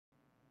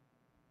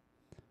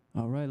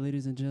All right,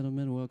 ladies and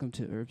gentlemen, welcome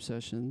to Herb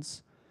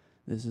Sessions.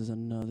 This is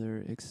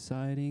another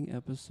exciting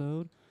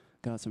episode.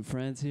 Got some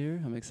friends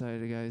here. I'm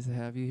excited, guys, to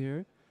have you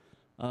here.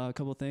 A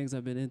couple things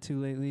I've been into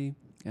lately.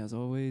 As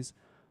always,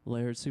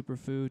 Layered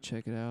Superfood.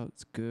 Check it out.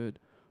 It's good.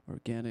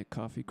 Organic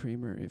coffee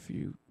creamer if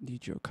you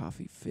need your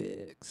coffee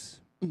fix.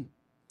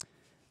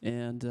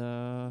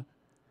 And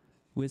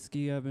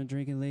whiskey I've been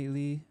drinking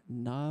lately.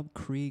 Knob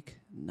Creek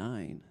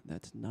 9.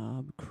 That's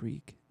Knob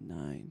Creek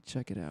 9.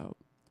 Check it out.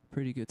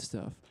 Pretty good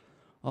stuff.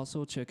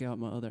 Also, check out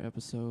my other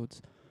episodes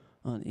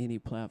on any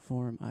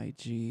platform,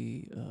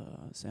 IG,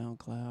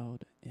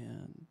 SoundCloud,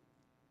 and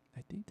I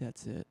think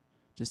that's it.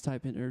 Just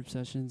type in Herb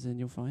Sessions and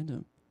you'll find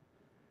them.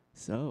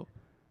 So,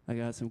 I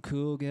got some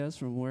cool guests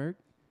from work.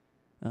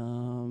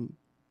 Go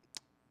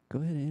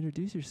ahead and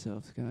introduce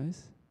yourselves,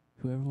 guys.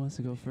 Whoever wants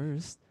to go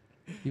first.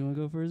 You want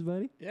to go first,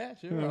 buddy? Yeah,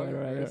 sure. All I'll go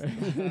right,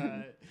 first. all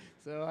right.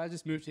 So I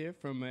just moved here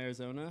from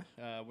Arizona.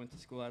 Went to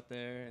school out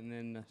there, and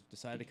then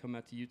decided to come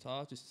out to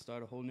Utah just to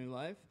start a whole new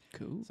life.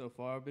 Cool. So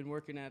far, I've been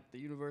working at the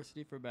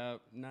university for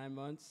about 9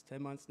 months,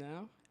 10 months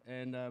now,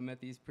 and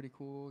met these pretty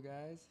cool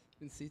guys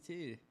in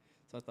CT.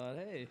 So I thought,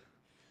 hey,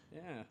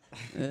 yeah,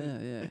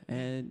 Yeah.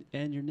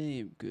 And your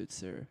name, good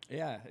sir.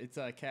 yeah, it's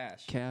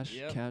Cash. Cash,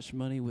 Yep. Cash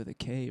Money with a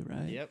K,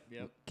 right? Yep.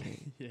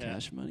 K. Yeah.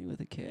 Cash Money with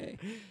a K.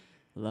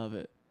 Love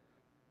it.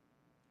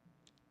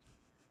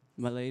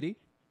 My lady?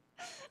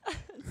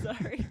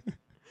 Sorry.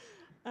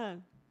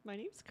 My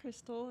name's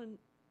Crystal, and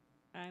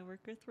I work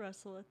with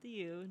Russell at the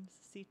U in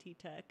CT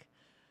Tech.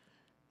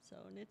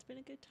 And it's been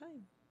a good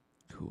time.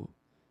 Cool.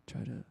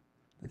 Try to,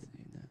 let's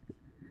see, that.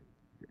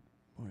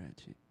 More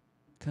at you.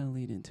 Kind of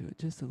lead into it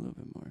just a little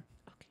bit more.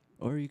 Okay.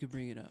 Or you could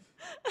bring it up.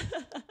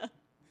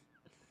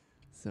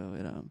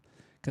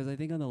 Because I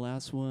think on the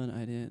last one,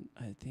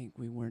 I think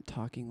we weren't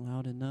talking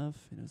loud enough,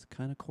 and it was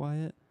kind of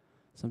quiet.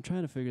 So I'm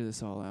trying to figure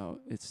this all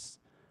out.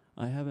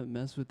 I haven't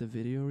messed with the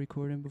video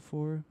recording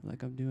before,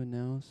 like I'm doing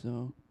now,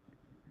 so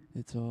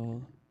it's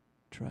all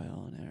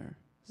trial and error.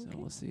 So Okay.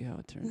 we'll see how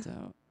it turns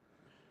out.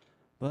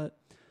 But,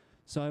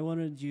 so I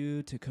wanted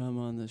you to come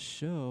on the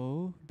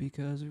show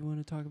because we want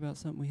to talk about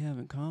something we have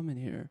in common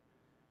here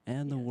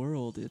and the Yes.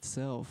 world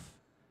itself.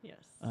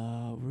 Yes.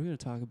 We're going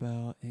to talk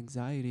about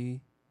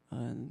anxiety,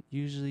 and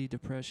usually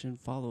depression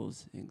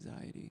follows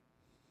anxiety.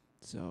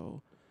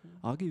 So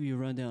I'll give you a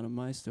rundown of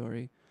my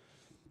story.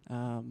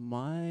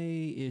 My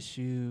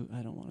issue,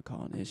 I don't want to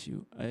call it an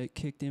issue. It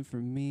kicked in for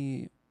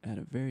me at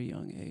a very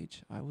young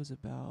age. I was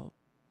about,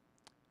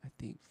 I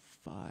think,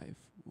 5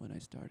 when I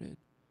started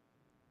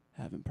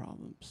having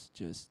problems.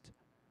 Just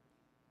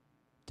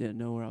didn't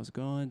know where I was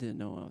going, didn't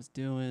know what I was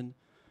doing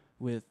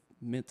with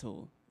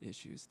mental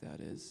issues, that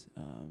is.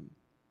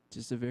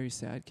 Just a very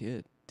sad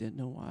kid. Didn't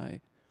know why.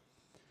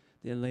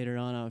 Then later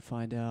on, I would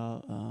find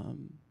out,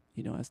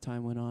 as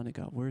time went on, it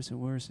got worse and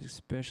worse,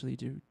 especially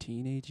through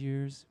teenage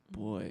years.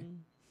 Boy, Mhm.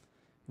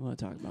 you want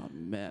to talk about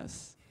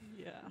mess.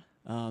 Yeah.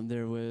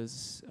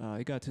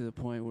 It got to the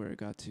point where it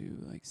got to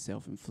like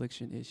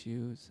self-infliction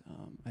issues.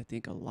 I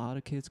think a lot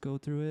of kids go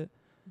through it,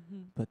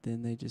 but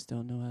then they just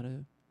don't know how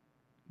to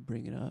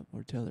bring it up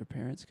or tell their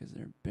parents because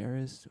they're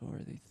embarrassed or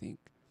they think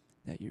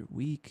that you're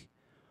weak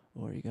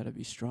or you got to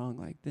be strong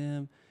like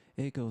them.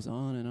 It goes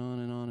on and on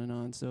and on and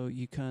on. So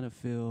you kind of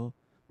feel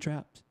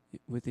trapped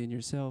within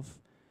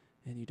yourself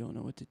and you don't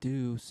know what to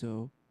do.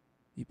 So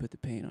you put the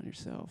pain on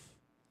yourself.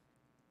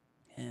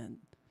 And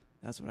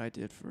that's what I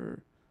did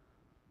for,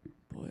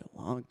 boy,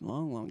 a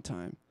long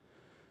time.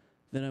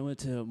 Then I went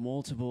to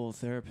multiple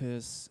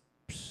therapists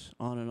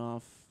on and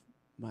off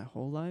my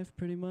whole life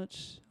pretty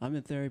much. I'm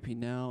in therapy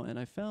now and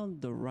I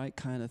found the right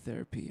kind of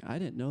therapy. I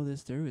didn't know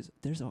this.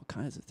 There's all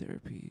kinds of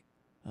therapy.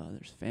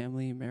 There's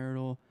family,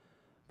 marital,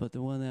 but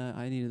the one that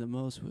I needed the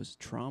most was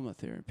trauma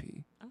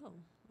therapy. Oh,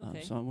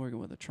 okay. So I'm working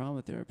with a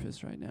trauma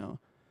therapist right now,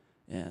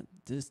 and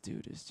this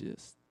dude is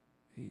just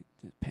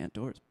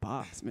Pandora's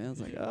box, man.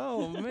 It's like,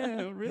 oh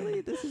man, really?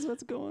 This is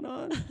what's going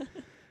on?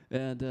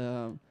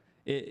 And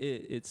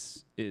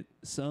it's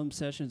some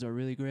sessions are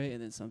really great,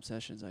 and then some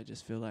sessions I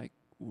just feel like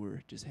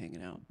we're just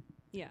hanging out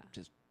Yeah.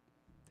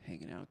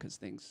 because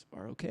things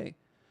are okay.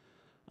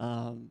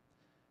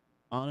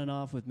 On and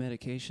off with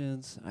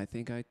medications. I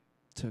think I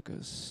took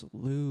a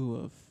slew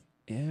of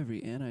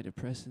every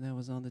antidepressant that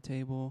was on the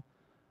table,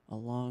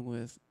 along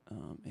with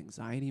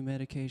anxiety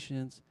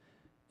medications.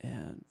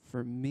 And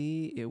for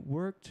me, it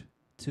worked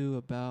to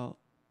about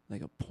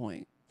like a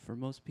point. For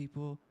most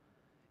people,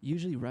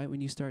 usually right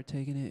when you start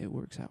taking it, it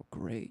works out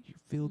great. You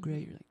feel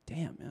great. You're like,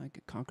 damn, man, I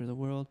could conquer the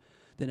world.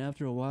 Then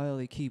after a while,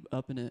 they keep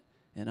upping it.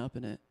 And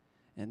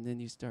then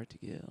you start to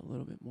get a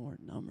little bit more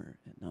number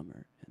and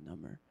number and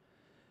number.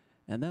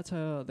 And that's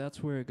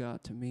where it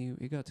got to me.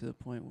 It got to the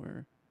point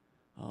where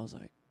I was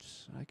like,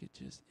 I could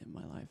just end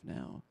my life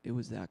now. It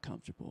was that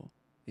comfortable.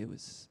 It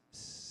was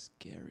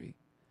scary.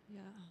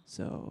 Yeah.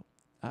 So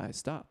I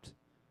stopped.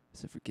 I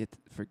said,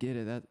 forget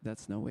it.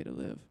 That's no way to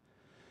live.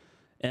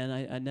 And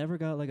I never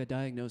got like a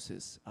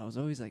diagnosis. I was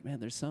always like, man,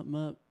 there's something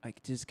up. I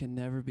just can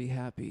never be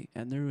happy.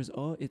 And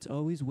it's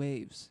always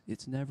waves.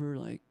 It's never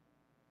like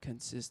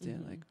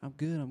consistent, like, I'm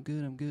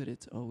good.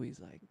 It's always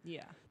like,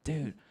 Yeah.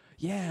 dude,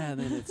 yeah. And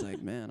then it's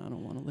like, man, I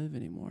don't want to live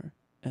anymore.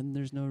 And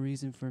there's no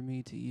reason for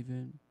me to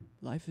even,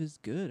 life is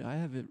good. I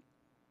have it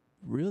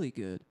really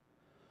good.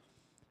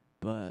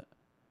 But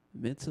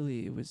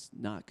mentally, it was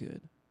not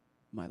good.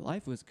 My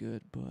life was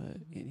good, but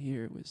in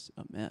here it was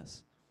a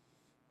mess.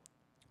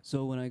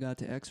 So when I got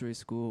to x-ray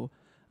school,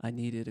 I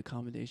needed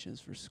accommodations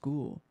for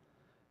school.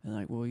 And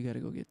like, well, you got to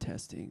go get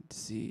testing to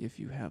see if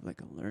you have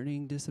like a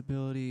learning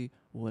disability,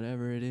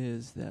 whatever it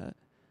is that,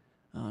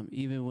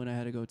 even when I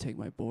had to go take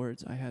my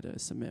boards, I had to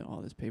submit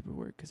all this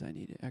paperwork because I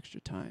needed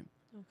extra time.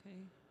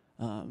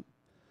 Okay.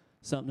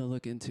 Something to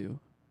look into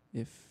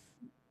if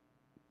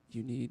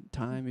you need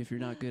time, if you're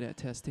not good at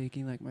test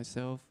taking like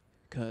myself,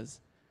 because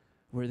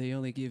where they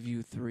only give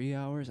you 3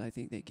 hours, I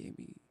think they gave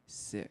me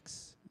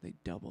 6. They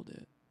doubled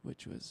it,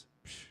 which was,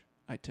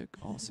 I took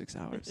all 6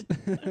 hours.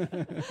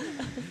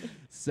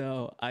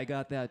 So I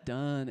got that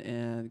done,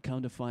 and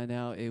come to find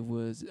out, it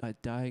was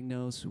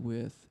diagnosed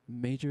with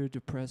major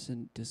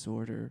depressive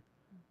disorder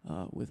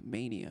with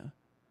mania,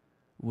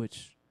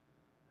 which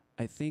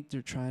I think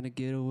they're trying to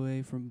get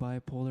away from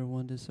bipolar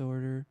 1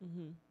 disorder,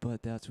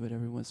 but that's what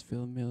everyone's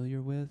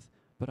familiar with.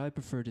 But I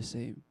prefer to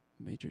say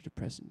major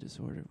depressive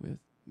disorder with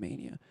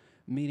mania,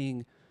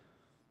 meaning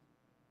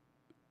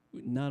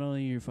not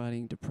only you're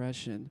fighting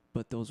depression,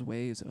 but those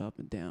waves up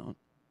and down.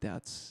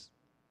 That's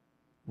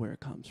where it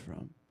comes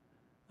from.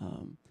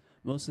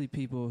 Mostly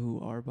people who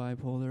are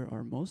bipolar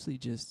are mostly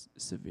just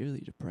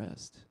severely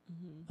depressed.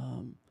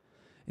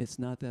 It's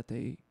not that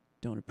they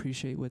don't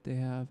appreciate what they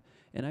have.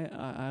 And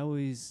I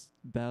always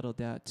battled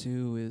that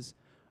too, is,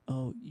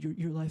 oh,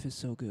 your life is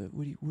so good.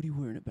 What are you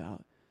worrying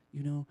about?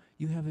 You know,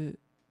 you have it,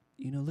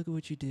 look at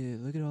what you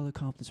did. Look at all the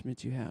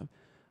accomplishments you have.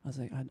 I was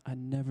like, I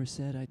never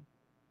said I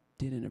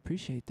didn't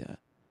appreciate that.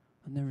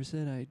 I never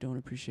said I don't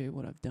appreciate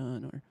what I've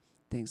done or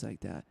things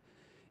like that.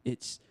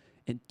 It's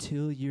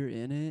until you're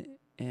in it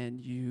and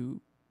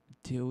you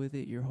deal with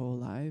it your whole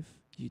life,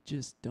 you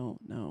just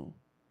don't know.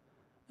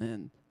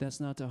 And that's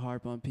not to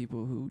harp on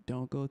people who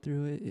don't go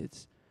through it.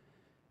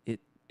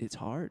 It's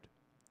hard.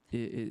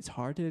 It's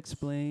hard to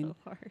explain. So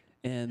hard.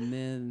 And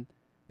then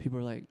people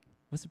are like,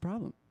 what's the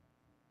problem?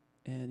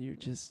 And you're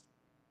just,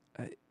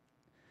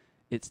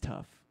 it's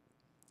tough.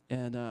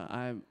 And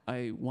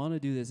I want to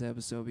do this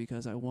episode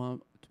because I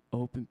want to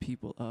open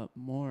people up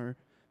more,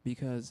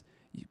 because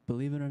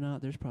believe it or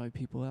not, there's probably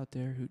people out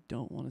there who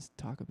don't want to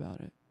talk about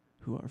it,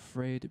 who are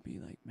afraid to be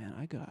like,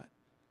 man,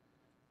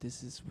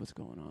 this is what's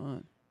going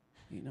on.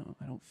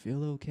 I don't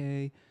feel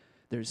okay.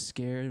 They're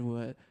scared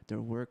what their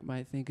work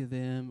might think of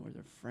them or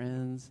their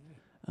friends.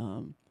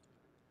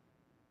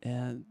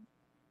 And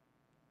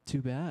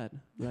too bad.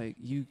 Like,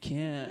 you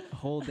can't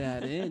hold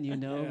that in,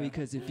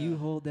 because if you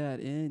hold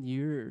that in,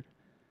 you're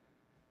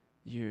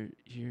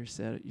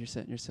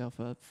setting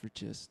yourself up for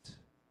just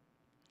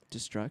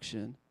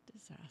destruction.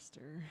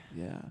 Disaster.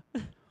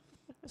 Yeah.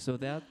 So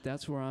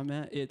that's where I'm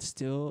at. It's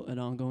still an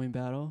ongoing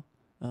battle.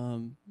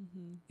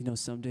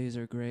 Some days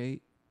are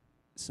great.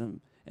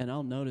 And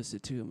I'll notice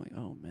it too. I'm like,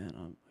 oh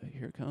man,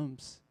 here it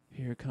comes.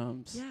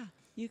 Yeah,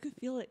 you could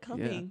feel it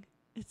coming.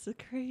 Yeah. It's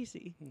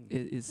crazy.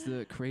 It's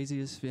the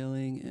craziest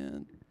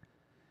feeling,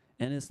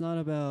 and it's not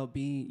about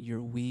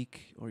you're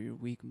weak or you're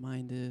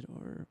weak-minded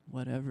or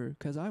whatever.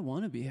 Because I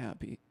want to be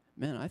happy,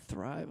 man. I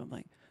thrive. I'm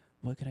like,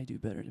 what can I do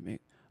better to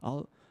make?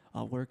 I'll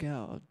work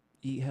out. I'll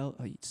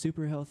eat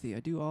super healthy. I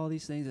do all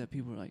these things that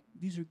people are like,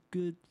 these are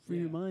good for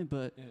your mind,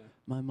 but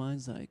my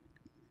mind's like,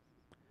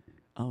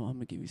 oh, I'm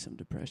gonna give you some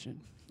depression.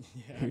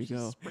 Here you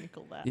go.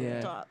 Sprinkle that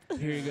on top.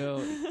 Here you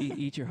go.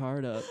 Eat your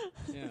heart up.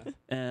 Yeah.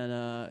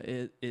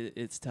 And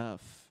it's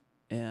tough.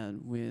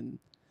 And when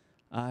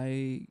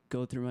I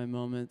go through my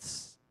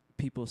moments,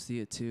 people see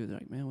it too. They're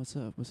like, man, what's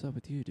up? What's up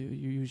with you, dude?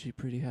 You're usually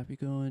pretty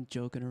happy-going,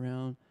 joking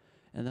around.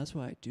 And that's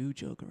why I do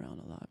joke around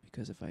a lot,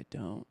 because if I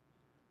don't,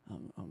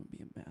 I'm gonna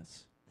be a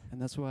mess.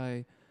 And that's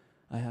why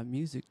I have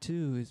music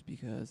too, is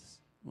because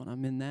when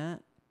I'm in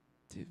that,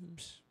 dude,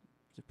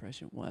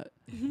 depression, what?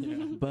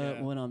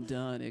 But when I'm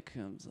done, it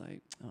comes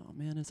like, oh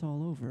man, it's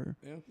all over.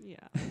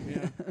 Yeah.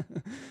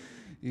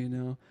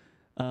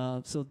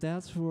 So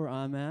that's where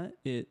I'm at.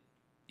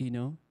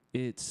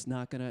 It's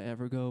not gonna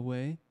ever go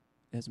away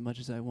as much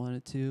as I want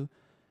it to,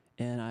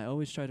 and I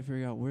always try to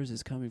figure out, where's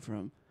this coming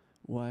from?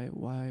 Why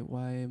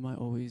am I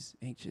always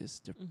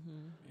anxious?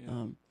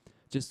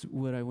 Just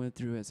what I went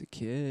through as a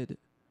kid,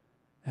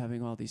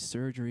 having all these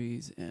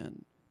surgeries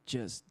and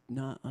just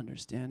not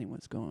understanding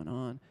what's going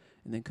on.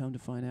 And then come to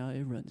find out,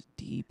 it runs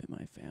deep in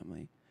my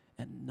family,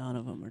 and none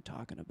of them are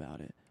talking about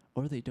it,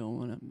 or they don't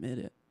want to admit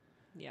it.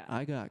 Yeah.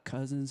 I got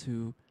cousins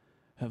who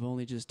have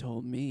only just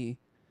told me,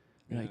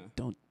 like,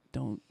 don't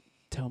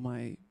tell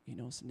my,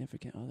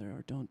 significant other,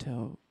 or don't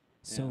tell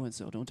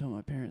so-and-so, don't tell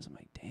my parents. I'm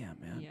like, damn,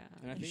 man. Yeah.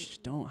 And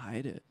just don't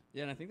hide it.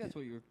 Yeah, and I think that's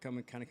what you're kind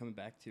of coming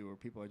back to, where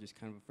people are just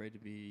kind of afraid to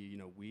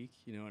be, weak,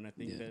 and I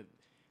think that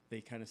they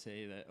kind of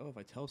say that, oh, if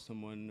I tell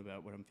someone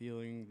about what I'm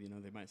feeling,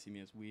 they might see me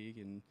as weak,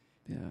 and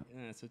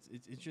so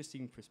it's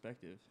interesting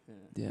perspective.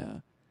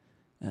 Yeah.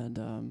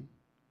 And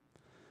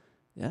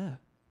yeah,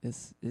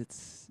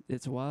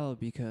 it's wild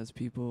because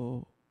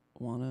people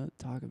want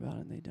to talk about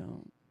it and they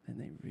don't, and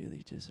they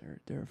really just are.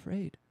 They're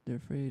afraid. They're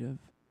afraid of,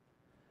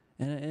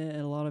 and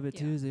a lot of it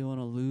too Yeah. is they want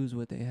to lose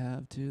what they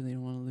have too. They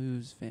don't want to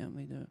lose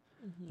family. To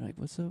Mm-hmm. like,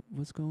 what's up?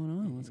 What's going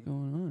on? What's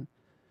going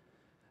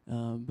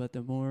on? But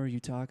the more you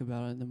talk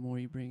about it, the more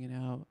you bring it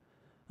out.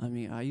 I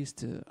mean,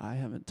 I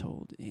haven't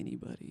told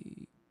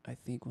anybody. I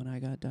think when I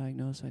got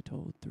diagnosed, I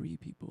told 3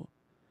 people.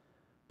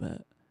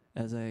 But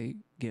as I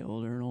get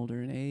older and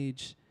older in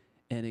age,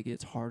 and it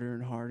gets harder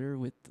and harder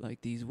with like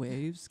these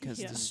waves,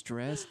 because Yeah. the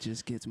stress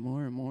just gets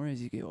more and more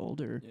as you get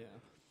older.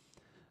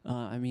 Yeah.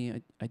 I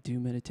mean, I do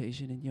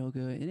meditation and yoga,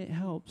 and it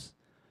helps.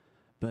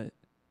 But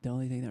the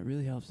only thing that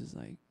really helps is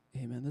like,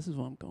 hey, man, this is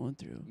what I'm going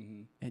through.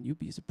 Mm-hmm. And you'd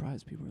be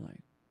surprised. People are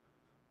like,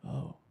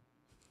 oh,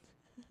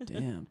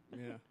 damn,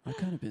 Yeah. I've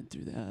kind of been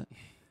through that.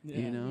 Yeah.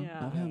 You know,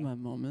 Yeah. I've had my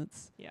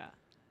moments. Yeah.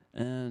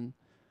 And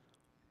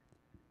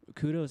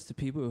kudos to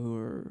people who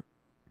are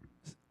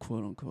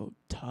quote unquote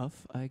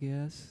tough, I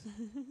guess.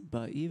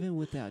 But even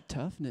with that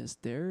toughness,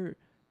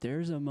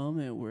 there's a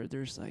moment where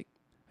there's like,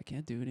 I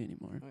can't do it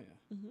anymore. Oh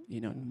yeah. Mm-hmm.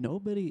 You know, Yeah.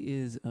 nobody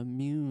is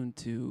immune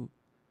to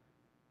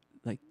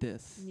like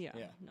this. Yeah.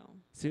 Yeah. No.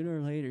 Sooner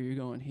or later, you're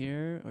going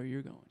here or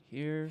you're going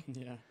here.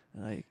 Yeah.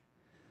 Like,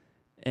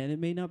 and it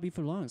may not be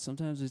for long.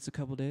 Sometimes it's a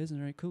couple days and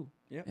they're like, cool.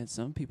 Yep. And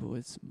some people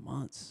it's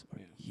months or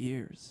Yeah.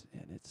 years,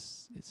 and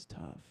it's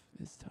tough.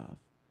 It's tough.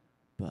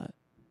 But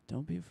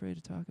don't be afraid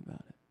to talk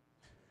about it.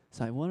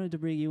 So I wanted to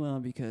bring you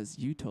on because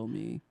you told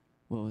me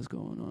what was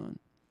going on.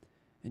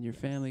 And your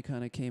family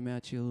kind of came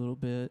at you a little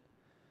bit,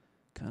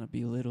 kind of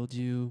belittled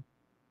you.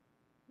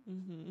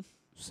 Mm-hmm.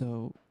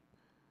 So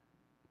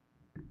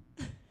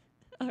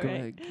All go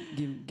right. ahead,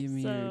 give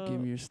me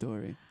your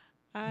story.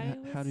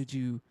 How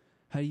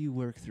do you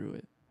work through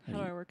it? How do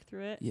I work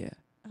through it? Yeah.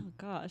 Oh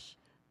gosh,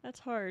 that's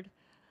hard.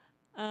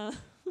 Uh,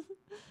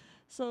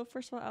 so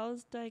first of all, I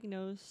was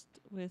diagnosed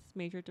with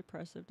major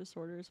depressive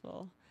disorder as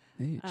well.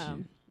 Hey,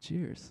 Um,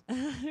 cheers.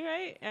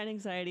 Right? And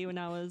anxiety when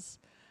I was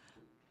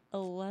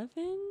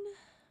 11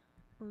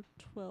 or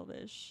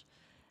 12-ish.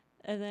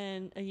 And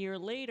then a year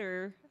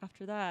later,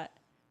 after that,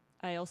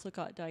 I also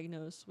got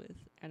diagnosed with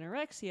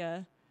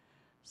anorexia.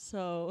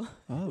 So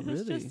Oh, I was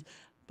really? just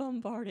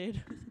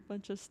bombarded with a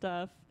bunch of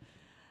stuff.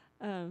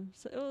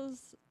 So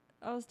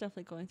I was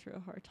definitely going through a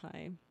hard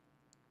time.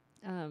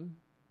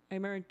 I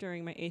remember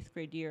during my 8th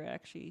grade year,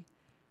 actually,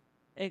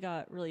 it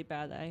got really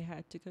bad that I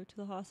had to go to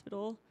the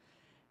hospital,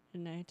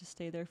 and I had to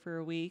stay there for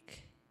a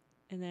week,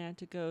 and then I had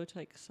to go to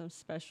like some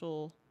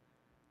special,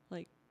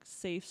 like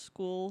safe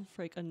school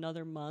for like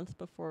another month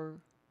before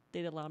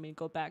they'd allow me to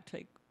go back to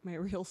like my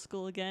real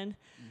school again.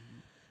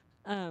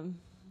 Mm-hmm.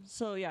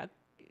 So yeah,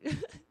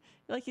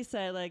 like you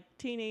said, like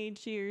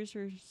teenage years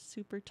were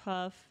super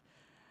tough.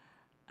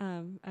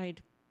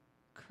 I'd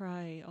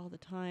cry all the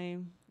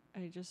time.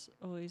 I just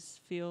always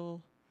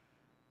feel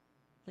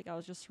like I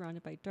was just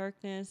surrounded by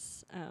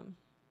darkness.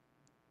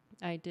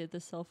 I did the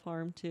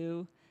self-harm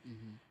too,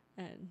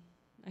 Mm-hmm. and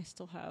I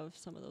still have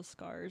some of those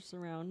scars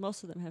around.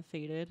 Most of them have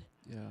faded,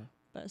 Yeah.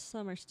 but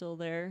some are still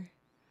there.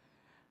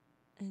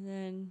 And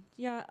then,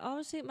 yeah,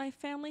 honestly, my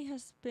family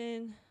has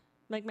been,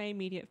 like my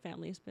immediate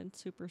family has been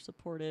super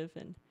supportive,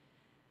 and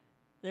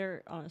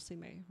they're honestly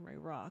my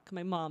rock.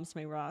 My mom's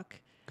my rock.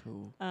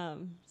 Cool.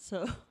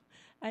 So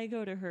I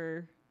go to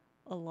her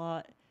a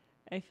lot.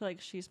 I feel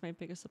like she's my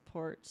biggest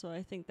support. So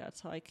I think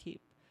that's how I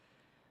keep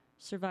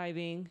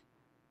surviving.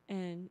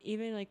 And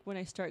even like when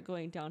I start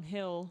going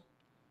downhill,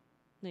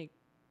 like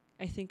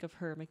I think of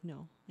her. I'm like,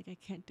 no, like I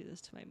can't do this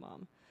to my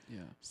mom. Yeah.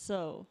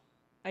 So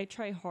I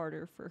try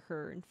harder for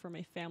her and for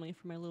my family,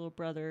 for my little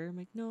brother. I'm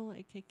like, no,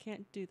 like I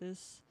can't do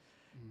this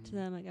to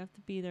them. Like I have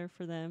to be there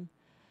for them.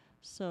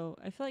 So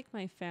I feel like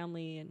my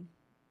family and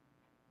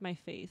my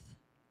faith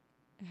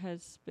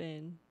has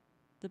been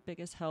the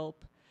biggest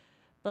help.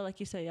 But like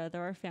you said, yeah,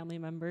 there are family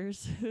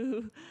members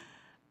who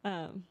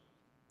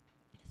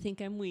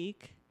think I'm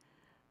weak.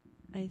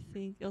 I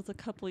think it was a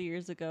couple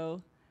years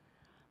ago.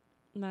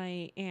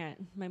 My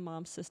aunt, my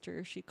mom's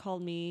sister, she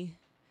called me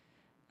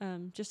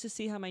just to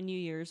see how my New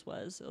Year's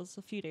was. It was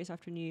a few days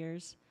after New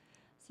Year's.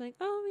 It's like,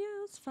 oh,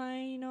 yeah, it's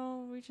fine. You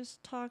know, we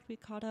just talked, we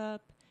caught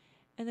up.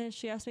 And then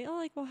she asked me, oh,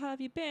 like, well, how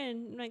have you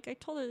been? And, like, I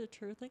told her the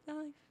truth. Like,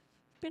 oh,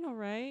 I've been all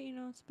right. You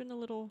know, it's been a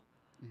little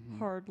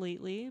hard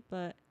lately,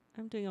 but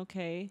I'm doing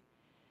okay.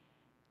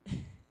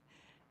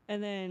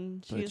 And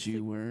then she But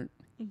you weren't.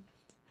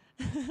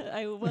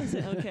 I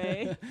wasn't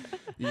okay.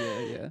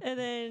 Yeah. And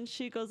then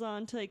she goes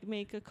on to like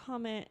make a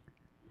comment.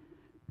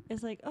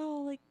 It's like,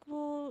 oh, like,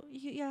 well,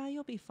 yeah,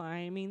 you'll be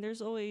fine. I mean,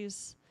 there's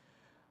always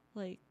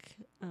like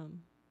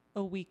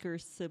a weaker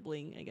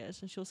sibling, I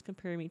guess. And she was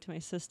comparing me to my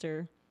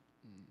sister.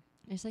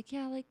 And it's like,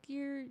 yeah, like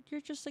you're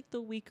just like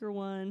the weaker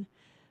one,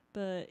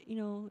 but you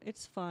know,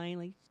 it's fine.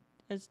 Like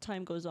as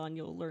time goes on,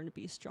 you'll learn to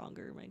be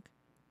stronger. I'm like,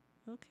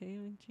 okay,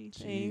 gee,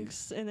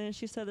 thanks. And then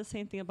she said the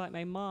same thing about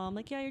my mom.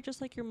 Like, yeah, you're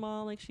just like your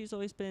mom. Like she's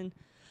always been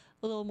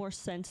a little more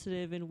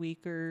sensitive and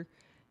weaker.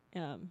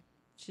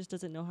 She just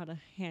doesn't know how to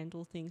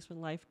handle things when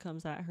life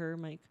comes at her.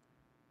 I'm like,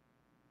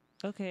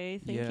 Okay,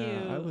 thank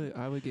yeah, you.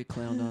 I would get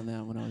clowned on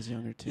that when I was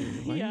younger too.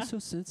 Why are Yeah. you so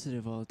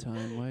sensitive all the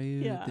time? Why are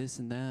you Yeah. this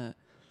and that?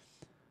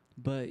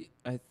 But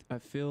I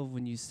feel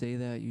when you say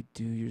that you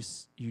do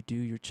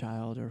your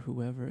child or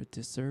whoever a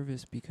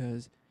disservice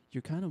because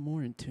you're kind of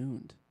more in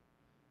tuned.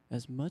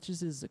 As much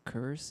as it's a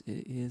curse,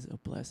 it is a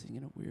blessing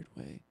in a weird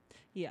way.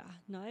 Yeah,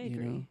 no, I You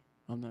agree. know?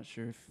 I'm not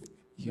sure if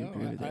you No,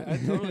 agree with that. I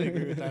totally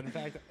agree with that. In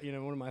fact,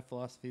 one of my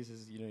philosophies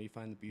is, you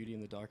find the beauty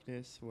in the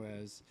darkness,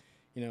 whereas,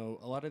 a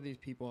lot of these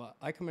people,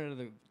 I come at it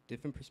a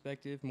different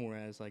perspective, more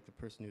as like the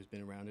person who's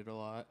been around it a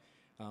lot.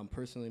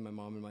 Personally, my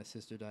mom and my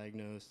sister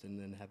diagnosed, and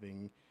then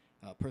having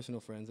personal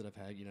friends that I've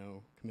had,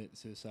 commit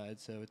suicide.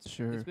 So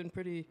it's been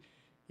pretty,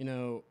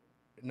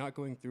 not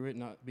going through it,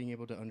 not being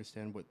able to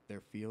understand what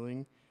they're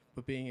feeling,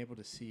 but being able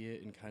to see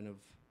it and kind of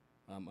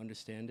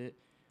understand it.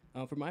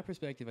 From my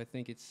perspective, I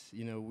think it's,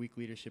 weak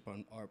leadership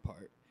on our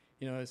part.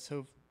 It's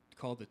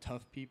so-called the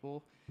tough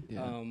people.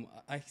 Yeah.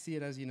 I see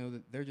it as,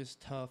 that they're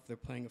just tough. They're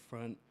playing a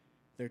front.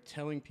 They're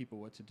telling people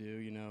what to do.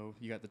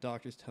 You got the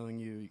doctors telling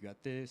you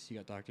got this. You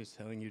got doctors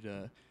telling you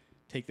to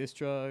take this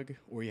drug,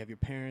 or you have your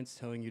parents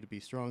telling you to be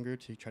stronger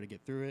to try to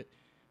get through it.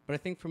 But I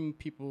think from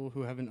people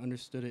who haven't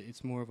understood it,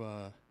 it's more of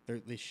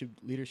they should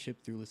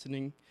leadership through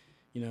listening,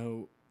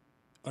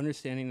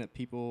 understanding that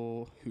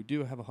people who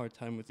do have a hard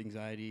time with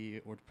anxiety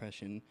or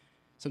depression,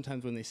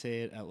 sometimes when they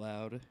say it out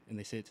loud and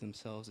they say it to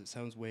themselves, it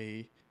sounds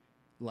way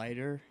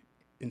lighter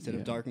instead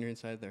of darker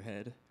inside their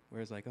head.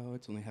 Whereas like, oh,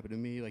 it's only happened to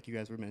me, like you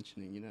guys were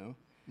mentioning,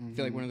 I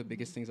feel like one of the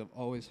biggest things I've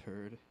always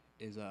heard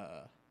is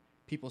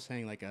people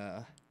saying like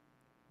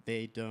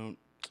they don't,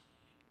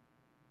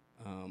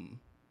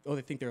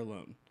 they think they're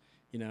alone.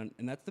 And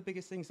that's the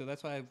biggest thing. So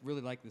that's why I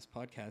really like this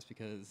podcast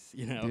because,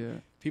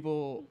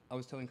 people, I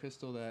was telling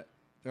Crystal that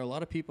there are a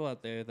lot of people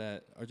out there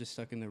that are just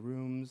stuck in their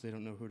rooms. They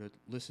don't know who to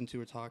listen to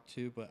or talk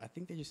to, but I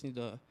think they just need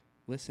to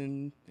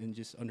listen and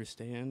just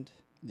understand.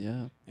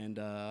 Yeah. And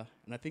I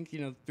think,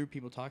 through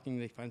people talking,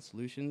 they find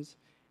solutions.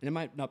 And it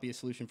might not be a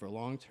solution for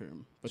long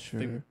term, but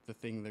the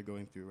thing they're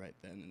going through right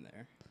then and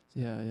there.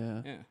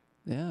 Yeah.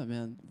 Yeah,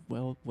 man.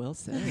 Well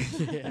said.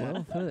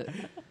 Well put.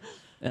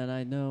 And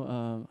I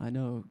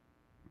know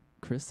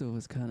Crystal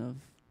was kind of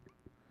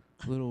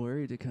a little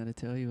worried to kind of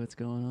tell you what's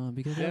going on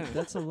because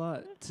that's a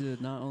lot to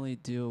not only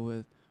deal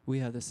with. We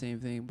have the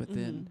same thing, but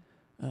then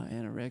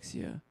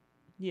anorexia.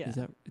 Yeah.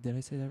 Did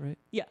I say that right?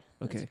 Yeah.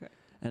 Okay. That's correct.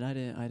 And I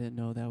didn't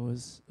know that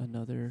was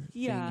another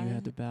thing you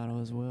had to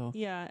battle as well.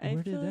 Yeah.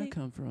 Where did that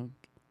come from?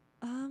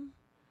 I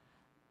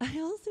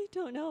honestly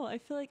don't know. I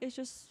feel like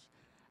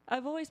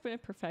I've always been a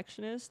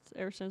perfectionist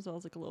ever since I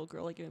was like a little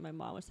girl. Like even my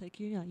mom was like,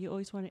 you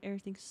always wanted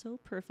everything so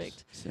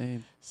perfect.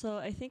 Same. So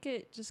I think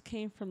it just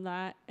came from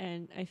that,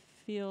 and I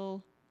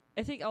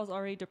think I was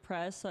already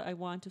depressed, so I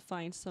wanted to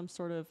find some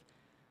sort of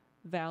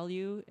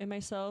value in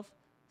myself.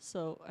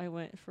 So I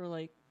went for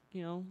like,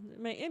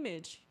 my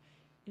image,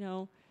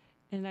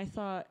 and I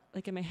thought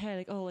like in my head,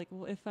 like, oh, like,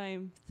 well, if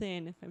I'm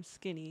thin, if I'm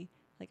skinny,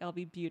 like I'll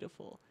be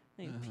beautiful.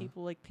 Like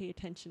people like pay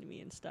attention to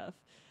me and stuff.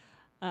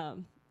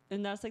 And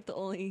that's like the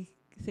only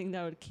thing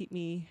that would keep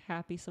me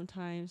happy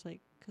sometimes.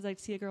 Like, cause I'd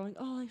see a girl like,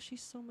 oh, like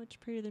she's so much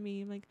prettier than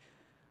me. I'm like,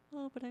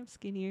 oh, but I'm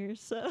skinnier.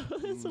 So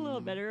it's a little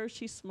better. Or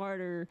she's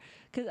smarter.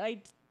 Cause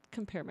I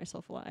compare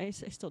myself a lot. I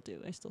still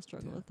do. I still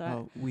struggle with that.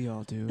 Oh, we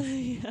all do.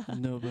 Yeah.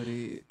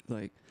 Nobody,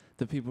 like,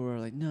 the people who are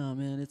like, no,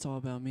 man, it's all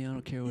about me. I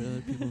don't care what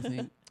other people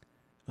think.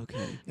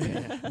 Okay,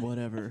 yeah,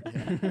 whatever.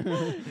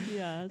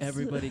 Yeah.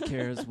 Everybody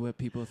cares what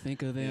people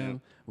think of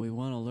them. Yeah. We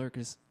want to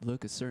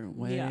look a certain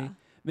way. Yeah.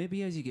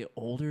 Maybe as you get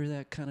older,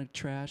 that kind of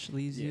trash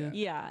leaves you.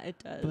 Yeah, it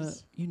does.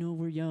 But,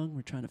 we're young.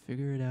 We're trying to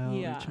figure it out.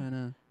 Yeah. We're trying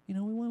to,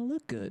 we want to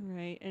look good.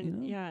 Right.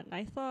 And yeah,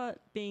 I thought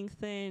being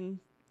thin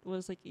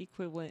was like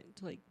equivalent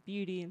to like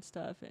beauty and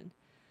stuff. And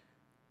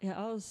yeah,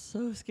 I was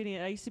so skinny.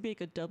 I used to be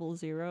like a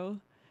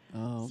 00.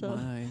 Oh, so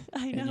my.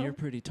 I know. And you're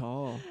pretty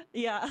tall.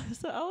 Yeah.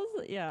 So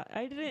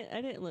I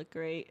didn't look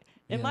great.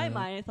 In my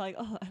mind, I thought like,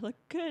 oh, I look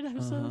good.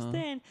 I'm so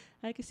thin.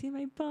 I could see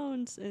my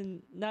bones.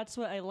 And that's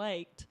what I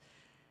liked.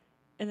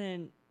 And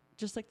then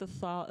just like the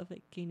thought of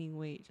like gaining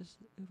weight, it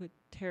would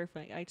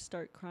terrify me. I'd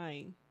start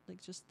crying,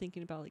 like just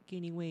thinking about like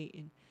gaining weight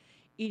and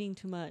eating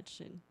too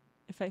much. And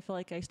if I felt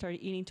like I started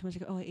eating too much, I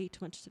go, oh, I ate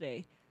too much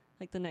today.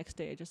 Like the next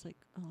day, I just like,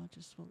 oh, I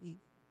just won't eat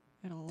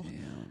at all.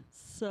 Damn.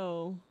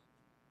 So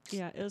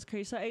yeah, it was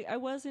crazy. So I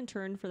was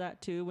interned for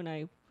that too when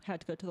I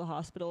had to go to the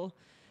hospital.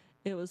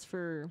 It was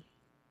for...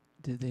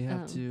 Did they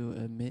have to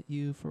admit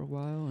you for a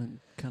while and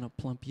kind of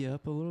plump you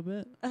up a little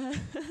bit?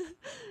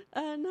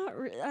 Not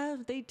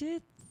really. They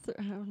did.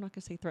 I'm not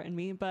gonna say threaten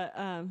me, but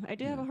I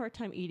did have a hard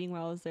time eating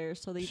while I was there.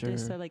 So they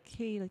just said like,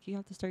 hey, like you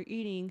have to start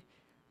eating.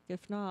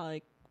 If not,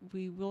 like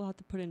we will have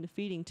to put in the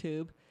feeding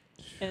tube.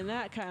 And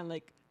that kind of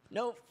like,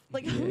 nope.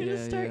 Like I'm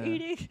gonna start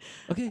eating.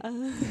 Okay.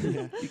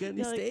 You got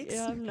any steaks?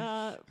 Yeah, I'm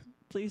not.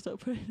 Please don't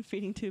put a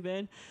feeding tube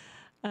in.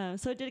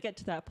 So it did get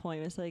to that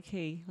point. It's like,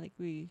 hey, like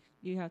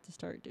you have to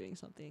start doing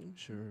something.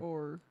 Sure.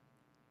 Or,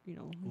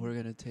 we're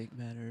gonna take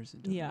matters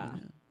into Yeah.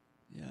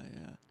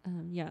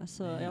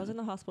 So I was in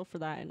the hospital for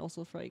that, and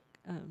also for like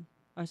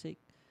I was like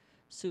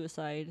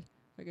suicide,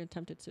 like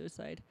attempted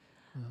suicide.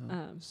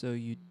 So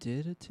you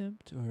did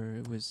attempt, or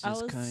it was I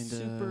just was kind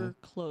super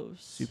of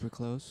close super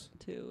close?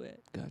 to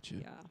it. Gotcha.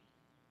 Yeah.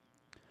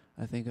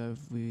 I think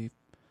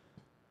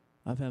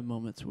I've had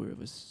moments where it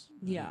was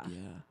Yeah.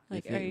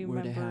 Like, if I it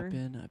were to remember-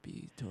 happen, I'd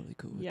be totally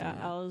cool with Yeah,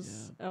 that.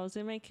 I was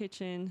in my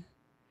kitchen,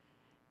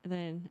 and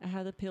then I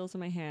had the pills in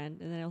my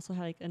hand, and then I also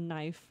had like a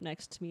knife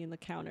next to me in the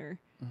counter.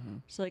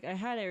 So like I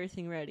had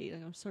everything ready,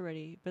 like I'm so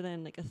ready. But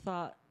then like a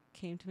thought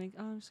came to me, like,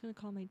 oh, I'm just gonna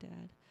call my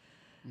dad.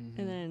 And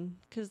then,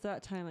 cause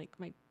that time like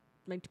my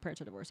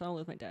parents are divorced, so I don't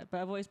live with my dad, but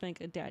I've always been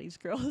like a daddy's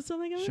girl. So I'm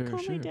like, I'm gonna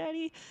call my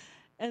daddy.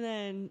 And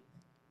then,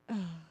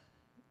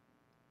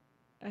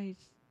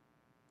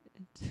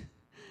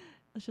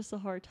 it's just a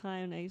hard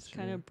time. And I just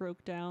kind of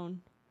broke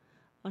down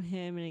on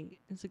him, and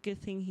it's a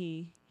good thing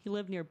he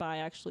lived nearby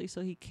actually,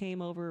 so he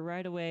came over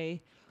right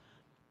away.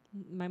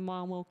 My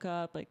mom woke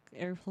up, like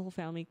the whole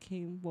family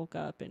woke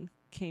up and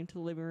came to the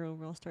living room.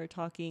 We all started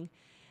talking,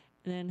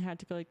 and then had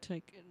to go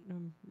to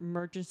an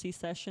emergency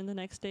session the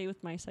next day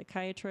with my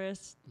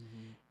psychiatrist.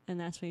 And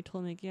that's when he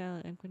told me, like,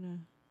 yeah,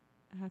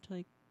 I have to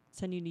like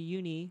send you to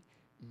uni.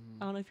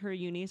 I don't know if you heard of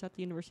uni. Is that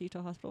the University of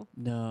Utah Hospital?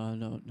 No, I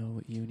don't know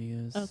what uni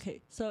is.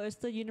 Okay, so it's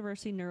the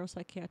University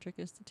Neuropsychiatric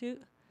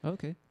Institute.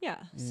 Okay. Yeah,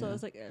 so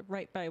it's like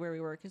right by where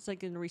we work. It's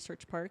like in the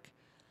research park.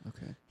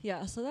 Okay.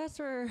 Yeah, so that's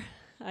where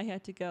I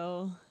had to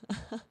go.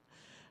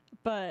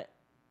 But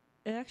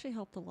it actually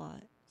helped a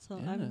lot. So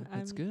I'm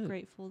good.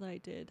 grateful that I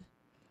did.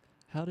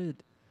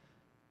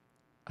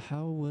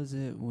 How was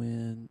it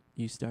when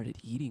you started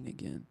eating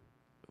again?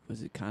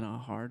 Was it kind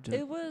of hard to?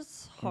 It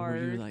was hard. Or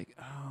were you like,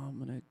 oh, I'm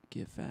gonna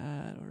get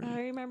fat, or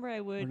I remember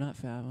I would. or not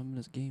fat. I'm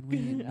gonna gain weight.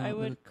 and I not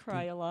would look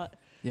cry good. a lot.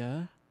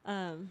 Yeah.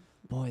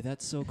 Boy,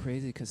 that's so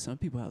crazy because some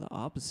people have the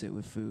opposite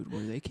with food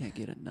where they can't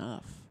get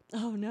enough.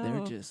 Oh no.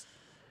 They're just.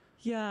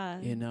 Yeah.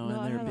 And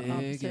I they're had the big.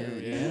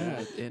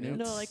 opposite. And it's,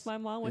 no, like my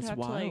mom would it's have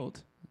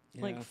wild.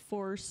 to like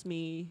force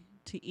me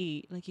to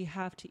eat. Like, you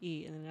have to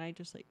eat, and then I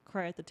just like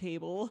cry at the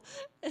table.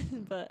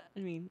 But I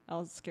mean, I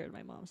was scared of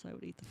my mom, so I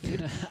would eat the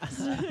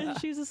food.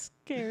 She was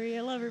scary.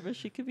 I love her, but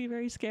she could be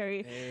very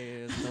scary.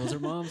 Hey, those are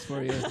moms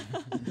for you.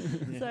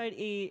 So I'd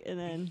eat, and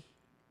then,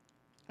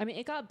 I mean,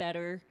 it got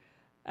better.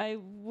 I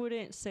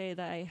wouldn't say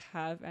that I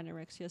have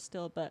anorexia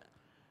still, but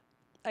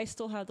I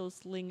still have those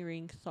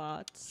lingering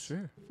thoughts.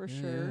 Sure. For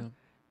sure.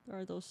 There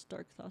are those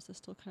dark thoughts that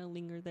still kind of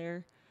linger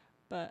there.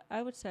 But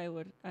I would say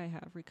I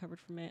have recovered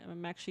from it.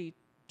 I'm actually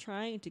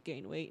trying to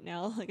gain weight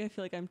now. Like, I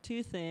feel like I'm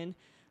too thin.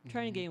 I'm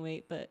trying to gain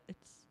weight, but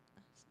it's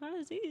not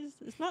as easy.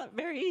 It's not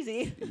very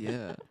easy.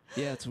 Yeah,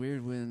 it's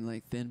weird when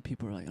like thin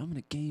people are like, I'm gonna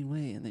gain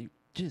weight, and they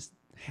just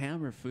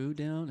hammer food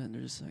down, and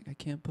they're just like, I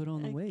can't put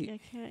on the weight. I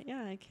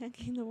can't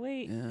gain the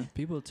weight. Yeah,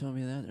 people tell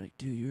me that. They're like,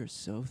 dude, you're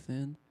so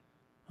thin.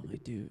 I'm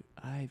like, dude,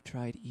 I've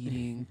tried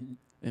eating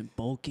and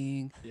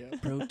bulking,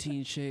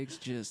 protein shakes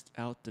just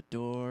out the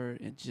door,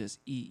 and just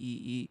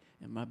eat.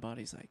 And my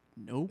body's like,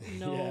 nope.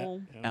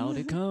 No. Out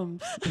it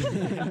comes.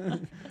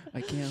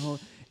 I can't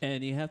hold.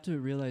 And you have to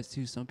realize,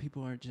 too, some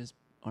people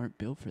aren't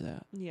built for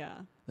that. Yeah.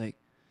 Like,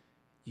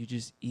 you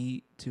just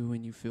eat to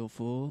when you feel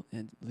full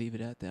and leave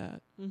it at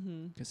that.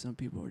 Because some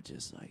people are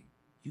just like,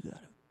 you gotta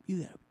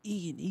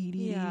eat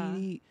and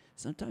eat.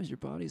 Sometimes your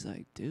body's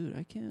like, dude,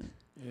 I can't.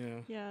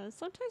 Yeah.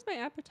 Sometimes my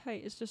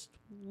appetite is just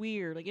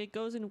weird. Like, it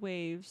goes in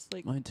waves.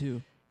 Like mine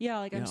too. Yeah,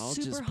 like I'm I'll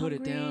super just hungry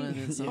put it down, and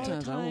then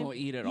sometimes I won't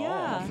eat at all.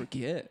 I'll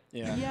forget.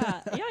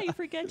 Yeah, you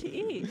forget to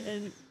eat,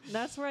 and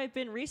that's where I've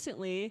been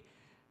recently.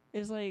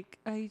 Is like,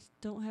 I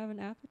don't have an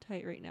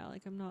appetite right now.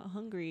 Like, I'm not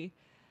hungry.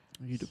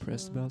 Are you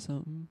depressed about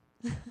something?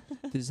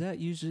 Does that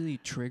usually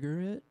trigger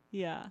it?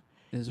 Yeah.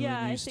 Is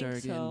when you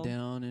start getting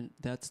down, and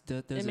that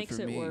does it makes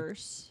for it me.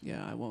 worse.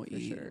 Yeah, I won't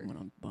eat when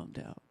I'm bummed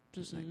out.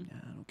 Just like, nah,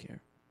 I don't care.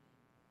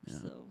 Yeah.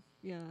 So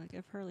yeah, like,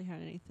 I've hardly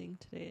had anything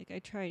today. Like, I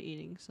tried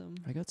eating some.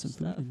 I got some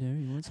stuff. food in there.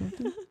 You want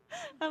something?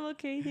 I'm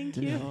okay, thank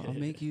you. I'll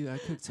make you. I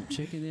cooked some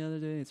chicken the other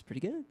day. It's pretty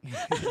good.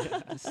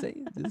 Just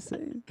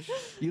saying.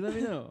 You let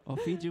me know. I'll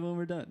feed you when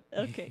we're done.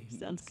 Okay,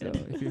 sounds good.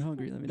 So if you're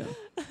hungry, let me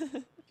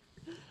know.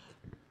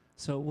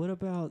 So what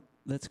about?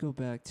 Let's go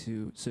back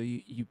to. So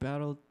you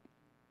battled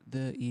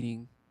the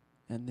eating,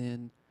 and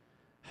then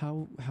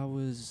how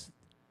was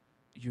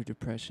your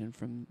depression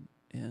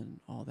and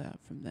all that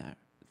from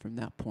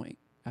that point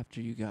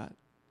after you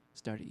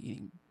started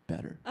eating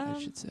better, I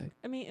should say.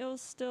 I mean, it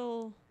was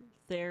still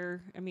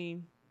there. I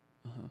mean,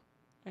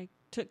 I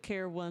took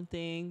care of one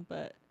thing,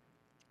 but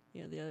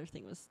the other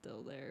thing was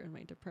still there. And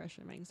my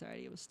depression, my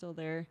anxiety was still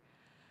there.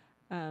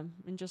 And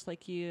just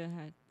like you,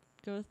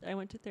 I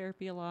went to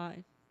therapy a lot.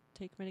 I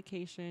take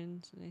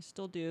medications, and I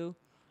still do.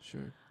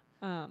 Sure.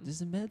 Does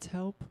the meds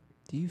help?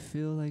 Do you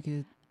feel like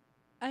it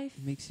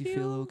makes you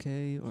feel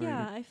okay? Or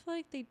yeah, I feel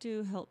like they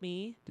do help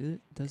me. Does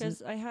it?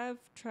 Because I have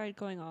tried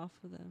going off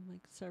of them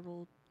like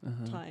several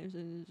times,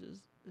 and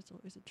it's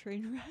always a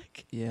train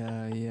wreck.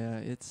 Yeah.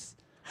 It's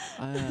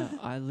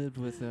I lived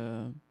with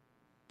a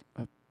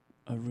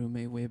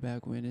roommate way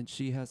back when, and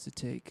she has to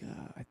take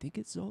I think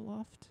it's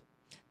Zoloft.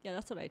 Yeah,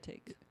 that's what I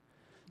take.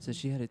 So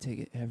she had to take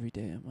it every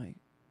day. I'm like,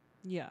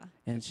 Yeah.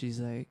 And she's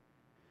like,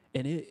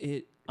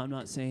 and I'm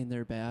not saying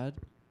they're bad,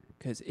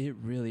 because it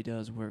really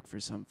does work for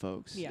some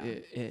folks. Yeah.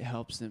 It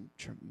helps them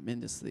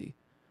tremendously.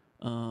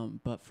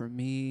 But for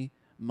me,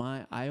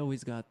 I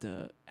always got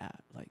the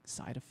like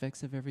side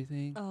effects of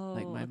everything. Oh,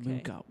 like my okay.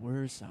 mood got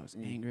worse. I was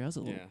angry.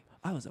 Yeah.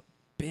 I was a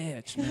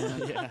bitch,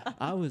 man. Yeah.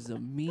 I was a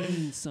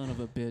mean son of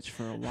a bitch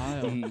for a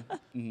while.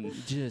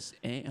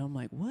 I'm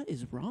like, what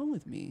is wrong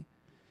with me?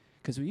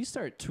 Because when you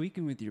start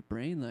tweaking with your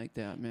brain like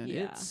that, man,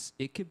 Yeah.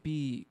 it could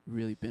be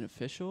really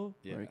beneficial,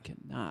 Yeah. or it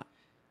cannot.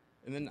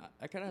 And then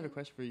I kind of had a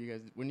question for you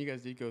guys. When you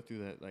guys did go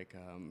through that, like,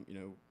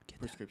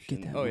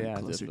 prescription. Get that Oh mic yeah,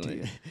 closer to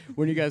definitely. you.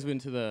 When you guys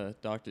went to the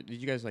doctor,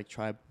 did you guys like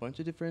try a bunch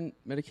of different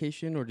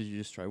medication, or did you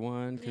just try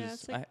one? Yeah,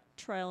 it's like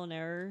trial and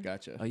error.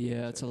 Gotcha. Oh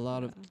yeah, it's a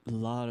lot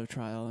of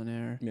trial and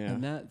error. Yeah.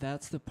 And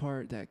that's the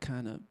part that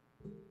kind of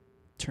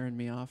turned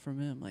me off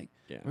from it. I'm like,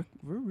 Yeah.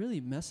 we're really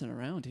messing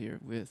around here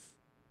with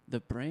the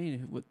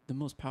brain, with the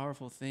most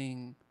powerful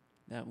thing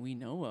that we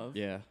know of.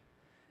 Yeah.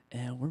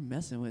 And we're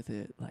messing with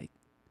it. Like,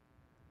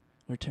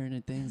 we're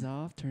turning things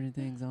off, turning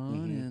things on,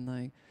 and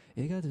like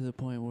it got to the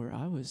point where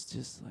I was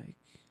just like,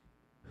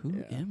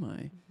 who am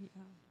I?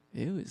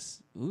 Yeah. It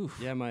was oof.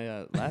 Yeah,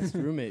 my last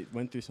roommate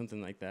went through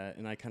something like that,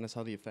 and I kind of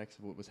saw the effects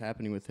of what was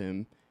happening with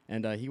him.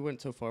 And he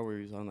went so far where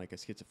he was on like a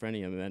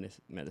schizophrenia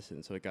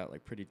medicine, so it got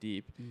like pretty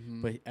deep.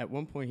 But at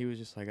one point he was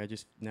just like,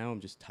 now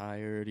I'm just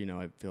tired. You know,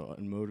 I feel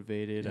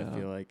unmotivated. Yeah. I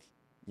feel like,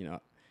 you know,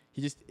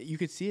 you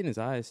could see it in his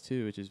eyes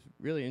too, which is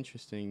really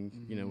interesting.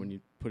 You know, when you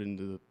put it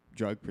into the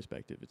drug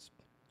perspective, it's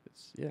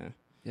yeah.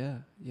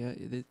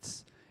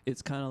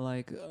 It's kind of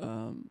like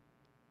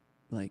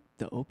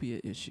the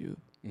opiate issue.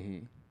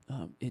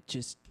 It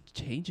just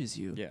changes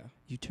you. Yeah.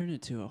 You turn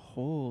into a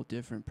whole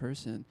different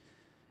person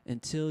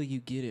until you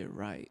get it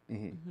right.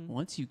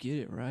 Once you get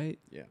it right,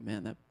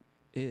 man, that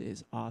it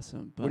is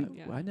awesome. But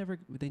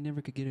they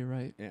never could get it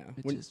right. Yeah.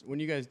 When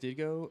you guys did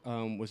go,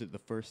 was it the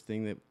first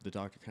thing that the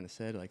doctor kind of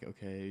said, like,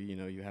 okay, you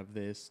know, you have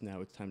this,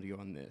 now it's time to go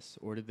on this?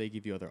 Or did they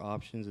give you other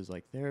options as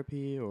like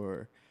therapy,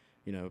 or,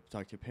 you know,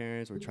 talk to your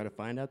parents, or try to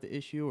find out the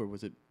issue? Or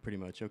was it pretty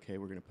much, okay,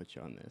 we're going to put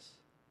you on this?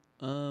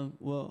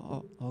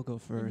 Well, I'll go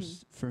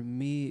first. For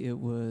me, it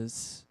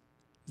was,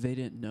 they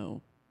didn't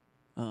know.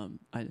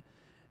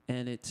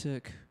 And it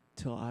took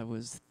till I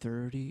was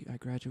 30. I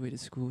graduated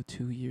school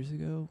 2 years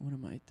ago. What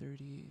am I,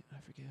 30? I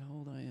forget how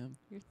old I am.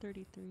 You're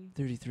 33.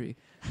 33.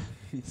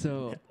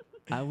 So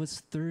I was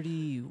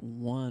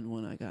 31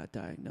 when I got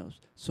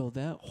diagnosed. So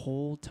that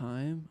whole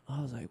time,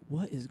 I was like,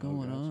 what is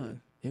going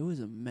on? It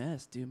was a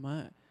mess, dude.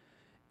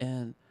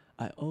 And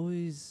I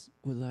always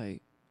would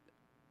like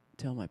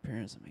tell my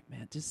parents, I'm like,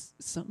 man,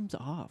 just something's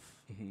off.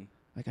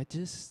 Like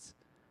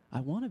I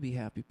want to be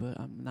happy, but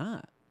I'm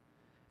not.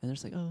 And they're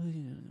just like, oh,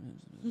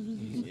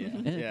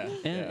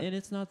 and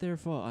it's not their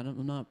fault.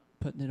 I'm not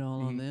putting it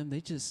all on them. They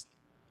just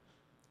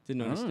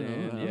didn't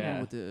understand.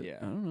 I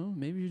don't know.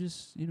 Maybe you're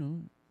just,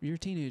 you're a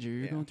teenager.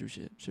 You're going through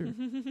shit. Sure.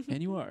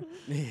 And you are.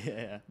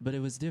 Yeah. But it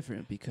was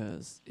different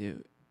because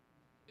it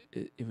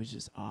was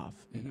just off.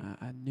 And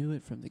I knew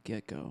it from the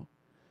get-go.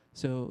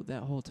 So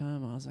that whole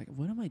time I was like,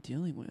 what am I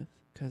dealing with?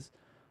 Because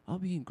I'll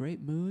be in great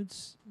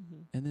moods,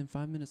 and then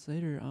 5 minutes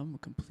later, I'm a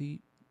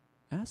complete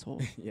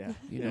asshole.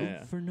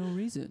 For no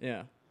reason.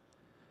 Yeah.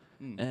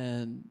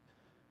 And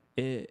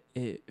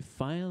it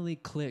finally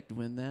clicked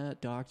when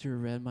that doctor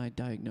read my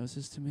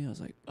diagnosis to me. I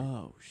was like,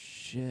 oh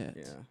shit.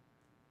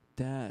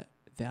 Yeah.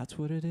 That's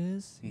what it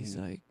is. He's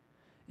like,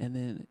 and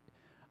then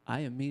I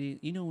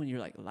immediately, when you're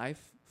like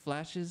life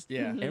flashes,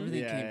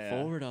 everything came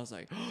forward. I was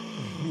like,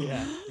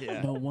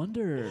 no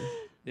wonder.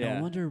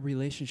 No wonder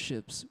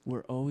relationships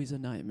were always a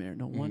nightmare.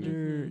 No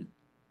wonder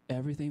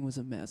everything was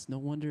a mess. No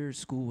wonder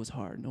school was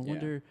hard. No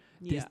wonder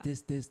this.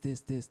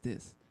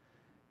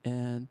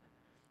 And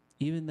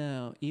even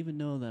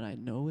though that I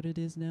know what it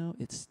is now,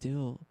 it's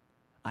still,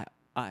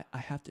 I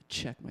have to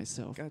check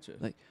myself. Gotcha.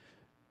 Like,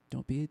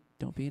 don't be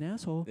an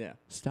asshole. Yeah.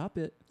 Stop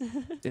it.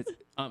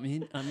 I'm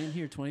in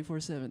here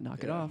 24/7.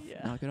 Knock it off.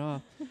 Yeah. Knock it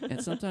off.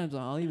 And sometimes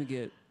I'll even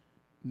get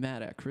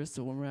mad at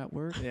Crystal when we're at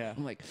work. Yeah.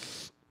 I'm like,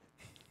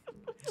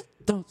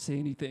 don't say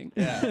anything.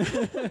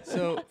 Yeah.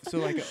 So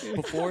like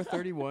before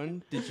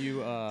 31, did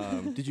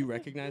you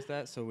recognize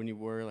that? So when you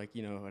were like,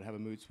 I'd have a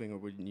mood swing, or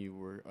when you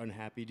were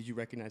unhappy, did you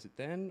recognize it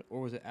then,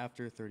 or was it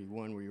after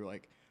 31 where you were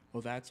like,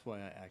 well, that's why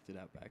I acted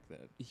out back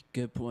then?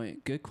 Good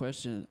point. Good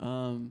question.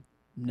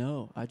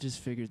 No, I just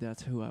figured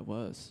that's who I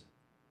was.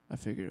 I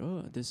figured,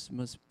 this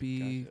must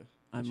be,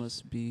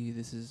 Gotcha.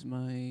 this is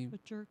my, A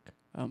jerk.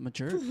 I'm a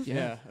jerk. Yeah.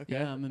 Yeah, okay.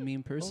 Yeah, I'm a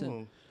mean person.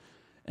 Oh.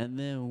 And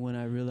then when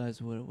I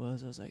realized what it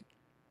was, I was like,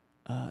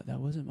 that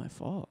wasn't my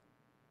fault.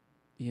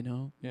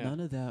 None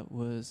of that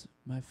was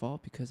my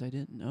fault because I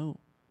didn't know.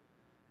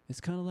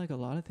 It's kind of like a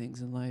lot of things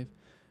in life.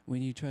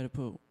 When you try to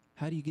put,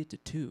 how do you get to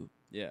 2?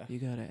 Yeah. You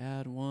got to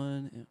add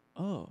 1. And,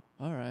 all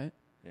right.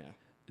 Yeah.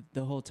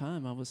 The whole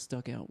time I was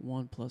stuck at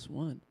 1 +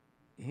 1.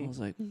 I was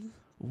like,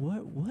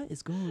 what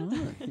is going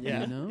on?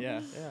 Yeah.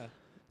 Yeah.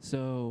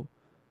 So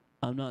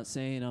I'm not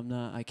saying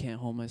I can't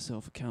hold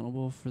myself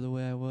accountable for the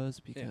way I was,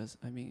 because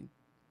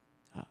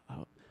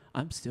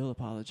I'm still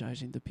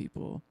apologizing to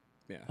people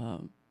Yeah.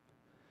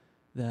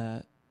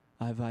 that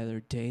I've either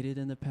dated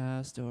in the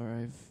past or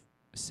I've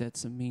said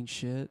some mean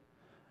shit.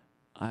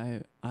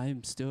 I'm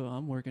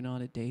working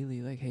on it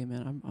daily. Like, hey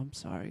man, I'm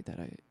sorry that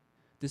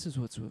this is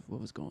what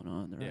was going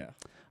on. They're Yeah. like,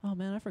 oh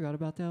man, I forgot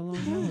about that a long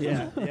time ago.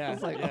 Yeah. Yeah.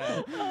 It's like,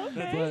 yeah.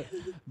 Okay.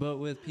 but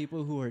with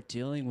people who are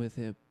dealing with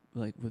it,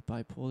 like with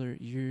bipolar,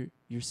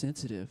 you're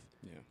sensitive.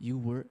 Yeah.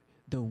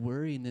 The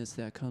worriness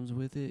that comes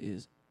with it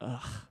is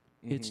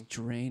it's Mhm.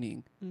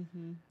 draining.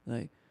 Mm-hmm.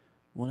 Like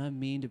when I'm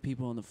mean to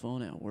people on the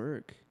phone at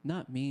work,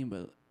 not mean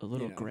but a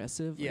little You know.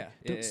 aggressive. Like, Yeah.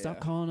 don't stop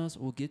calling us.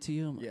 We'll get to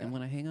you. Yeah. And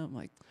when I hang up, I'm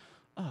like,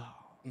 oh,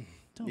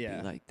 don't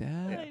Yeah. be like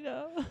that. I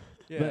know.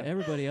 Yeah. But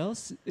everybody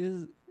else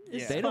is.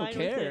 Yeah. They don't Fine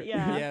with care. it,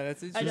 yeah. Yeah,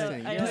 that's I know,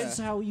 interesting. I know. yeah. This is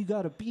how you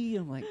gotta be.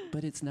 I'm like,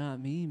 but it's not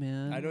me,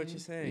 man. I know what you're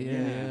saying.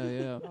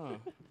 Yeah. Oh,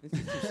 it's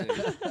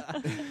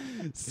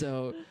interesting.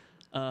 So,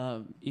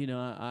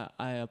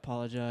 I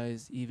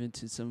apologize even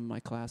to some of my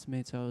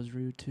classmates I was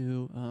rude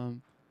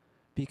to,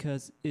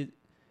 because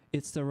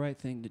it's the right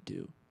thing to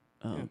do.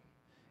 Yeah.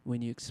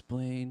 When you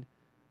explain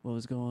what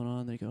was going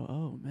on, they go,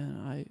 "Oh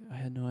man, I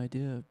had no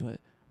idea," but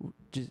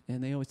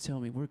and they always tell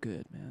me, "We're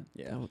good, man.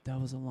 Yeah.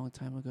 That was a long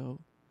time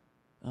ago."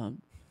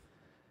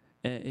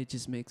 And it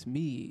just makes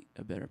me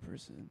a better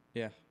person.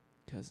 Yeah.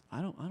 Because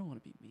I don't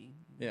want to be mean.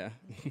 Yeah.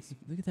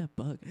 Look at that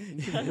bug.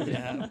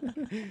 Yeah.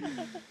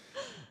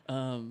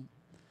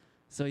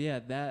 So yeah,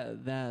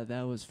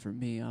 that was for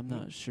me. I'm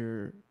not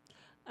sure.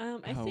 I How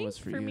it think was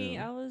for me,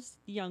 you? I was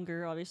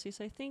younger, obviously.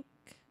 So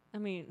I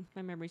mean,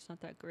 my memory's not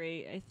that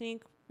great. I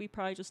think we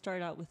probably just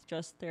started out with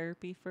just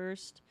therapy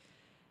first.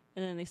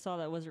 And then they saw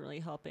that wasn't really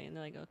helping. And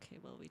they're like, okay,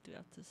 well, we do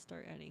have to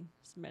start adding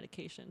some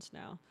medications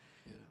now.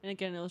 Yeah. And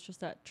again, it was just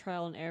that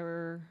trial and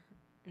error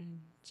and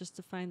just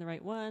to find the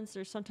right ones.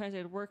 There's sometimes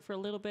it'd work for a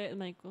little bit and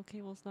like,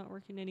 okay, well, it's not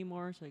working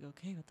anymore. So like,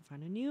 okay, we have to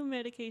find a new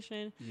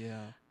medication.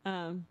 Yeah.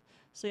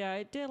 So yeah,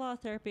 I did a lot of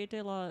therapy. I did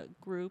a lot of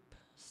group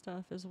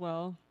stuff as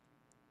well.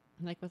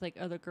 Like with like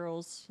other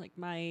girls like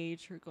my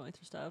age who are going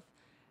through stuff.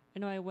 I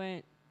know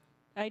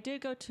I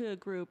did go to a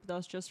group that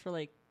was just for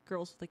like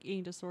girls with like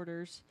eating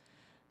disorders.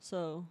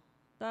 So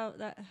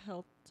that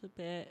helped a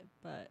bit,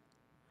 but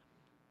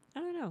I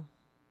don't know.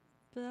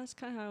 But that's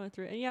kind of how I went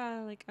through it. And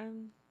yeah, like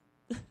I'm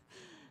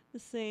the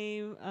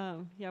same.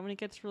 Yeah, when it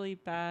gets really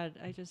bad,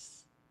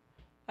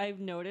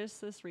 I've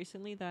noticed this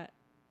recently that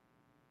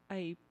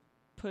I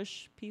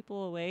push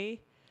people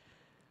away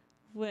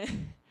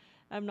when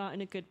I'm not in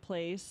a good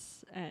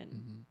place,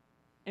 and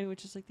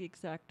which is like the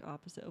exact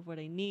opposite of what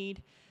I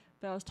need.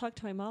 But I was talking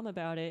to my mom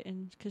about it,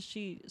 and because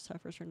she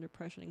suffers from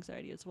depression,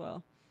 anxiety as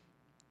well.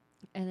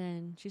 And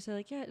then she said,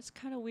 like, yeah, it's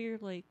kind of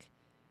weird. Like,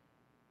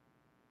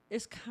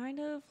 it's kind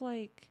of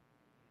like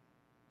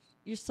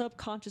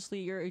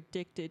you're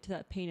addicted to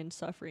that pain and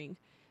suffering.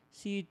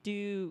 So you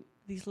do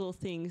these little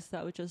things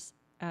that would just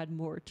add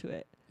more to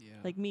it. Yeah.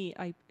 Like me,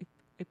 I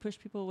push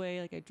people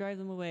away. Like I drive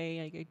them away.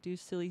 Like I do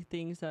silly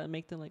things that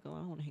make them like, oh, I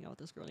don't want to hang out with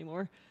this girl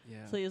anymore.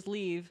 Yeah. So they just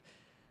leave.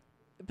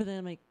 But then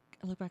I'm like,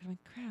 I look back and I'm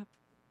like, crap.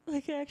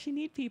 Like I actually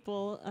need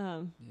people.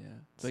 Yeah.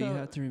 But you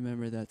have to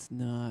remember that's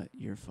not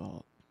your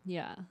fault.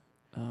 Yeah.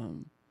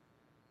 And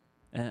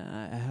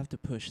I have to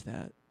push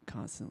that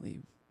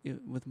constantly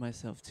with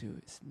myself too.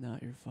 It's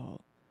not your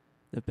fault.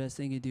 The best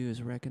thing you do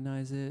is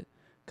recognize it,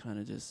 kind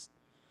of just,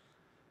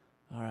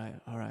 all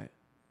right,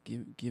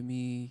 give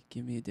me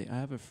a day. I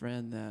have a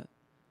friend that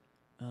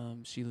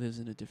she lives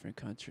in a different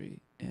country,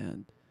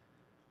 and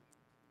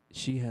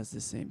she has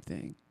the same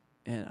thing.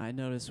 And I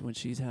notice when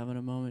she's having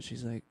a moment,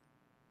 she's like,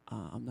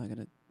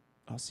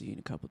 I'll see you in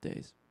a couple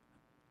days.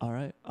 All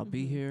right, I'll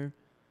be here.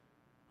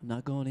 I'm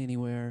not going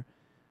anywhere.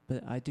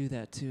 But I do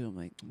that too. I'm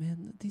like,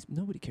 man,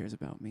 nobody cares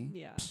about me.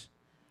 Yeah. Psst,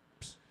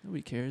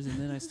 nobody cares. And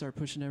then I start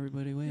pushing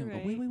everybody away. I'm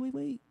Right. like,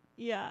 wait.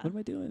 Yeah. What am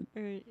I doing?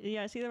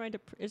 Yeah, it's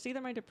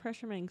either my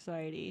depression or my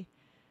anxiety.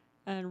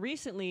 And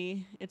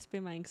recently, it's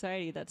been my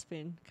anxiety that's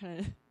been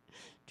kind of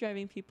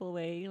driving people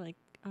away. Like,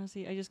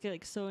 honestly, I just get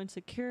like so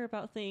insecure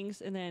about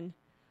things, and then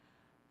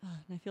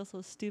and I feel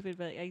so stupid,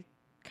 but I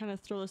kind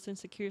of throw those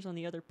insecurities on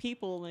the other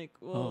people. Like,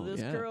 whoa,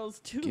 this girl's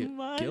too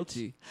much.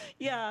 Guilty.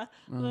 Yeah.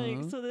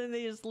 Like, so then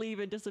they just leave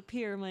and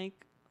disappear. I'm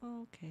like,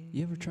 okay.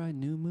 You ever tried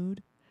New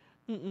Mood?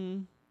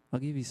 Mm-mm. I'll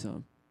give you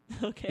some.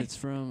 Okay. It's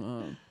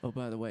from,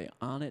 by the way,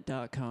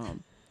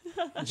 onit.com.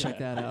 Check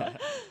that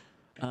out.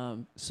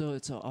 So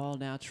it's an all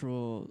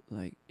natural,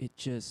 like,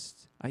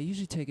 I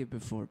usually take it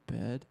before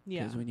bed.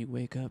 Yeah. Because when you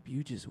wake up,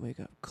 you just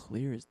wake up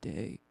clear as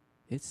day.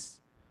 I'm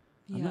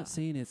Yeah. not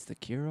saying it's the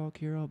cure-all,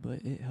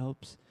 but it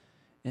helps.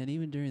 And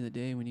even during the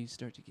day when you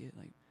start to get,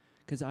 like,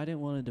 because I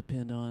didn't want to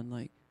depend on,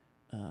 like,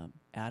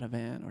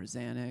 Ativan or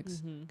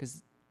Xanax,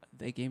 because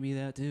they gave me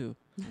that too.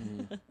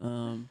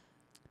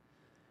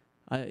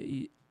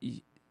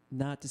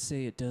 Not to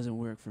say it doesn't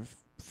work for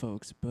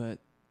folks, but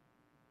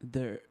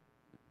the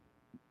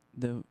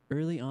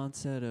early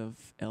onset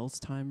of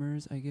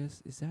Alzheimer's, I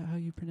guess, is that how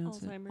you pronounce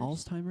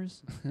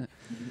Alzheimer's. it?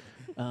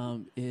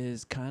 Alzheimer's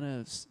is kind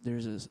of,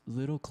 there's a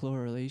little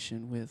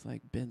correlation with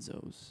like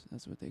benzos.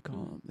 That's what they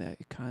call them. That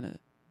it kind of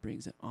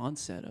brings an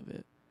onset of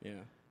it.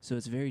 Yeah. So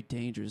it's very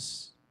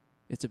dangerous.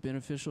 It's a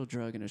beneficial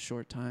drug in a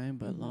short time,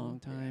 but long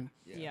time,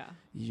 Yeah.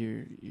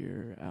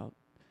 you're out.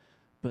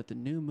 But the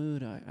new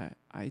mood,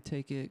 I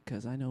take it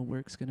because I know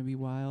work's gonna be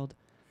wild,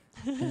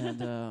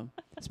 and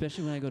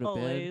especially when I go to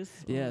bed.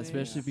 Yeah, always.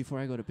 especially before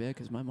I go to bed,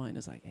 because my mind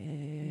is like,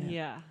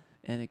 Yeah.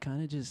 and it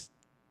kind of just,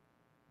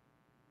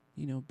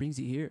 brings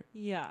you here.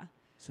 Yeah.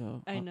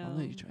 So I I'll know.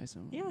 let you try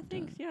some. Yeah, when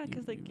thanks. done. Yeah,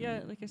 because You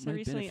really like I said might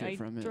recently, benefit I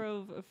from it.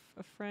 drove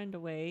a friend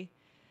away.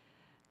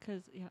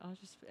 Because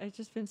I've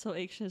just been so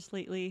anxious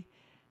lately,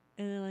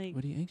 and then like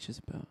What are you anxious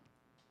about?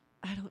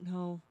 I don't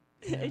know.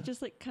 Yeah. It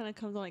just like kind of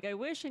comes on. Like I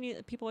wish I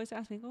knew. People always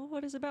ask me, "Oh,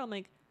 what is it about?" I'm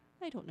like,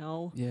 I don't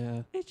know.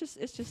 Yeah. It's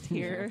just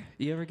here.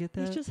 You ever get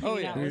that? It's just Oh,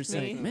 hanging yeah. out Where with it's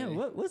me. like, man,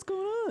 what's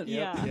going on?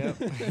 Yeah. Yep.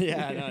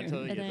 Yeah, no, I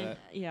totally And get then that.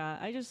 yeah,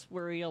 I just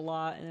worry a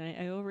lot, and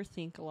I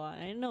overthink a lot.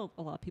 And I know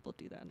a lot of people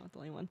do that. I'm not the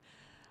only one.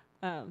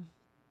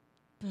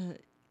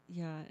 But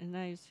yeah, and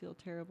I just feel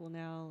terrible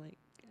now. Like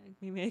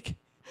maybe I can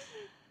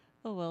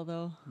oh well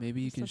though.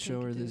 Maybe you There's can something I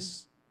show her can do.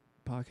 this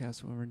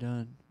podcast when we're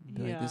done.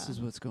 Be like, this Yeah.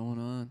 is what's going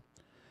on.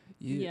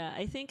 Yeah,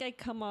 I think I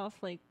come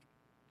off like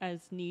as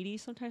needy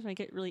sometimes when I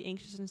get really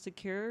anxious and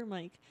insecure. I'm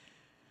like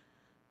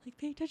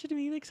pay attention to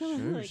me, like so.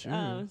 Sure, like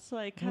sure. so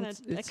I Well, kind of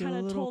it's a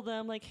little- told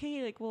them like,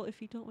 hey, like, well,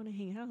 if you don't want to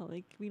hang out,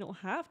 like we don't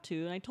have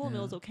to. And I told them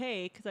it was Yeah.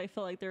 okay because I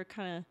felt like they were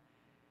kind of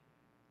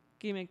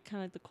giving me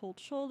kind of like the cold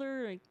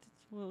shoulder, like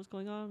that's what was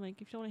going on.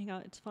 Like if you don't want to hang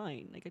out, it's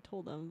fine. Like I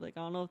told them, like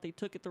I don't know if they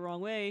took it the wrong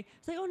way.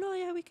 It's like, oh no,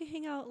 yeah, we can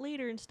hang out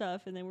later and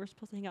stuff. And then we're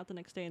supposed to hang out the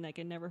next day, and like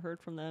I never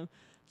heard from them.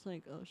 It's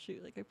like, oh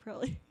shoot, like I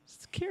probably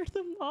scared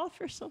them off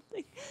or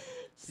something.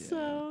 Yeah.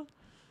 So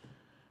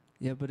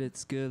Yeah, but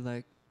it's good,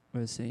 like I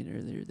was saying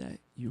earlier, that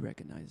you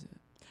recognize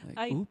it. Like,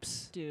 I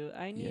oops. do.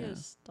 I need Yeah. to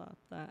stop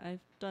that.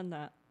 I've done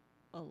that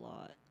a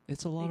lot.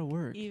 It's a lot of Like,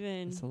 work.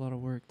 Even It's a lot of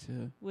work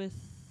to. with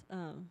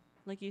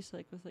like you said,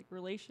 like with like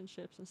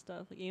relationships and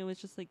stuff, like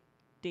it's just like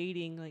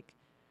dating. Like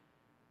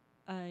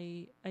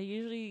I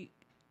usually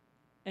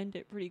end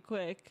it pretty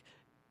quick,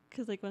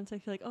 because like once I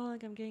feel like, oh,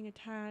 like I'm getting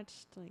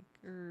attached, like,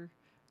 or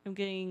I'm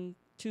getting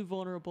too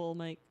vulnerable, I'm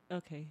like,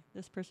 okay,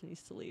 this person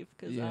needs to leave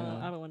because Yeah.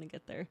 I don't want to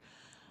get there.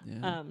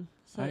 Yeah.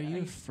 So Are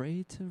you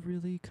afraid to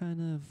really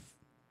kind of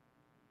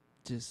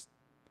just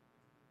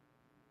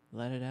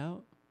let it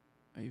out?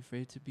 Are you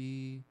afraid to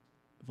be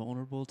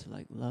vulnerable to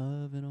like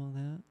love and all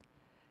that?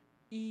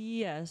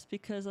 yes,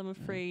 because I'm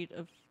afraid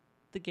of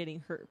the getting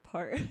hurt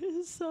part.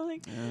 So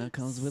like That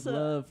comes with so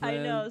love, I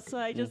friend. know, so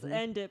I just Mhm.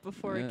 end it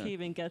before I Yeah. can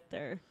even get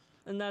there.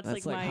 And that's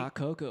That's like like my hot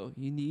cocoa.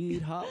 You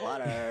need hot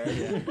water. so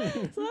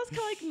that's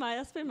kind of like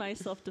that's been my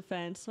self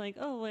defense. Like,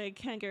 oh, well, I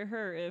can't get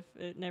hurt if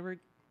it never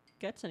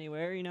gets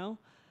anywhere,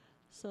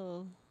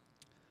 So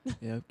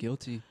Yeah,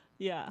 guilty.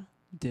 yeah.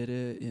 Did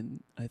it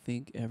in, I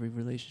think, every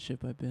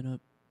relationship I've been up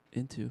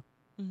into.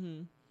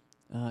 Mhm.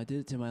 I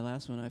did it to my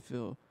last one.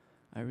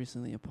 I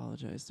recently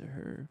apologized to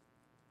her.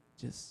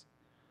 Just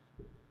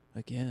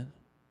again,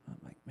 I'm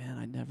like, man,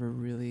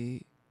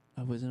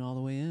 I wasn't all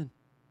the way in.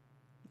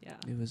 Yeah.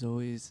 It was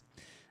always,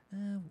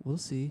 we'll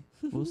see.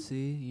 We'll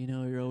see.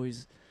 You're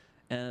always,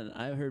 and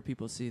I've heard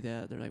people see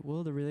that. They're like,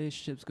 well, the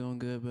relationship's going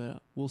good,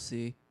 but we'll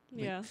see.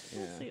 Like, Yeah.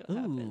 We'll Yeah. see what Ooh,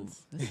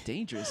 happens. that's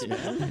dangerous, Yeah.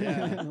 man.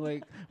 Yeah.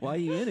 Like, why are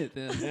you in it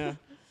then?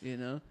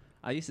 Yeah.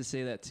 I used to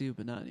say that too,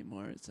 but not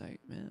anymore. It's like,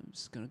 man, I'm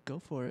just gonna go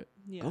for it.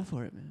 Yeah. Go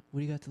for it, man. What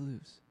do you got to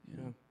lose?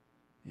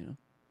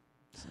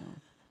 So,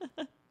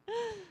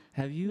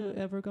 have you No.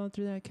 ever gone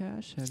through that,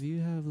 Cash? Have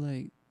you have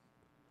like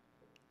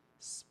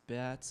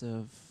spats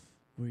of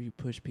where you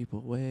push people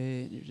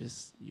away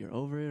and you're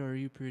over it, or are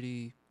you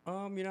pretty?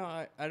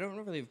 I don't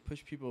really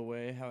push people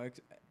away.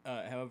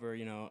 However,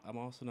 I'm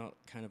also not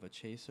kind of a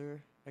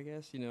chaser, I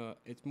guess.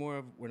 It's more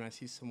of when I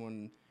see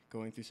someone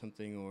going through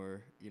something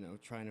or,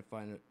 trying to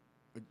find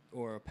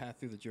a path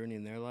through the journey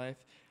in their life,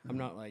 I'm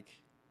not like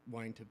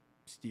wanting to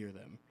steer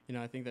them.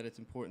 I think that it's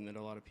important that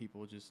a lot of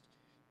people just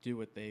do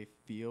what they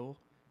feel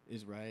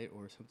is right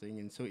or something.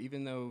 And so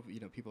even though,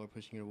 people are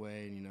pushing it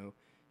away and,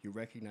 you're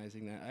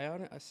recognizing that, I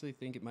honestly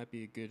think it might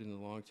be good in the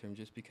long term,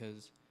 just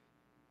because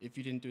if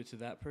you didn't do it to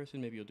that person,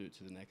 maybe you'll do it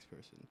to the next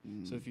person.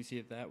 So if you see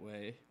it that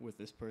way with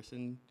this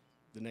person,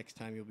 the next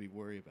time you'll be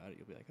worried about it.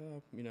 You'll be like,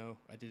 oh,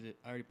 I did it.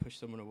 I already pushed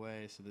someone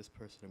away. So this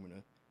person, I'm going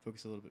to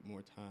focus a little bit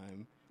more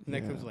time. And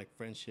that comes with like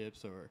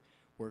friendships or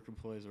work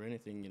employees or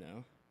anything,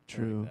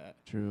 True. Like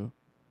that. True.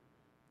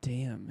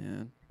 Damn,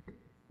 man.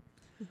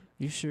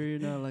 You sure you're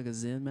not like a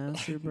Zen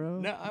master, bro?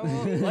 No, I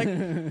won't.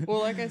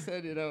 Like I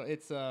said,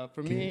 it's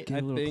for me. Get I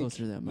a little think closer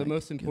to that the mic.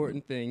 most Get a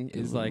important thing get a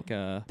is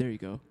little- There you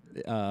go.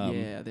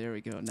 Yeah, there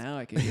we go. Now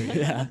I can hear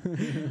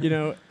you.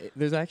 yeah.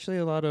 There's actually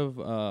a lot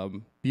of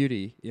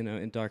beauty,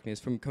 in darkness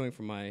coming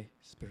from my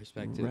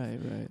perspective.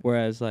 Right.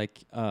 Whereas like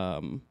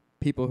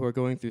people who are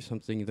going through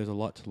something, there's a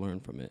lot to learn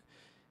from it.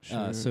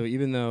 Sure. So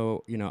even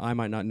though, I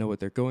might not know what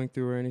they're going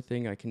through or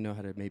anything, I can know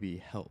how to maybe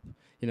help.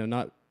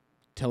 Not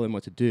tell them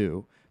what to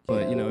do,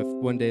 but if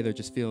one day they're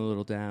just feeling a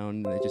little down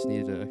and they just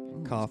need a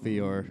coffee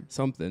or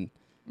something,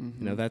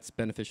 Mm-hmm. that's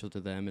beneficial to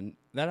them. And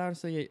that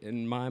honestly,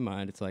 in my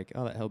mind, it's like,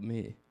 oh, that helped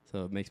me.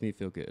 So it makes me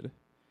feel good.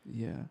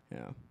 Yeah.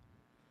 Yeah.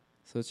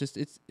 So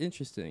it's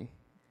interesting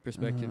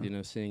perspective,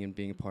 Uh-huh. seeing and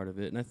being a part of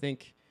it. And I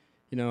think,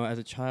 as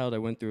a child I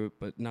went through it,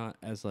 but not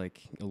as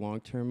like a long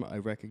term. I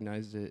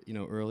recognized it,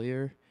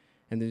 earlier,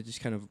 and then it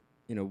just kind of,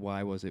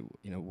 why was it,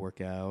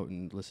 work out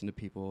and listen to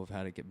people of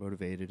how to get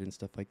motivated and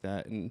stuff like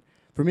that. And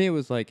for me, it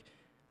was like,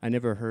 I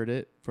never heard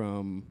it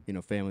from,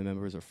 family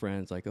members or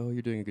friends like, oh,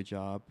 you're doing a good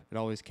job. It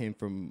always came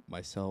from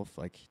myself,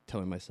 like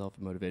telling myself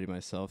and motivating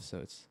myself. So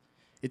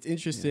it's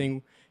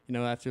interesting,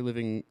 after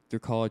living through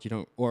college,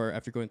 or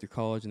after going through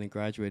college and then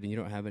graduating, you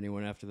don't have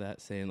anyone after that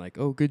saying like,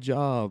 oh, good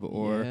job,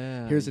 or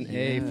Yeah, here's an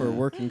A for yeah.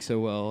 working so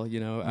well.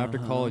 After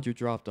Uh-huh. college, you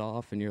dropped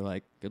off and you're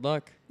like, good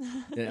luck.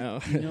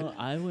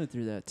 I went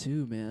through that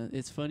too, man.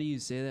 It's funny you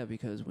say that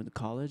because when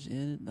college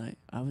ended, like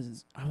I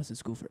was in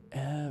school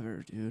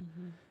forever, dude.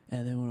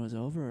 And then when it was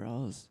over,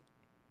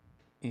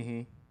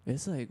 Mm-hmm.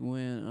 it's like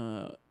when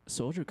a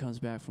soldier comes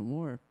back from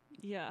war.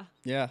 Yeah.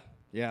 Yeah.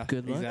 Yeah.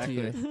 Good luck to exactly.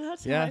 you.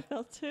 That's Yeah. how I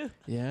felt too.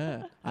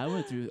 Yeah. I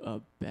went through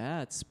a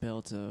bad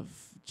spell of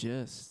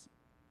just,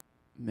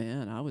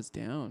 man, I was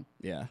down.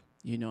 Yeah.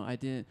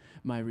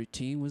 My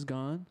routine was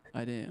gone.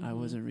 I Mhm.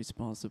 wasn't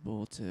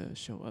responsible to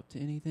show up to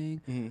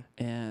anything. Mm-hmm.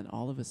 And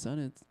all of a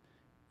sudden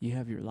you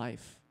have your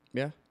life.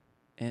 Yeah.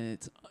 And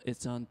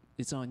it's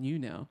on you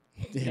now.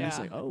 And Yeah. it's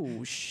like,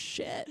 oh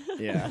shit.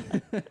 Yeah.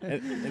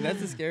 and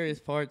that's the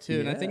scariest part too.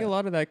 And I think a Yeah.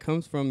 lot of that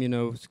comes from,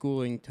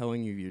 schooling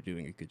telling you you're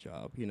doing a good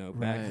job,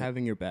 Right.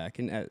 having your back.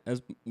 And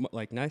as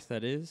like nice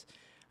that is,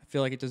 I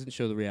feel like it doesn't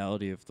show the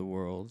reality of the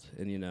world.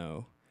 And,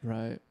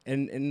 Right.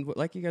 and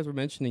like you guys were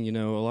mentioning,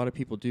 a lot of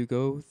people do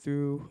go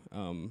through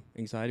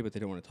anxiety, but they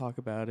don't want to talk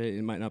about it.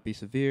 It might not be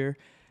severe.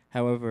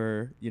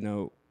 However,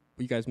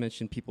 you guys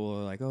mentioned people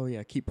are like, oh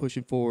yeah, keep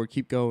pushing forward,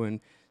 keep going.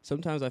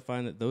 Sometimes I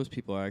find that those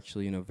people are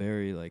actually,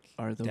 very like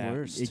Are the down.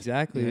 worst.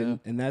 Exactly. Yeah.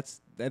 And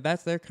that's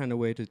their kind of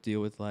way to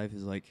deal with life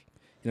is like,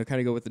 kind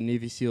of go with the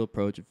Navy SEAL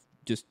approach of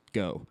just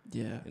go,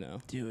 Yeah.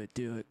 Do it,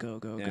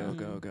 go, Yeah.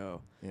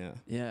 go. Yeah.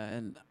 Yeah,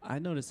 and I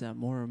notice that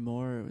more and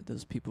more with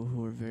those people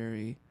who are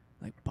very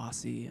like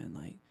bossy and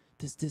like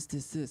this.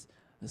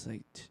 It's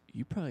like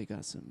you probably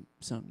got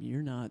something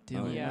you're not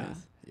dealing yeah.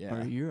 with, Yeah.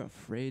 or you're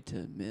afraid to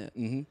admit.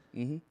 Mm-hmm.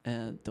 Mm-hmm.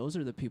 And those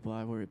are the people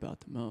I worry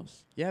about the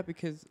most. Yeah,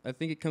 because I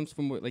think it comes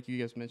from what, like you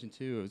guys mentioned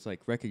too, it's like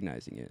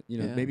recognizing it.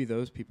 Yeah. Maybe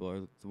those people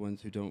are the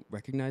ones who don't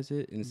recognize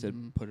it and instead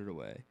Mhm. put it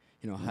away.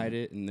 Hide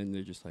it, and then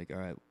they're just like, all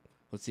right,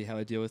 let's see how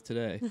I deal with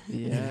today.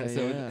 Yeah,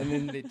 So yeah. and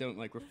then they don't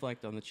like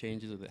reflect on the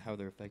changes of how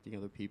they're affecting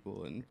other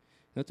people, and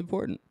that's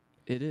important.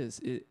 It is.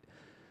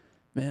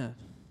 Man,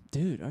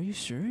 dude, are you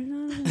sure you're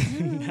not?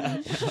 Are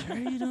you sure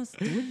you don't?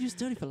 Would you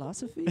study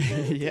philosophy?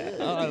 Yeah,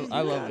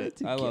 I love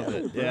it. I love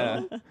it.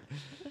 Yeah.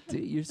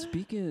 Dude, you're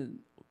speaking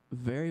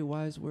very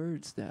wise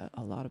words that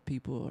a lot of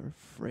people are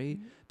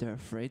afraid. They're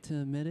afraid to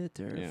admit it.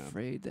 They're Yeah.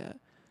 afraid that,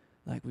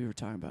 like we were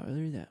talking about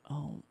earlier, that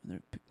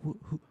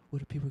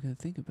what are people gonna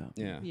think about?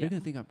 me? Yeah. Yeah. They're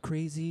gonna think I'm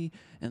crazy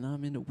and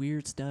I'm into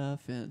weird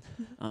stuff and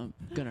I'm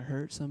gonna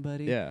hurt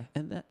somebody. Yeah.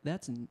 And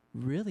that's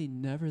really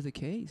never the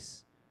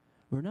case.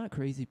 We're not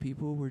crazy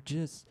people.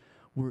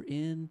 We're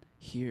in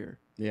here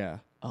Yeah.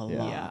 a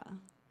Yeah. lot.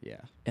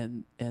 Yeah.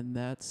 And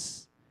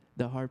that's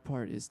the hard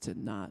part, is to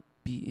not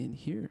be in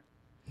here.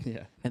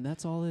 Yeah. And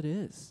that's all it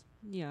is.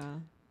 Yeah.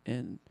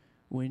 And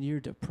when you're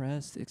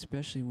depressed,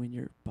 especially when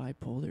you're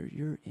bipolar,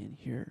 you're in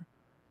here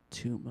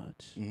too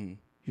much. Mm-hmm.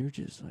 You're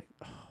just like,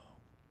 oh,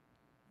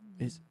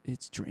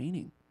 it's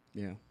draining.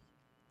 Yeah.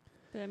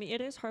 But I mean,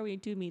 it is hard when you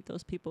do meet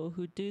those people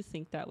who do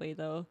think that way,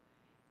 though,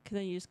 because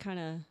then you just kind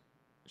of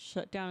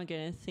shut down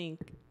again and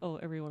think, oh,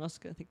 everyone else is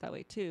going to think that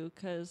way, too.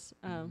 Because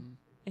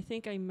I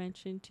think I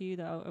mentioned to you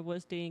that I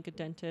was dating a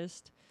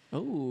dentist.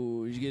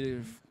 Oh, you get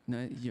it.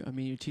 I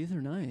mean, your teeth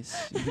are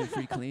nice. You get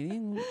free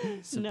cleaning,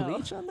 some No.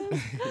 bleach on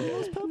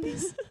those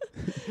puppies.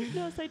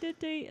 No, so I did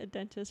date a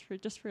dentist for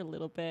a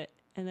little bit,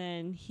 and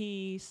then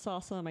he saw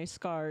some of my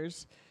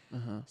scars,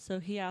 so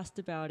he asked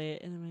about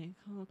it, and I'm like,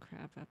 oh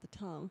crap, I have to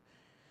tell him.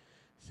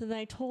 So then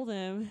I told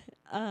him,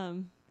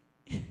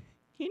 he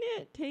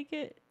didn't take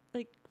it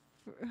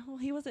well,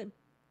 he wasn't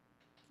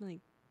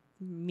like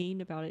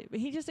mean about it, but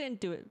he just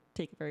didn't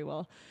take it very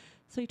well.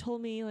 So he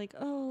told me like,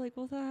 oh, like,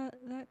 well,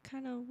 that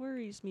kind of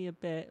worries me a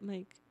bit. I'm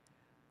like,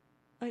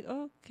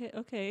 okay,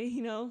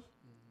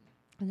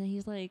 And then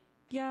he's like,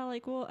 yeah,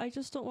 like, well, I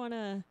just don't want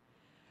to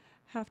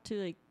have to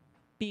like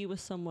be with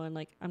someone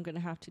like I'm gonna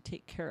have to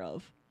take care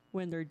of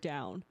when they're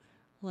down.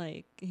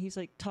 Like, he's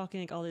like talking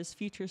like all this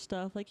future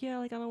stuff. Like, yeah,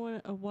 like I don't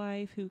want a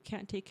wife who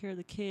can't take care of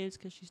the kids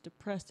because she's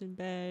depressed in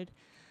bed.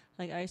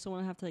 Like, I just don't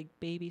want to have to like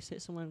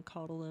babysit someone,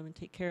 coddle them, and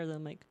take care of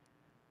them. Like,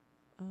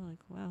 oh, like,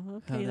 wow,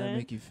 okay. How'd that then.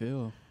 make you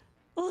feel?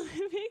 Well,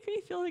 it made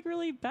me feel like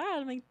really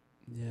bad. I'm like,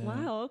 Yeah.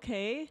 wow,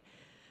 okay.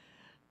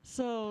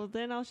 So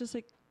then I was just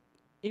like,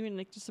 even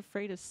like just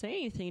afraid to say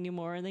anything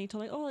anymore. And then he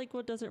told me, oh, like,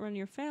 what does it run in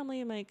your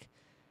family? I'm like,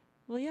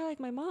 well, yeah, like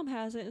my mom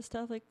has it and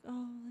stuff. Like,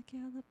 oh, like,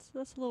 yeah,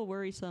 that's a little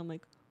worrisome.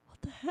 Like,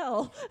 what the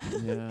hell?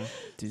 Yeah.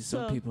 Dude,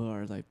 some So- people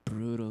are like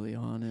brutally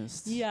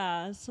honest.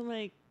 Yeah. So I'm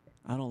like,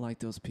 I don't like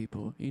those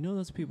people. You know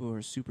those people who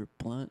are super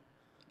blunt?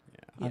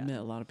 I've met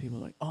a lot of people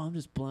like, oh, I'm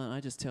just blunt. I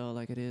just tell it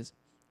like it is.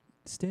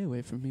 Stay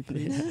away from me,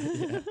 please.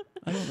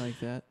 I don't like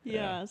that.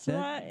 Yeah, so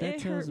that it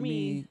tells hurt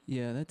me.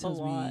 Yeah, that tells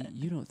a me lot.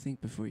 you don't think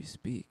before you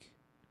speak.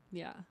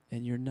 Yeah.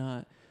 And you're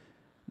not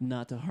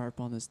to harp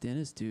on this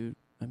dentist dude.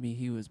 I mean,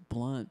 he was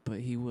blunt, but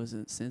he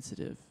wasn't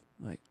sensitive.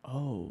 Like,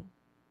 oh,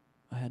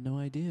 I had no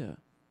idea.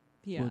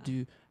 Yeah.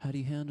 Well, how do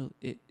you handle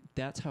it?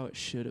 That's how it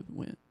should have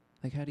went.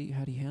 Like, how do you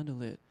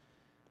handle it?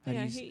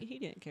 Yeah, he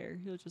didn't care.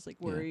 He was just like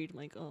worried. I'm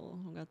like, oh,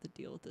 I'm gonna have to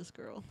deal with this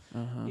girl.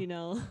 You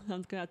know,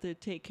 I'm gonna have to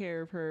take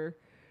care of her.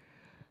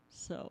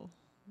 So.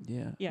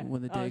 Yeah.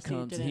 When the day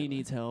comes, he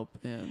needs help,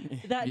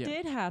 and that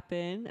did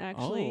happen.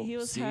 Actually, he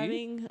was see?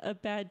 having a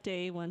bad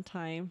day one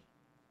time.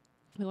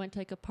 We went to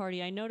like a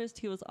party. I noticed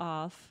he was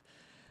off,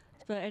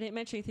 but I didn't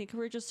mention anything because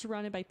we were just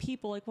surrounded by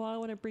people. Like, well, I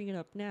want to bring it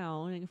up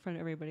now and in front of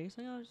everybody.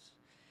 So I'll just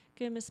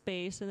give him a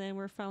space, and then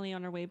we're finally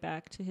on our way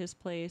back to his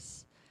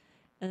place.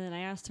 And then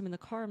I asked him in the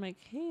car, I'm like,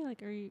 hey,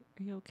 like, are you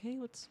okay?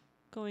 What's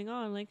going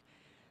on? Like,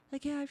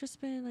 yeah, I've just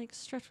been like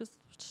stressed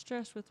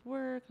with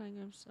work. Like,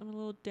 I'm a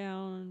little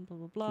down and blah,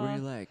 blah, blah. Were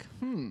you like,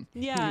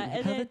 Yeah.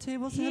 And how then the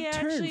tables he have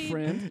turned, actually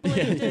friend.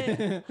 blamed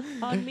it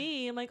on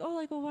me. I'm like, oh,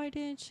 like, well, why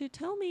didn't you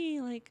tell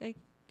me? Like,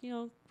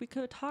 we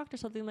could have talked or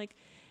something. Like,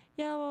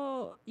 yeah,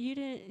 well, you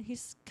didn't.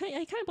 I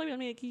kind of blamed it on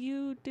me. Like,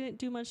 you didn't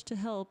do much to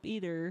help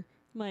either.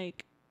 I'm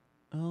like,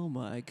 oh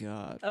my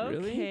God, okay,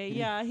 really?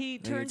 yeah. He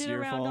Like turned it's it your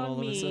around fault all on of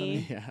a me.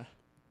 sudden? Yeah.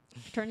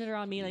 Turned it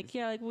around me. Like,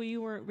 yeah, like, well,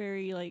 you weren't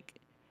very like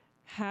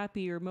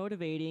happy or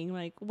motivating.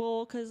 Like,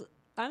 well, because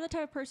I'm the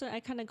type of person I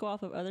kind of go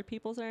off of other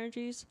people's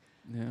energies.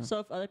 Yeah. So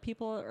if other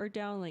people are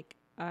down, like,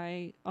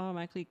 I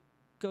automatically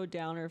go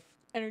down, or if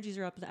energies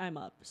are up, then I'm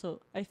up. So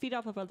I feed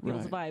off of other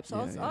people's vibes. So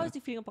I was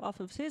obviously feeding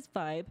off of his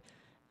vibe.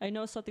 I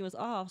know something was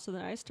off, so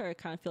then I started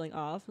kind of feeling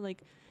off.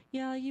 Like,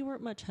 yeah, you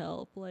weren't much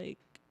help. Like,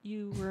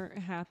 you weren't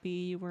happy.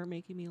 You weren't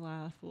making me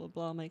laugh, blah, blah,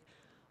 blah. I'm like,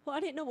 well,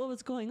 I didn't know what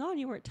was going on.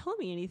 You weren't telling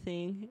me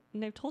anything.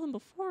 And I've told him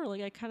before,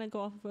 like, I kind of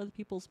go off of other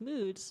people's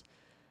moods.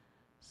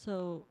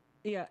 So,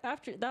 yeah,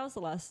 after that was the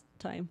last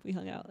time we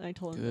hung out. And I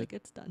told him, like,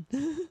 it's done.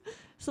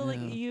 So, like,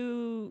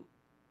 you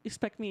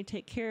expect me to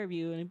take care of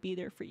you and be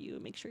there for you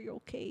and make sure you're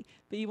okay,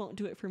 but you won't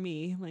do it for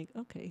me. I'm like,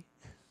 okay.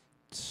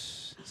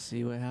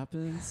 See what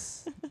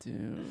happens?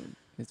 Dude,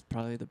 it's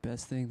probably the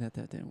best thing that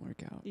didn't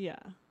work out. Yeah.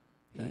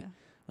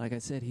 Like I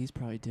said, he's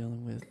probably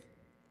dealing with...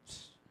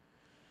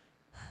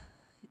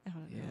 I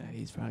don't know.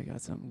 He's probably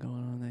got something going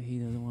on that he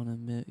doesn't want to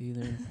admit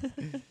either.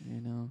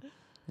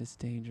 It's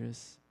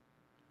dangerous.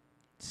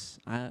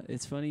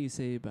 It's funny you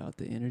say about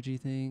the energy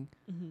thing.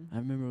 Mm-hmm. I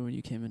remember when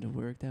you came into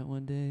work that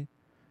one day,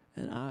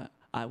 and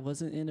I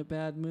wasn't in a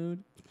bad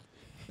mood.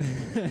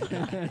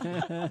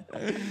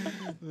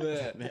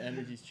 The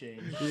energy's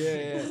changed.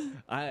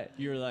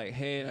 You were like,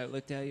 hey, and I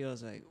looked at you. I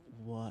was like,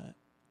 what?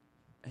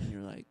 And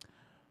you're like,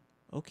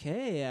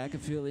 okay, I can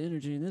feel the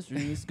energy in this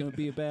room. This is gonna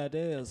be a bad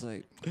day. I was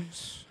like,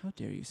 how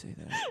dare you say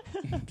that?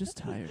 I'm just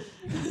tired.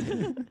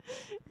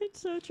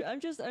 It's so true. I'm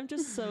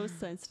just so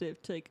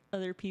sensitive to like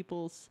other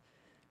people's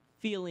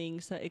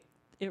feelings that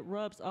it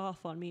rubs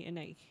off on me, and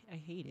I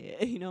hate it.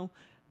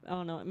 I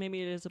don't know.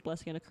 Maybe it is a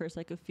blessing and a curse.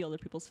 I could feel other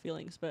people's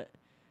feelings, but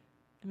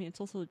I mean, it's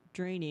also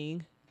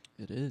draining.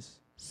 It is.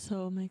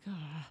 So I'm like,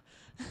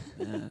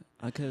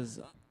 because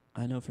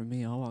I know for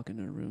me, I'll walk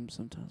into a room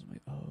sometimes. I'm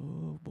like,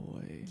 oh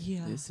boy,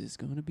 this is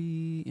going to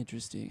be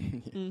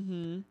interesting.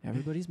 Mm-hmm.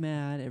 Everybody's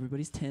mad.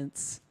 Everybody's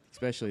tense.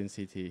 Especially in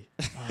CT.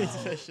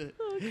 Especially.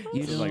 You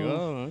it's know, like,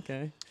 oh,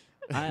 okay.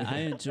 I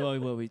enjoy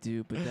what we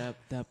do, but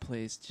that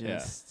place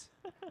just...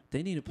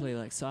 They need to play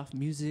like soft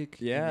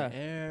music in the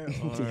air,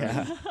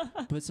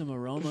 or put some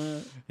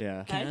aroma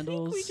candles. I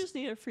think we just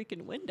need a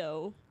freaking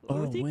window.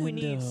 Or I think we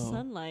need window.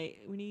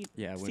 sunlight. We need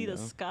to see the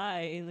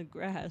sky and the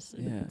grass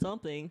and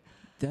something.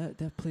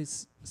 That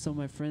place. So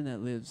my friend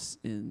that lives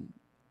in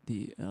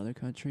the other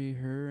country,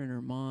 her and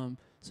her mom.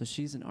 So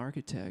she's an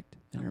architect,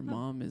 and her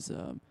mom is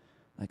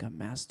like a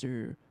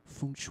master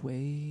feng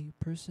shui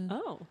person.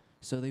 Oh.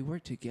 So they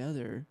work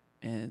together,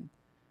 and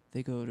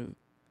they go to...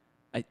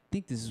 I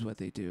think this is what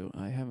they do.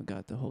 I haven't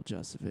got the whole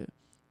gist of it.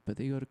 But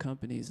they go to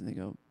companies and they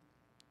go...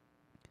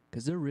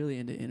 Because they're really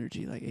into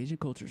energy. Like, Asian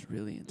culture is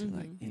really into,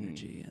 like,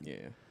 energy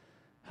and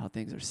how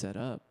things are set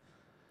up.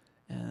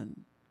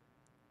 And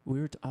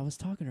I was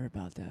talking to her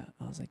about that.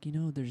 I was like,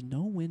 there's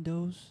no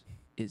windows.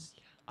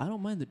 I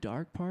don't mind the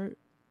dark part.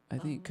 I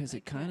think because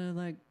it kind of,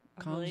 like,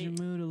 calms your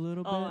mood a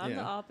little bit. Oh, I'm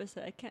the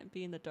opposite. I can't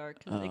be in the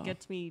dark because it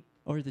gets me...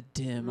 Or the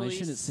dim. Really I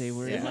shouldn't say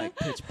we're in like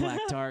pitch black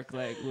dark,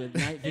 like with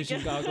night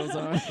vision goggles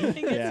on. It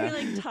gets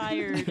me like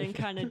tired and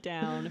kind of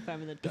down if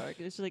I'm in the dark.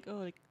 It's just like, oh,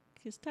 like,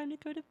 it's time to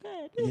go to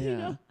bed.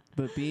 Yeah.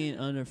 But being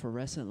under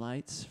fluorescent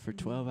lights for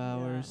 12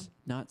 hours,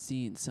 not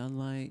seeing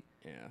sunlight,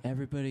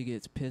 everybody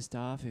gets pissed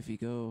off if you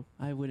go.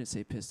 I wouldn't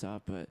say pissed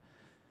off, but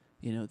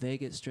they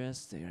get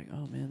stressed. They're like,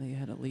 oh man, they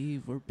had to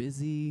leave. We're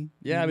busy.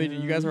 Yeah, I mean,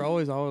 you guys are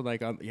always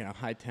like,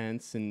 high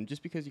tense, and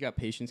just because you got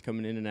patients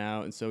coming in and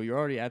out, and so you're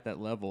already at that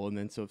level, and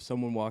then so if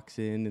someone walks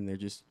in and they're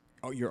just,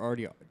 you're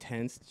already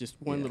tense, just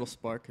one little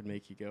spark could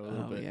make you go a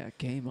little bit. Oh yeah,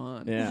 game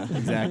on. Yeah,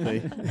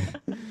 exactly.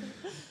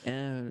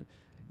 And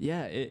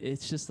yeah,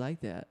 it's just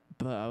like that.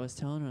 But I was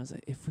telling her, I was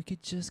like, if we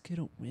could just get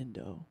a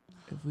window,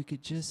 if we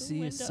could just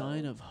see a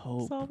sign of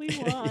hope. That's all we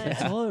want.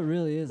 That's all it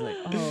really is. Like,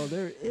 oh,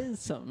 there is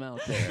something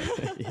out there.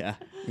 Yeah.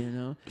 You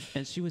know?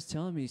 And she was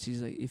telling me,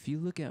 she's like, if you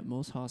look at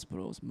most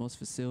hospitals, most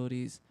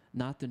facilities,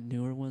 not the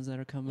newer ones that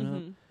are coming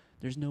up,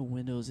 there's no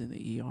windows in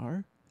the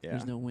ER. Yeah.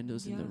 There's no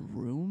windows in the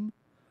room.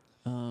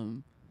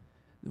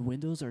 The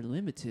windows are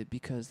limited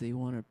because they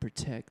want to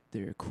protect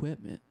their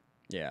equipment.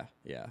 Yeah.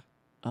 Yeah.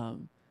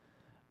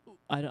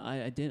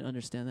 I didn't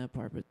understand that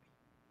part, but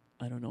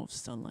I don't know if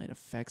sunlight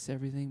affects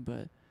everything,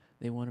 but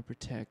they want to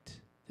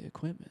protect the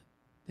equipment.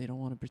 They don't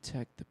want to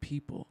protect the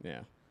people. Yeah.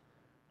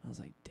 I was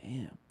like,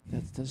 damn,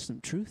 there's some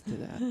truth to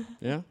that.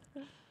 Yeah.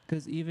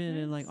 Because even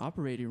in like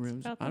operating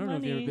rooms, I don't know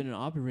if you've ever been in an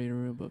operating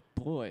room, but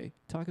boy,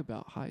 talk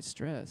about high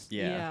stress.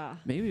 Yeah.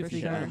 Maybe if for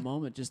they got a sure.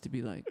 moment just to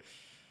be like,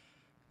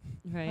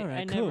 Right. All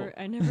right,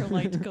 I never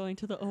liked going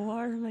to the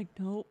OR. I'm like,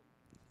 nope,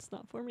 it's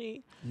not for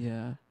me.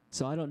 yeah.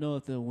 So I don't know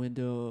if the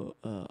window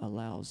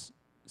allows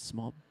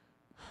small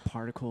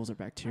particles or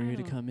bacteria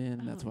to come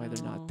in. That's why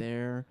they're not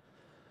there.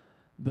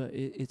 But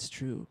it's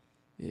true.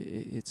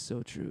 It's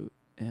so true.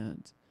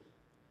 And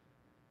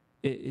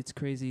it's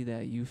crazy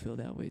that you feel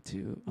that way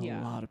too. A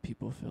lot of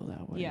people feel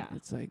that way. Yeah.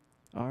 It's like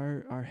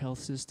our health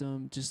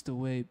system, just the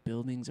way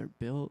buildings are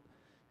built,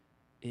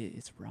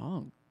 it's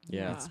wrong.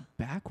 Yeah. It's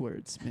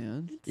backwards,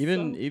 man.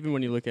 Even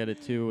when you look at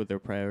it too, with they're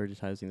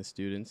prioritizing the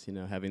students,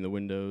 having the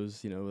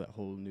windows, that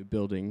whole new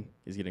building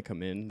is going to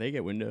come in. They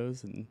get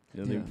windows, and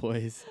the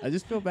employees. I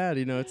just feel bad,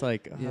 it's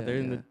like they're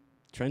in the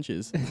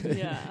trenches.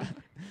 Yeah.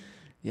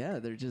 Yeah,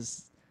 they're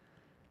just,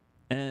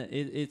 and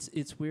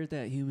it's weird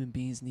that human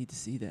beings need to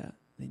see that.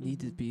 They need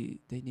to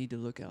they need to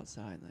look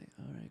outside, like,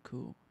 all right,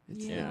 cool,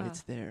 it's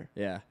there.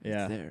 Yeah,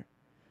 it's there.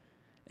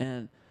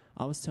 And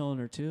I was telling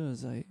her too, I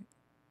was like,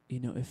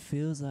 it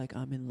feels like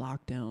I'm in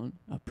lockdown,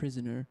 a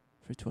prisoner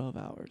for 12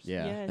 hours.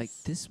 Yeah. Yes. Like,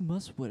 this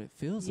must what it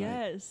feels like.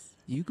 Yes.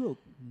 You go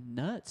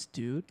nuts,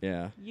 dude.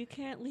 Yeah. You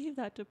can't leave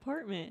that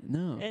department.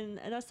 No. And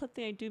that's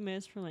something I do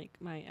miss from, like,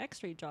 my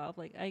x-ray job.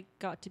 Like, I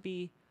got to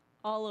be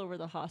all over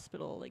the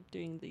hospital, like,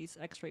 doing these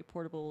x-ray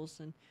portables.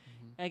 And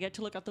I get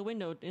to look out the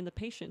window in the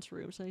patient's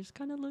room. So I just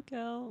kind of look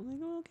out. I'm like,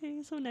 oh, okay,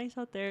 it's so nice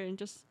out there. And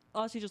just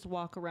honestly just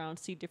walk around,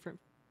 see different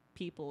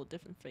people,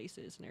 different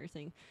faces and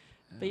everything.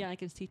 But yeah, I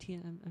can CT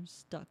and I'm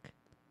stuck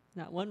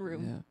in that one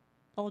room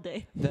all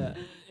day. That,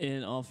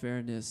 in all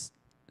fairness,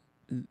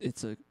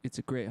 it's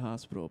a great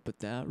hospital, but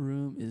that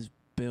room is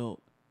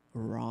built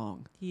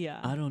wrong. Yeah.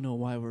 I don't know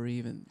why we're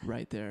even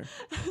right there.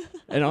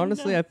 And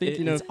honestly, I think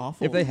it's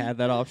awful. if they had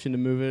that option to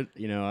move it,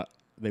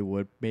 they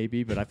would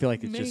maybe. But I feel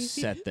like it's just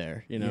set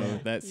there.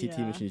 That CT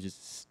machine is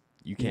just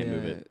you can't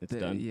move it. It's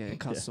done. Yeah, it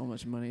costs so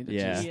much money to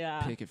Yeah.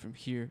 just pick it from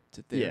here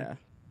to there.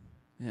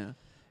 Yeah. Yeah.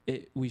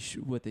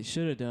 What they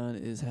should have done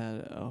is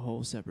had a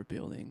whole separate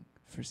building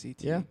for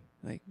CT. Yeah.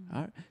 Like,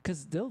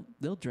 because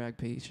they'll drag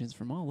patients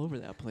from all over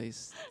that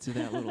place to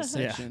that little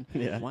section.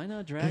 Yeah. Why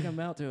not drag them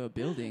out to a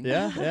building?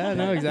 Yeah. Yeah.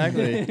 No,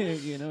 exactly.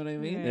 You know what I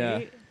mean? Right? Yeah.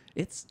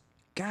 It's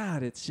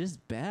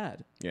just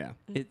bad. Yeah.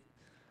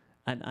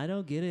 And I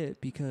don't get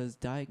it, because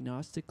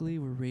diagnostically,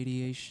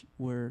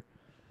 where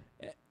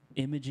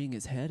imaging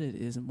is headed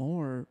is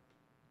more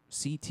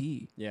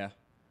CT. Yeah.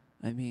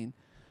 I mean,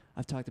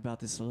 I've talked about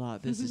this a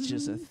lot. This is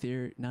just a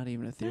theory, not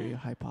even a theory, a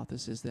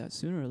hypothesis that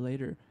sooner or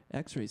later,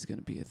 X-ray is going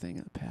to be a thing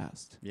of the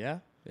past. Yeah.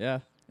 Yeah.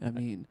 I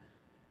mean,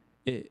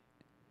 it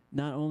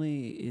not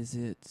only is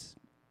it,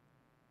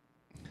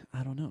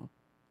 I don't know.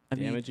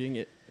 Damaging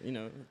it,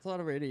 it's a lot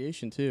of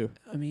radiation too.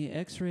 I mean,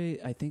 X-ray,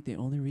 I think the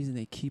only reason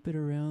they keep it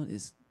around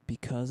is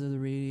because of the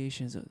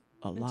radiation is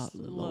a lot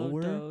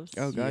lower. Dose.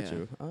 Oh, got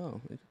you.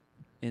 Oh.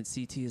 And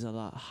CT is a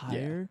lot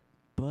higher,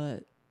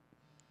 but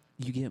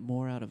you get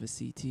more out of a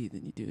CT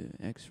than you do an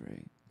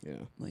X-ray. Yeah.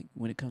 Like,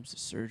 when it comes to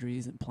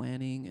surgeries and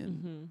planning,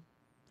 and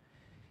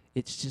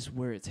it's just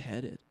where it's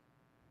headed.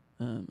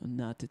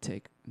 Not to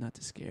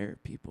scare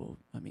people.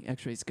 I mean,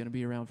 X-ray is going to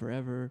be around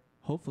forever,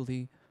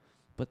 hopefully.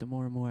 But the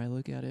more and more I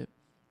look at it,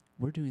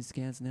 we're doing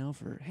scans now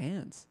for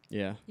hands,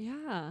 Yeah.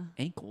 Yeah.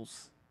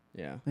 ankles.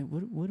 Yeah. Like,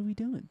 what are we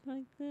doing?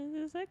 Like,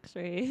 this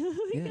x-ray.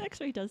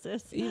 X-ray does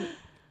this.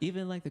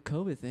 Even like the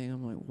COVID thing,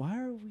 I'm like, why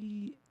are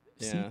we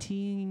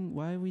CTing?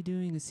 Why are we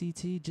doing a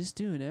CT? Just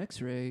do an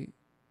X-ray.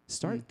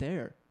 Start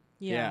there.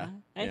 Yeah.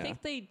 I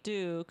think they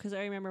do, because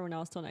I remember when I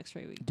was still on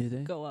x-ray, we Do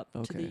they? go up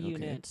to the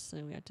units,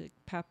 and we had to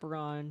pepper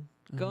on,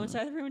 go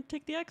inside the room and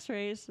take the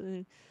x-rays.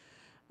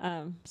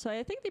 So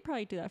I think they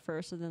probably do that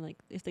first, and then, like,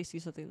 if they see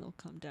something, they'll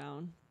come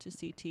down to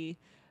CT.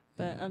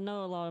 But I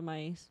know a lot of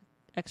my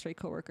x-ray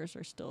coworkers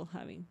are still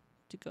having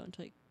to go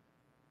into, like,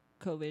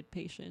 COVID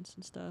patients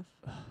and stuff.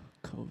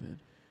 COVID.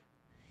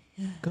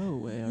 Go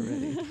away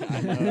already.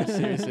 I know,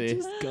 seriously.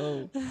 Just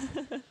go.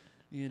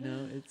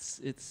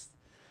 It's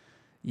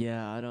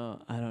Yeah, I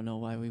don't know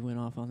why we went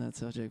off on that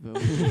subject,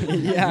 but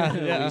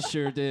Yeah. we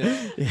sure did.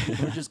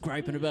 We're just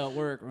griping about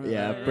work.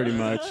 Yeah, pretty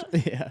much.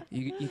 Yeah.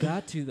 You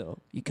got to though.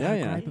 You gotta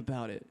Yeah. gripe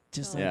about it.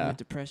 Just like Yeah. with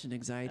depression,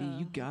 anxiety,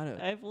 you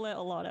gotta. I've let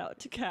a lot out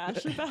to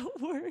Kash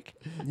about work.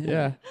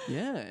 Yeah.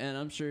 Yeah, and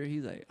I'm sure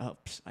he's like, oh,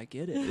 I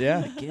get it. Yeah.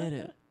 I get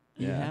it.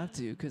 You Yeah. have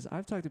to, because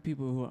I've talked to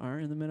people who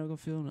aren't in the medical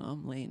field, and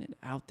I'm laying it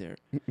out there.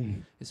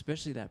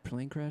 Especially that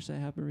plane crash that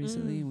happened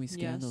recently, and we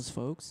scanned those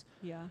folks.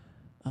 Yeah.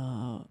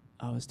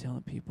 I was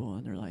telling people,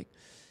 and they're like,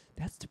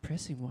 "That's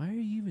depressing. Why are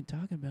you even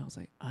talking about?" I was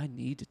like, "I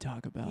need to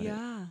talk about it.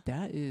 Yeah.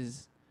 That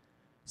is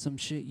some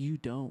shit you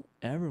don't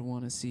ever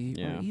want to see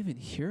Yeah. or even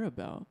hear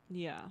about.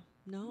 Yeah.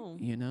 No.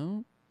 You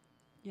know?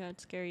 Yeah,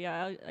 it's scary.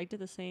 Yeah, I did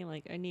the same.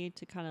 Like, I need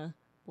to kind of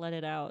let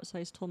it out. So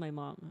I just told my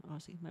mom.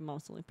 Honestly, my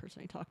mom's the only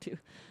person I talk to.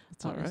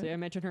 It's all Obviously, right. I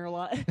mention her a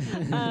lot.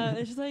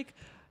 And she's like,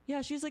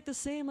 yeah, she's like the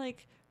same.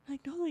 Like,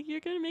 no, like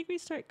you're gonna make me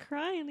start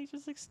crying. Like,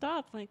 just like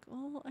stop. Like,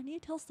 oh, I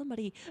need to tell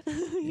somebody.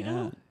 you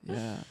know?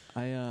 Yeah.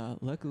 I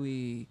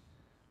luckily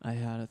I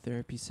had a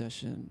therapy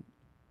session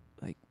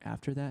like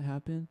after that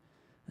happened,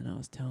 and I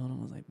was telling him,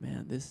 I was like,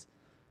 man, this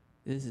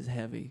is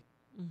heavy.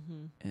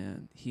 Mm-hmm.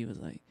 And he was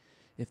like,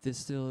 if this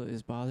still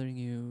is bothering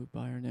you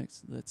by our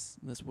next,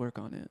 let's work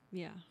on it.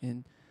 Yeah.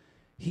 And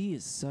he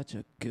is such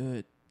a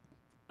good,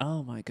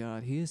 oh my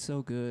God, he is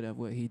so good at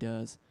what he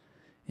does.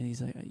 And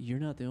he's like, you're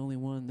not the only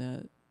one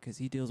that, because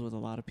he deals with a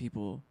lot of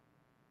people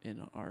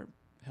in our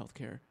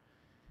healthcare.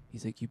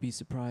 He's like, you'd be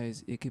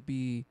surprised. It could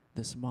be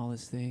the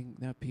smallest thing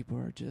that people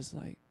are just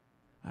like,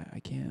 I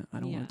can't, I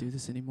don't want to do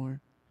this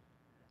anymore.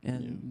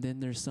 And then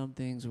there's some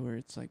things where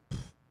it's like,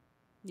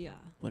 Yeah.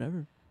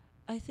 whatever.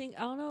 I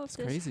don't know if It's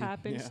this crazy.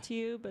 happens Yeah. to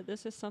you, but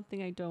this is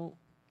something I don't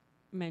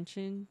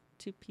mention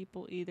to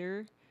people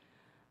either.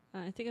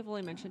 I think I've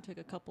only mentioned to like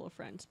a couple of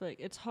friends, but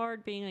it's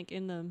hard being like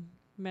in the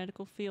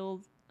medical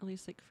field, at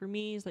least like for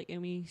me, is like,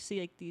 and we see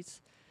like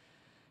these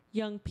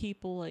young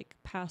people like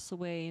pass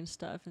away and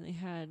stuff, and they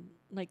had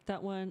like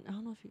that one, I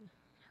don't know if you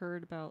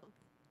heard about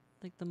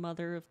like the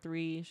mother of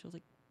 3, she was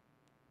like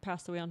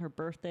passed away on her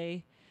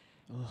birthday.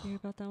 Did you hear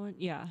about that one?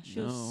 Yeah, she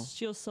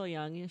was so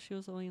young. Yeah, she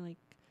was only like,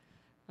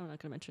 I'm not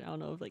gonna mention, I don't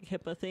know, like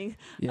HIPAA thing.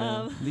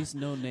 Yeah, at least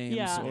no names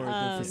or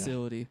the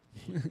facility.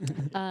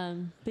 But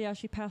yeah,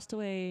 she passed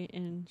away,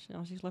 and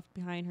she's left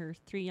behind her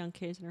 3 young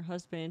kids and her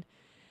husband.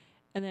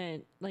 And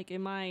then, like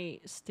in my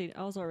state,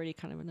 I was already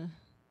kind of in a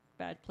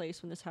bad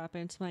place when this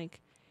happened. So, like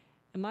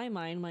in my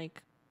mind,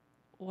 like,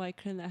 why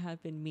couldn't that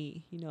have been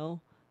me? You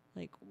know,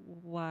 like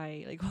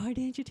why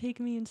didn't you take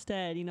me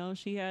instead? You know,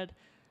 she had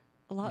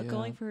a lot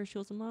going for her. She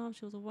was a mom,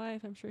 she was a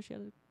wife. I'm sure she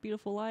had a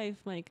beautiful life.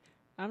 Like,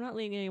 I'm not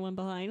leaving anyone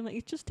behind. I'm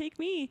like, just take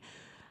me.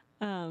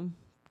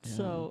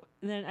 So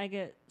then I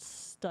get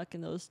stuck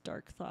in those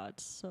dark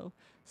thoughts. So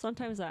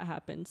sometimes that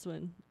happens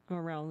when I'm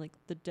around like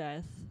the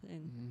death,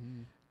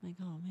 and like,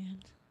 oh man,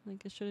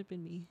 like it should have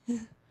been me.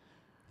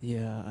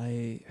 Yeah,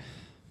 I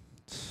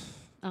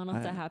don't know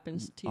if that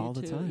happens to you all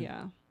the too. time.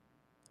 Yeah.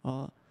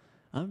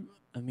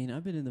 I've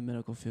been in the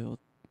medical field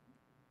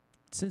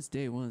since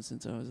day one,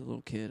 since I was a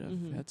little kid.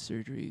 I've had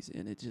surgeries,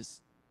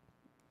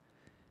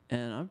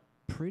 and I'm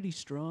pretty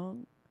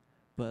strong,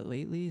 but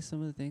lately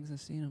some of the things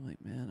I've seen, I'm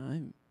like,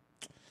 man,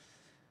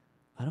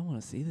 I don't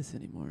want to see this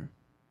anymore.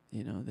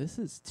 You know, this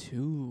is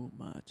too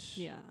much.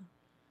 Yeah.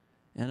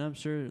 And I'm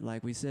sure,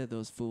 like we said,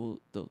 those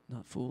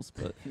not fools,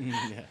 but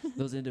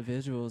those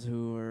individuals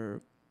who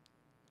are,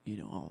 you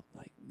know, all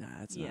like, nah,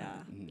 it's not.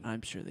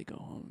 I'm sure they go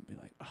home and be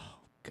like, oh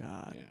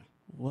God,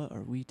 what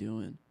are we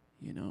doing?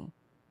 You know,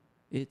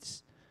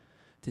 it's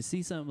to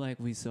see something like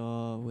we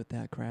saw with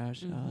that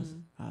crash.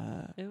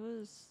 It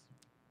was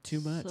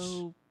too much.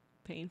 So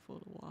painful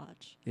to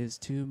watch. It was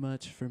too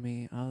much for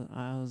me.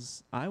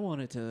 I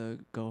wanted to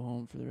go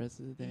home for the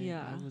rest of the day.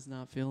 Yeah. I was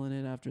not feeling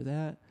it after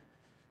that,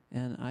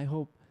 and I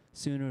hope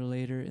sooner or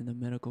later in the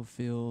medical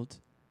field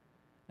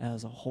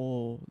as a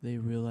whole, they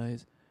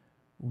realize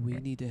we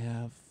need to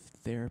have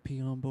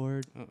therapy on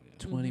board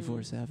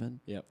 24/7.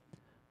 Yep.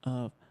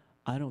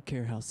 I don't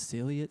care how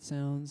silly it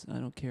sounds. I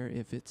don't care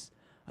if it's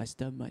I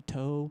stubbed my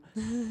toe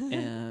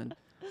and,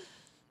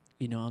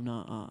 you know, I'm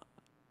not,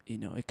 you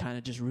know, it kind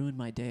of just ruined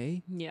my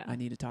day. Yeah. I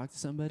need to talk to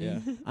somebody. Yeah.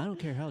 I don't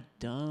care how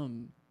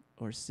dumb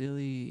or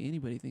silly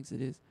anybody thinks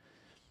it is.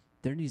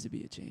 There needs to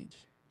be a change.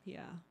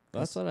 Yeah.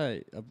 That's what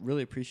I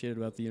really appreciated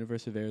about the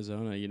University of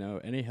Arizona. You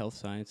know, any health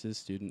sciences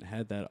student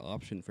had that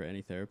option for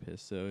any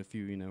therapist. So if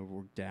you know,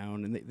 were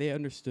down, and they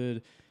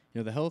understood,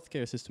 you know, the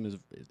healthcare system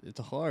it's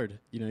hard.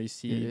 You know, you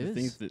see the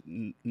things that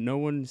no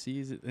one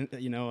sees,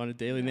 you know, on a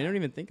daily, and they don't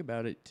even think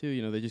about it too.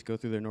 You know, they just go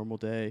through their normal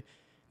day.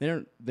 They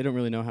don't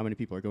really know how many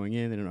people are going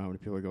in. They don't know how many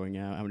people are going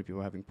out, how many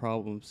people are having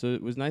problems. So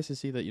it was nice to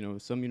see that, you know,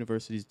 some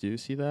universities do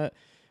see that.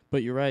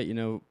 But you're right, you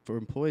know, for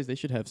employees, they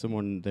should have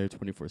someone there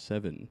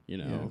 24/7, you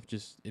know,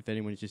 just if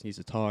anyone just needs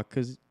to talk.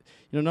 Because,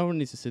 you know, no one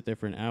needs to sit there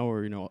for an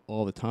hour, you know,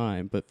 all the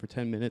time. But for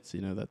 10 minutes,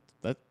 you know,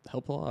 that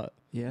helped a lot.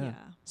 Yeah.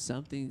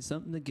 Something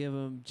to give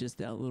them just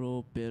that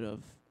little bit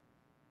of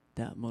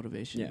that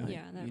motivation. Yeah. like,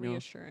 Yeah, that you know?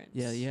 reassurance.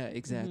 Yeah,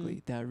 exactly.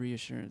 Mhm. That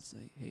reassurance.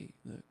 Like, hey,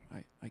 look,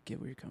 I get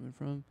where you're coming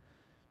from.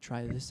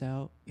 Try this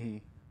out.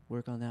 Mhm.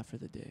 Work on that for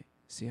the day.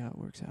 See how it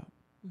works out.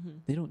 Mm-hmm.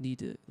 They don't need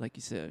to, like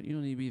you said, you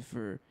don't need to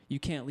be you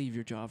can't leave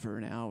your job for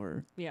an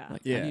hour. Yeah.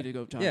 Like, Yeah. I need to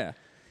go talk. Yeah.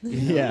 You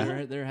know,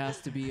 Yeah. there has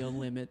to be a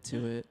limit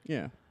to it.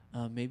 Yeah.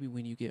 Maybe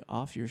when you get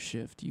off your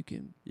shift, you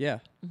can Yeah.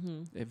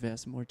 Mm-hmm.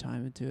 invest more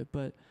time into it.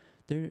 But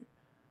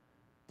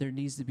there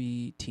needs to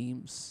be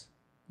teams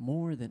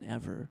more than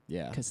ever.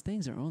 Yeah. Because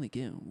things are only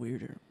getting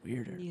weirder,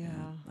 weirder. Yeah.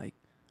 man. Like,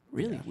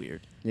 really Yeah.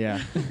 weird. Yeah.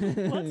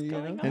 What's You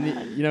going know? on?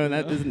 And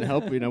that doesn't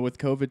help, with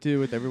COVID too,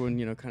 with everyone,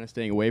 kind of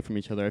staying away from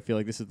each other. I feel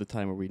like this is the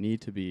time where we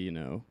need to be,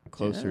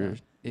 closer.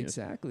 Yeah,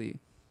 exactly.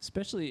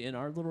 Especially in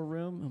our little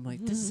room. I'm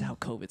like, this is how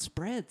COVID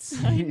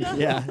spreads. I know.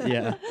 Yeah.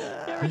 Yeah.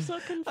 They were so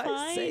confined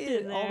I say in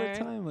it there. all the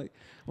time. Like,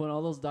 when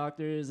all those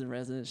doctors and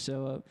residents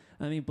show up,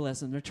 I mean, bless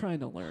them, they're trying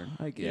to learn.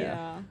 I get it.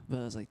 Yeah. But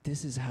I was like,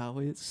 this is how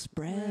it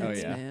spreads, Oh,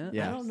 yeah. man.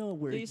 Yeah. I don't know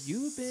where They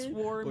you've been,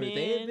 swarm where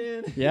they've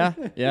in. been. Yeah.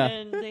 Yeah.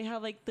 And they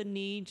have like the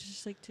need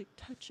just like to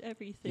touch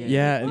everything.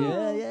 Yeah, Like, and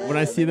oh. When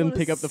I see They them wanna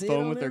pick up the sit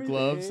phone on with their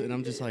gloves, and I'm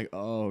everything. just like,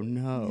 oh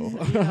no.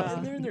 Yeah.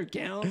 And they're in their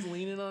gowns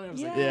leaning on it. I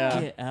was like,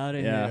 Yeah. get out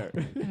of Yeah.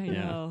 here. I Yeah.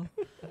 know.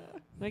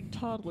 Like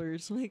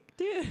toddlers. Like,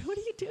 dude, what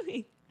are you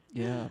doing?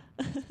 Yeah.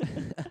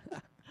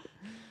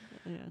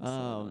 Yeah, it's so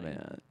Oh annoying.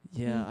 man.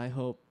 Yeah, I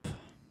hope.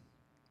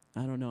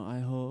 I don't know.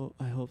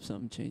 I hope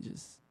something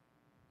changes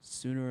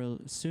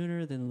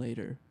sooner than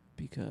later,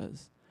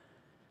 because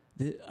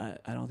I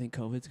don't think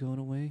COVID's going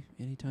away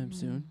anytime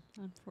soon.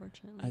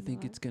 Unfortunately. I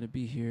think it's gonna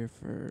be here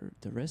for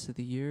the rest of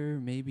the year,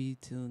 maybe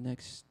till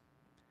next.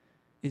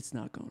 It's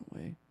not going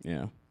away.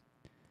 Yeah.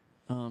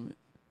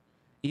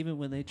 Even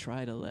when they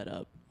try to let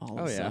up, all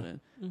Oh, of a yeah.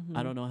 sudden, Mm-hmm.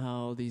 I don't know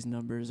how these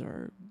numbers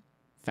are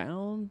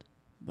found,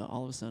 but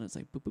all of a sudden it's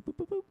like boop boop boop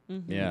boop boop.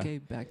 Mm-hmm. Yeah. Okay,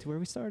 back to where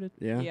we started.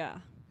 Yeah. Yeah.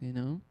 You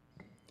know,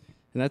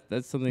 And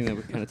that's something that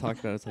we kind of talked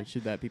about. It's like,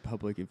 should that be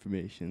public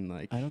information?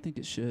 Like, I don't think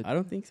it should. I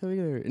don't think so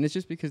either. And it's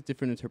just because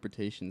different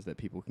interpretations that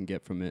people can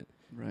get from it.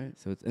 Right.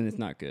 So it's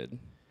not good.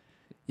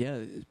 Yeah,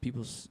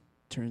 people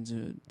turn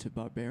to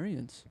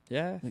barbarians.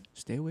 Yeah. Like,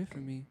 stay away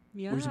from me.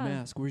 Yeah. Where's your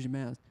mask? Where's your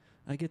mask?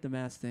 I get the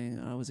mask thing.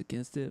 I was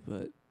against it,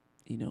 but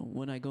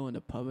when I go into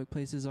public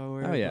places, I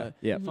wear Oh it. yeah. But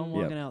Yeah. if I'm Mhm.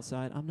 walking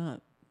outside, I'm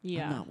not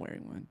Yeah. I'm not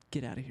wearing one.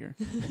 Get out of here.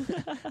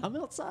 I'm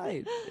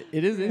outside.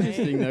 It is Right.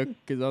 interesting though,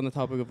 because on the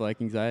topic of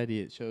like anxiety,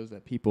 it shows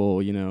that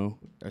people,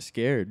 are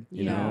scared,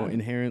 Yeah.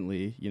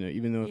 Inherently,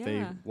 even though if they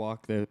Yeah.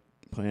 walk the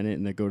planet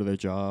and they go to their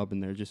job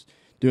and they're just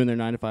doing their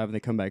 9 to 5 and they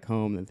come back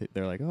home and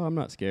they're like, oh, I'm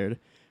not scared.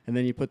 And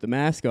then you put the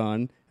mask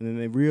on and then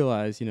they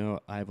realize,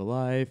 I have a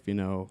life, I'm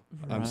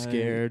Right.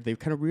 scared. They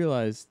kind of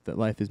realize that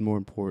life is more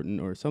important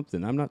or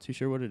something. I'm not too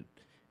sure what it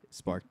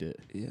sparked it.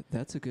 Yeah,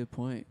 that's a good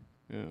point.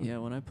 Yeah. Yeah,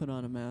 when I put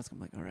on a mask, I'm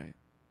like, all right,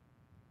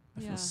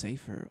 I Yeah. feel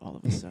safer all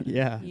of a sudden.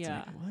 Yeah. It's Yeah.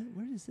 like, what?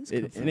 Where does this It-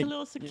 come and from? Like it- a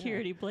little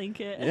security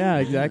blanket. Yeah,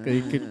 exactly.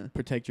 It Yeah. could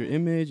protect your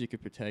image. It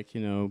could protect,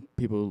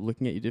 people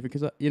looking at you different.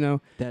 Because,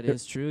 That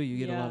is true. You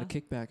get a lot Yeah. of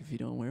kickback if you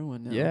don't wear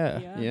one now. yeah,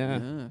 Yeah.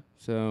 yeah.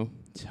 So What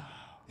it's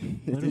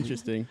are we-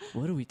 interesting.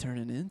 What are we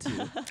turning into?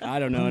 I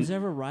don't know. Who's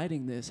ever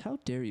writing this? How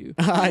dare you?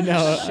 I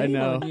know, I Shame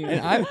know. on you.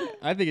 And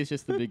I think it's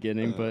just the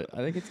beginning, but I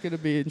think it's going to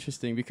be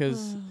interesting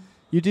because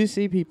you do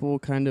see people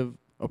kind of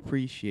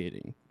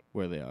appreciating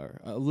where they are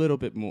a little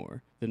bit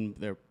more than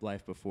their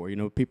life before.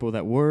 People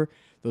that were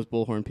those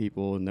bullhorn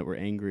people and that were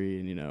angry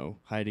and,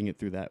 hiding it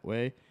through that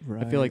way.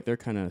 Right. I feel like they're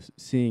kind of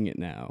seeing it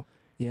now.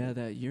 Yeah,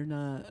 that you're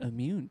not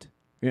immune.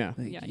 Yeah.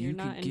 Like, Yeah, you you're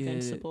not could get it.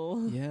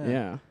 invincible. Yeah.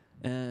 Yeah.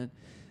 And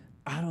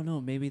I don't know,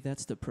 maybe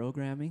that's the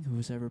programming,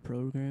 who's ever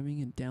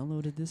programming and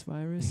downloaded this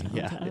virus onto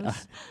Yeah, yeah.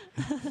 us.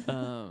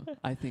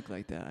 I think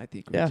like that. I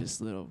think we're Yeah. just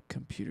little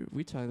computer.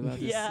 We talked about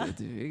this. Yeah.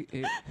 Dude.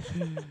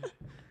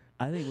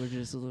 I think we're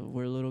just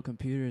we're little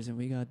computers, and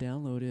we got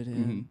downloaded,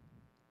 and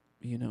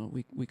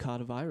we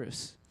caught a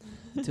virus.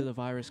 Until the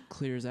virus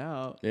clears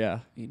out, Yeah.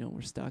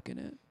 we're stuck in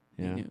it.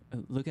 Yeah.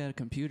 And look at a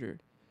computer.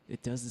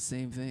 It does the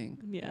same thing.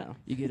 Yeah.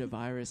 You get a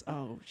virus.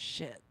 Oh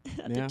shit!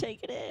 Have Yeah. to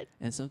take it in.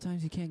 And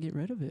sometimes you can't get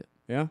rid of it.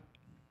 Yeah.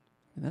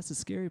 And that's the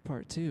scary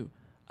part too.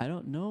 I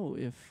don't know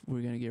if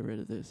we're gonna get rid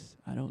of this.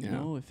 I don't Yeah.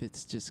 know if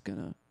it's just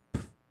gonna.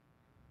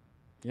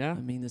 Yeah.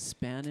 I mean, the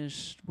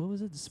Spanish. What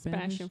was it? The Spanish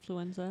Spanish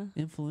influenza.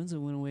 influenza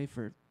went away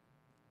for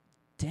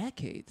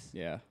decades,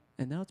 Yeah.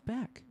 and now it's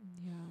back.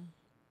 Yeah.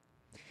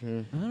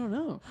 Yeah. I don't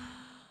know.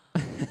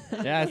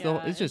 Yeah.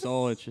 Yeah, It's just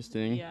all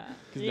interesting. Yeah.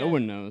 Because Yeah. no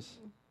one knows.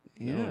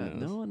 Yeah, No one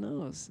knows. no one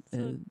knows. So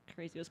And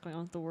crazy what's going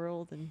on with the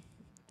world, and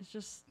it's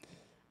just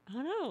I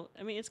don't know.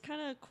 I mean, it's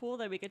kind of cool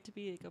that we get to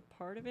be like a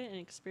part of it and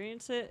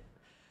experience it,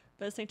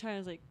 but at the same time,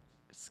 it's like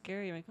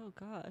scary. I'm like, oh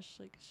gosh,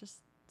 like it's just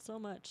so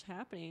much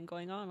happening and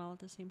going on all at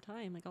the same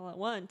time, like all at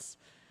once.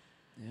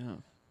 yeah,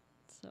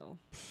 So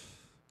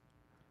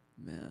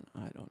man,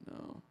 I don't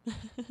know.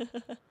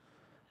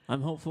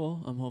 I'm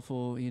hopeful.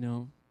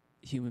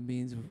 Human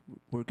beings,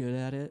 we're good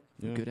at it.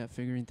 We're Yeah. good at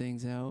figuring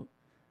things out.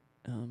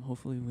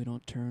 Hopefully, we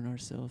don't turn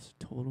ourselves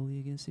totally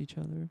against each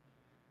other.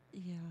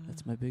 yeah,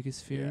 That's my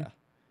biggest fear. Yeah.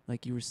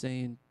 Like you were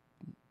saying,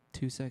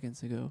 2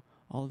 seconds ago.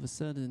 All of a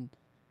sudden,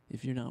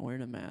 if you're not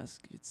wearing a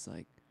mask, it's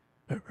like,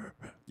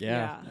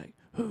 like,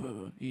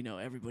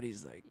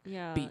 everybody's like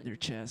beating their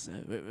chest.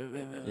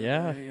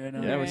 Yeah. You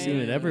know? Yeah, we're seeing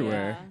it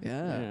everywhere.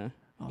 Yeah.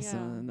 All of a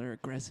sudden, they're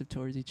aggressive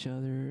towards each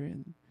other,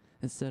 and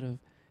instead of,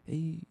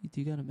 hey,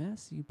 do you got a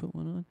mask? You can put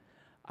one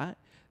on.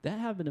 That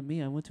happened to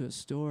me. I went to a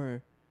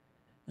store.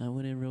 I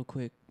went in real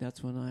quick.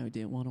 That's when I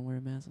didn't want to wear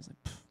a mask. I was like,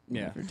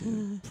 whatever,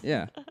 dude.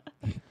 Yeah.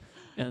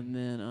 And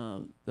then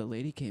the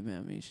lady came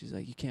at me. She's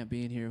like, you can't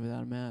be in here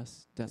without a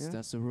mask.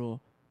 That's the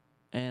rule.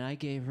 And I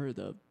gave her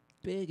the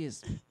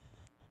biggest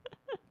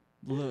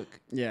look.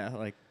 Yeah,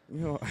 like,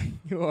 who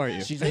are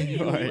you? She's like,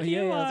 who are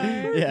you?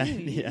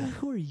 Yeah.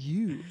 Who are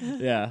you?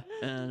 Yeah.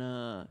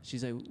 And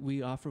she's like,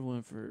 we offer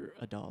one for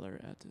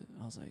 $1 at the.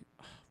 I was like,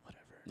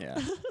 whatever. Yeah.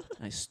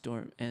 I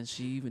stormed, and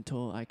she even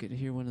told, I could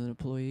hear one of the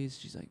employees.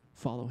 She's like,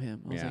 follow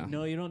him. I was like,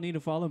 no, you don't need to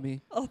follow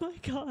me. Oh my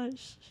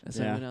gosh. And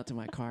so I went out to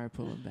my car,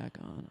 put one back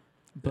on.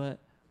 But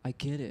I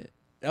get it.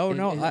 Oh,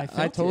 no,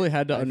 I totally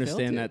had to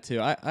understand that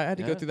too. I had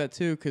to go through that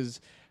too, because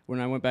when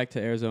I went back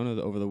to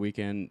Arizona over the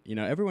weekend,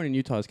 everyone in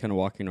Utah is kind of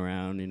walking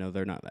around.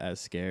 They're not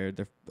as scared.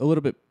 They're a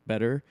little bit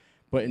better.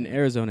 But in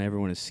Arizona,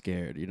 everyone is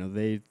scared.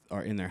 They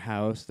are in their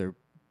house. They're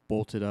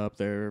bolted up.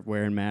 They're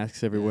wearing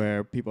masks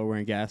everywhere. People are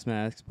wearing gas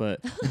masks.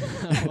 But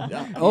in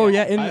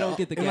I don't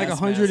get the in like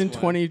gas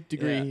 120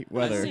 degree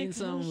weather. I've seen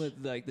some with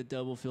like the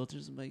double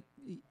filters. I'm like,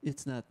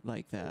 it's not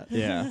like that.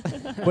 Yeah.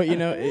 But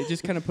it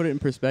just kind of put it in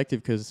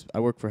perspective, because I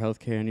work for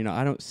healthcare, and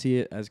I don't see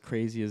it as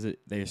crazy as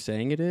they're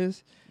saying it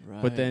is.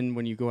 Right. But then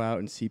when you go out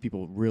and see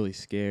people really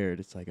scared,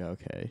 it's like,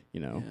 okay,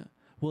 Yeah.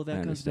 Well,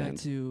 that comes back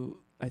to,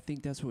 I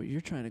think that's what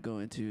you're trying to go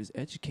into, is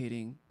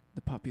educating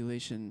the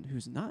population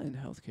who's not in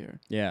healthcare.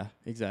 Yeah,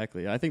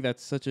 exactly. I think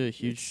that's such a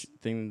huge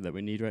thing that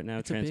we need right now,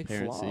 it's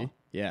transparency. A big flaw.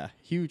 Yeah,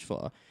 huge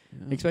flaw.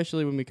 Yeah.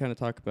 Especially when we kind of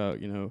talk about,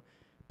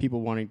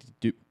 people wanting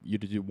to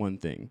do one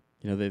thing.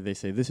 They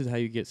say, this is how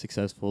you get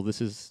successful.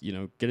 This is,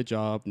 get a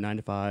job, 9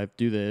 to 5,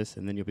 do this,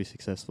 and then you'll be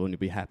successful and you'll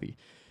be happy.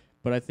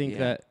 But I think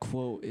that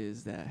quote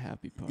is that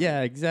happy part.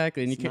 Yeah,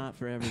 exactly. And it's not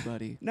for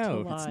everybody.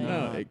 No, it's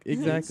not.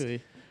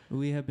 Exactly.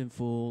 We have been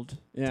fooled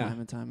time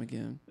and time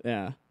again.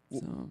 Yeah.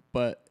 So.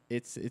 But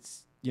it's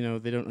they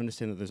don't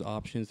understand that there's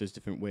options. There's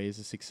different ways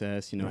of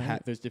success.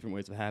 There's different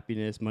ways of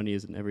happiness. Money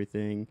isn't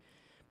everything.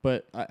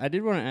 But I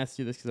did want to ask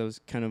you this, because I was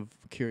kind of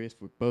curious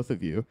with both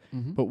of you.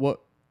 Mm-hmm. But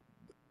what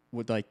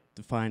would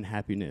define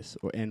happiness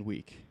or end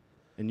week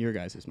in your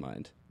guys'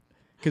 mind?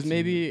 Because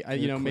maybe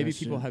maybe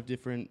people have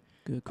different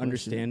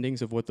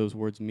understandings of what those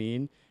words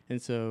mean, and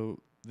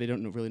so they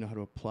don't really know how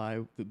to apply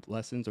the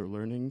lessons or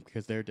learning,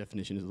 because their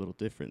definition is a little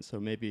different. So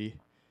maybe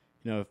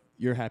if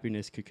your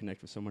happiness could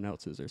connect with someone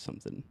else's or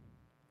something.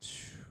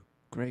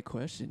 Great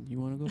question. You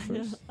want to go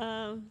first?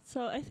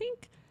 So I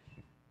think,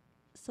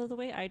 the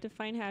way I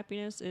define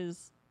happiness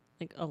is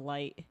like a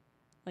light.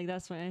 Like,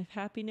 that's when I have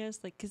happiness.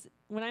 Like, because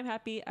when I'm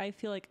happy, I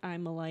feel like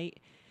I'm a light.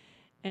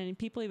 And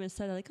people even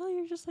said, like, oh,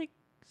 you're just like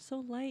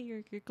so light.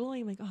 You're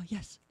glowing. I'm like, oh,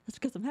 yes, that's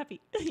because I'm happy.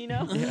 Like,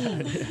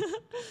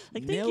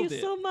 thank you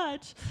so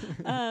much.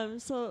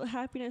 So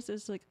happiness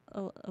is like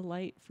a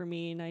light for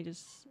me. And I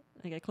just,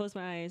 like, I close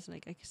my eyes and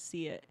like I can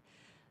see it.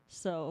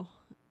 So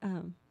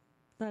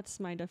that's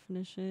my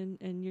definition.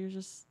 And you're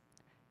just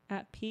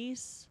at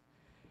peace,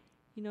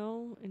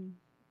 and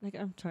like,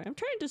 I'm trying to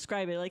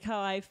describe it, like how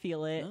I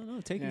feel it.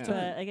 No, take your But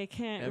time. like, I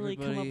can't really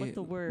come up with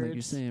the words. Like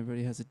you're saying,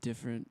 everybody has a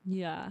different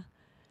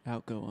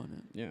outgo on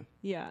it. Yeah.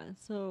 Yeah.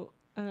 So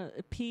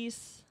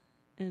peace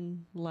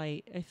and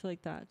light. I feel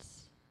like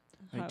that's.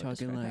 Are you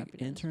talking like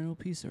happiness. Internal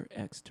peace or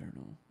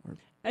external, or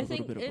I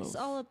think it's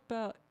all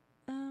about.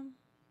 And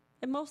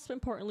most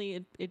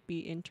importantly, it'd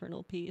be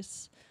internal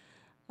peace,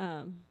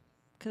 because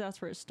that's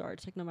where it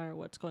starts. Like, no matter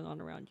what's going on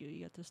around you,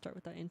 you have to start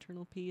with that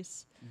internal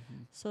peace.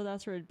 Mm-hmm. So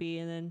that's where it'd be,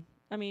 and then.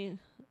 I mean,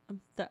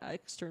 the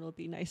external would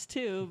be nice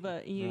too,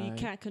 but you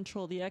can't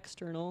control the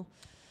external.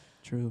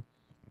 True.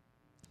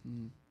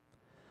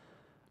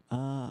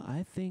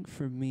 I think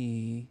for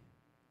me,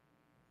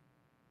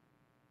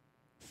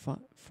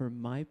 for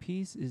my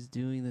piece is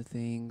doing the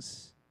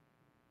things,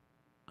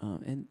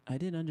 and I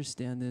didn't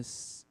understand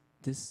this.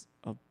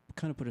 I'll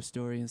kind of put a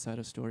story inside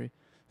a story.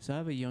 So I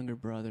have a younger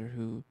brother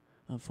who,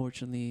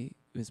 unfortunately,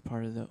 is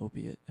part of the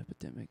opiate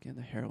epidemic and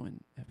the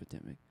heroin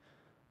epidemic,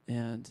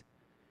 and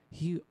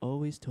he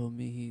always told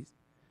me he's,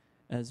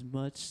 as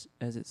much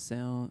as it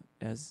sounds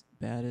as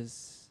bad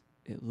as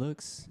it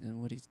looks and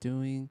what he's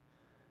doing,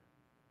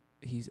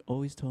 he's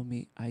always told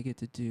me I get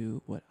to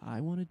do what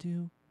I want to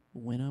do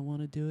when I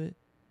want to do it,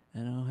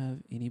 and I don't have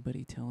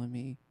anybody telling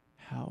me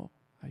how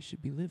I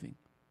should be living.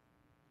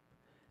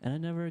 And I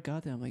never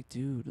got that. I'm like,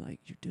 dude, like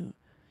you're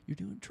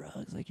doing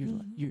drugs, like you're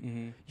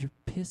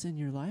pissing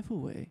your life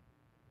away,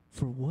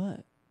 for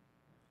what?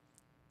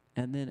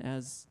 And then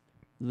as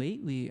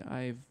lately,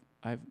 I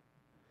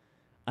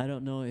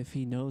don't know if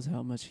he knows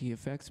how much he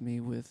affects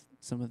me with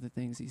some of the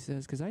things he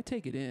says, because I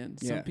take it in.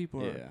 Some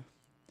people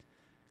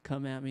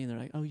come at me and they're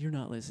like, oh, you're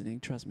not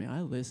listening. Trust me,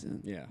 I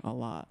listen a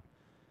lot.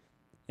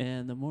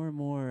 And the more and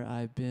more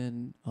I've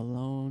been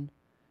alone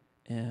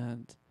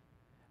And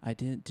I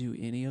didn't do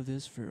any of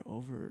this for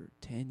over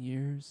 10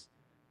 years.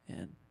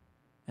 And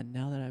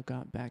now that I've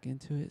gotten back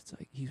into it, it's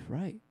like, he's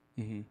right.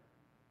 Mm-hmm.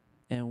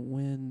 And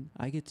when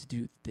I get to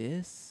do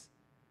this,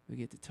 we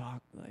get to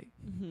talk like,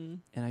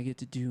 and I get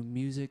to do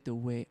music the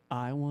way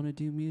I want to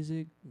do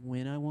music,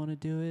 when I want to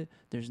do it.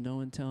 There's no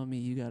one telling me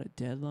you got a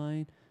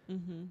deadline.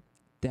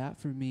 That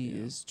for me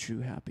is true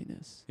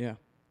happiness. Yeah.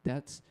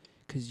 That's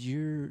because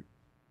you're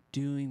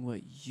doing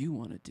what you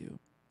want to do.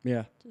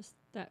 Yeah. Just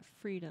that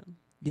freedom.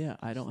 Yeah,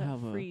 I don't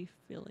have a free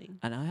feeling.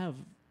 And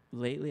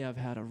lately I've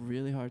had a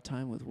really hard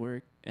time with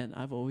work, and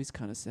I've always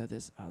kind of said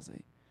this. I was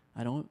like,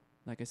 I don't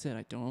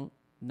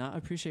not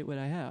appreciate what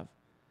I have,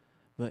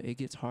 but it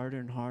gets harder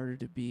and harder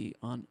to be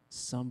on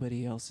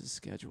somebody else's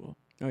schedule.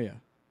 Oh yeah.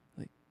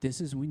 Like,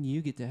 this is when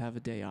you get to have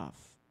a day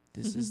off.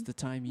 This is the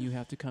time you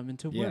have to come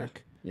into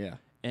work. Yeah.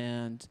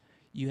 And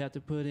you have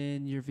to put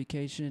in your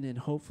vacation, and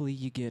hopefully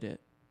you get it.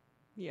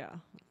 Yeah.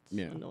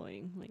 It's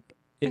annoying. Like,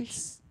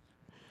 it's,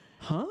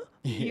 huh?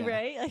 You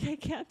right? Like, I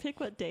can't pick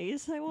what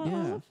days I want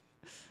off.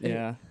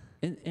 Yeah.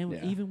 And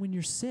even when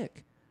you're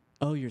sick,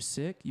 you're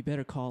sick, you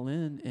better call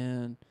in,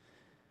 and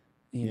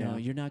you know,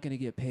 you're not going to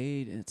get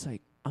paid. And it's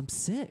like, I'm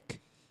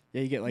sick.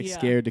 Yeah, you get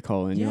scared to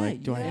call in. Yeah, you're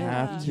like, do I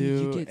have to?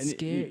 You get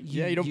scared.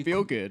 You don't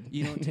feel good.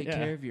 You don't take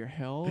care of your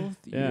health.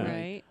 Yeah.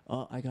 Right.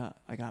 Like,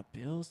 I got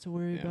bills to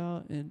worry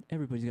about, and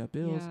everybody's got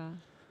bills. Yeah.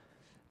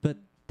 But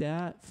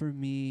that for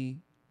me,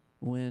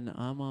 when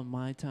I'm on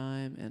my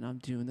time and I'm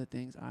doing the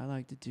things I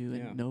like to do,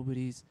 and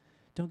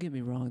don't get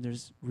me wrong,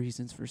 there's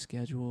reasons for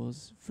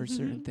schedules for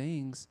certain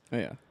things. Oh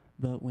yeah.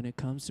 But when it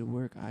comes to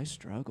work, I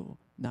struggle.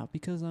 Not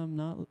because I'm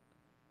not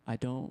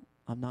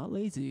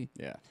lazy.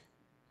 Yeah.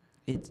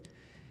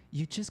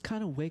 You just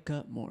kind of wake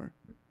up more.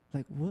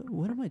 Like,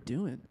 what am I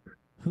doing?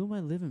 Who am I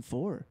living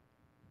for?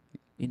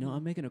 You know,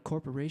 I'm making a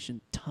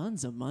corporation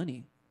tons of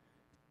money,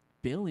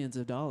 billions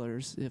of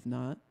dollars, if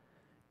not,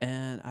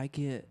 and I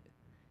get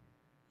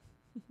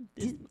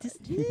this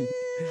little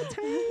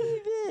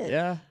tiny bit.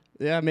 Yeah.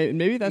 Yeah,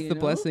 maybe that's the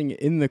blessing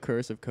in the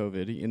curse of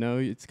COVID. You know,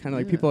 it's kind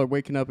of like people are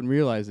waking up and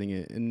realizing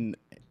it. And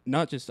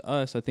not just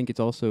us, I think it's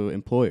also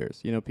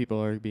employers. You know,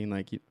 people are being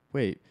like,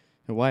 wait,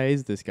 why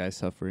is this guy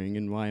suffering?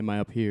 And why am I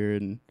up here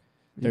and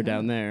they're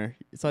down there?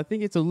 So I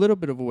think it's a little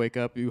bit of a wake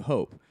up, you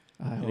hope.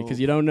 Because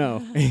you don't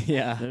know.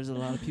 Yeah. There's a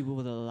lot of people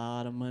with a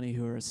lot of money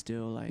who are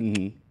still like,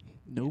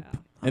 nope. Yeah.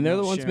 And they're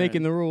the ones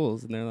making the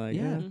rules. And they're like,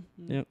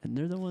 yep. And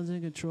they're the ones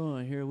in control.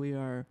 And here we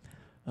are.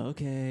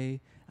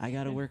 Okay, I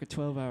got to work a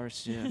 12-hour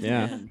shift.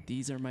 Yeah. And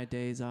these are my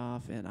days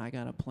off. And I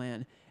got to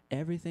plan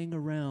everything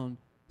around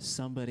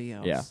somebody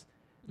else. Yeah.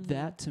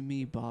 That to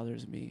me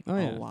bothers me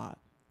a lot.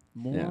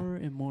 More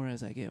and more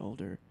as I get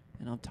older.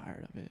 And I'm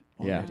tired of it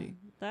already.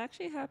 Yeah. That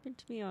actually happened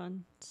to me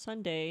on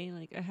Sunday.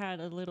 Like, I had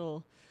a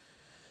little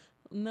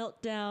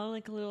meltdown,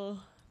 like a little,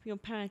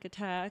 panic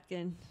attack,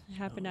 and it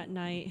happened at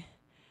night.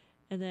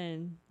 And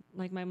then,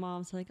 like, my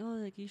mom's like, oh,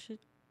 like, you should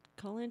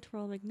call in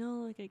tomorrow. I'm like,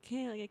 no, like,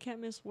 I can't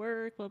miss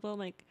work, blah, blah. I'm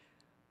like,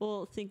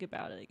 well, think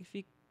about it. Like, if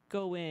you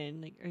go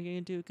in, like, are you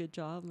going to do a good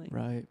job? I'm like,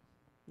 right.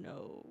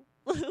 No.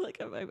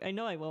 Like, I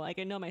know I will. Like,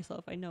 I know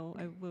myself. I know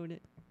I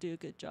wouldn't do a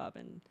good job.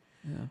 And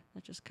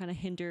that just kind of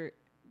hindered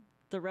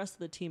the rest of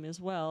the team as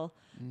well.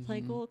 It's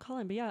like, well, call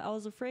in. But yeah, I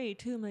was afraid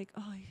too. I'm like,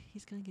 oh,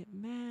 he's going to get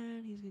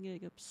mad. He's going to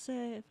get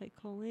upset if I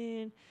call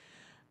in.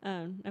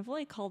 I've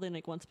only called in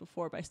like once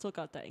before, but I still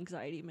got that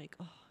anxiety. I'm like,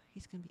 oh,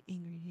 he's going to be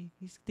angry.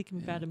 He's thinking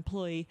I'm a bad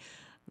employee.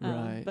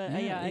 Right. But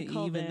I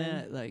called even in.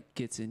 that like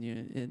gets in you,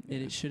 and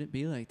it shouldn't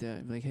be like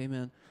that. Like, hey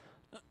man,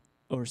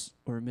 or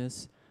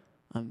miss,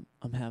 I'm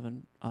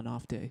having an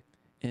off day,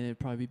 and it'd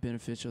probably be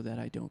beneficial that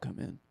I don't come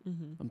in.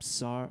 I'm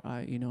sorry.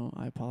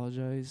 I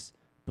apologize,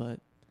 but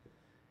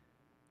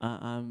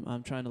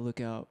I'm trying to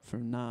look out for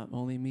not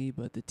only me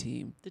but the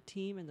team. The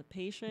team and the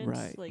patients.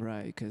 Right. Like,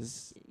 right.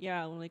 Because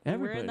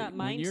when we're in that mindset,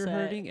 when you're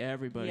hurting,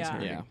 everybody's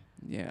hurting.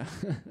 Yeah.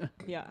 Yeah.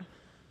 Yeah.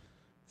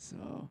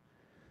 So,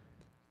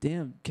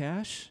 damn,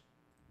 Kash,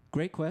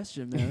 great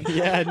question, man.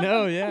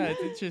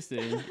 It's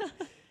interesting.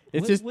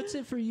 What's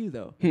it for you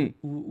though?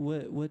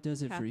 What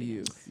does it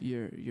Happiness. for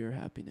you? Your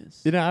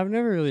happiness. You know, I've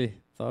never really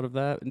thought of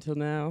that until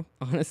now.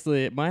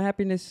 Honestly, my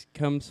happiness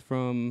comes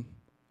from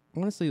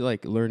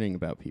like learning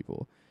about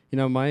people. You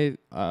know,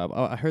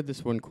 I heard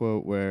this one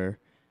quote where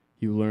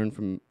you learn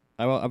from.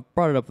 I've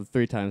brought it up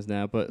 3 times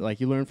now, but like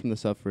you learn from the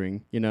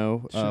suffering. You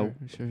know. Sure.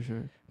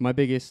 My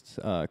biggest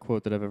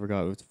quote that I've ever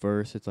got was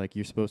verse. It's like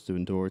you're supposed to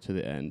endure to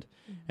the end.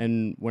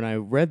 And when I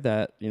read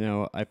that, you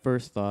know, I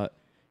first thought,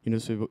 you know,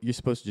 so you're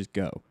supposed to just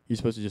go. You're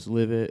supposed to just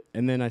live it.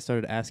 And then I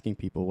started asking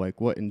people like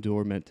what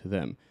endure meant to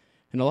them,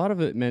 and a lot of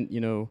it meant,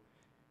 you know,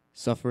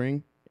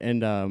 suffering.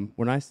 And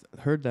when I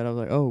heard that, I was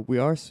like, oh, we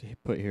are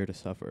put here to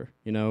suffer.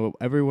 You know,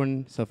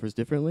 everyone suffers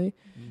differently.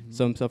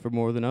 Some suffer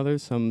more than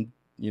others. Some,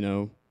 you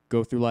know,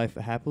 go through life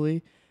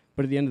happily.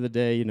 But at the end of the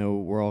day, you know,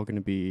 we're all going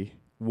to be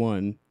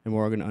one, and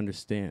we're all going to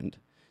understand.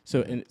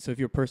 So if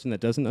you're a person that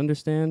doesn't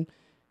understand,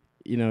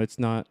 you know, it's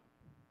not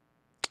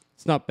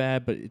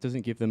bad, but it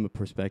doesn't give them a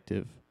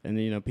perspective. And,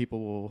 you know,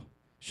 people will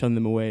shun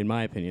them away, in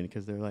my opinion,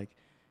 because they're like,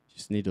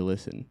 just need to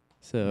listen.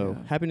 So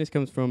happiness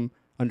comes from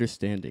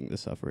understanding the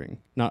suffering,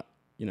 not,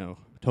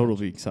 total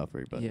being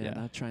suffering, but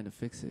not trying to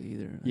fix it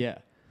either. Yeah.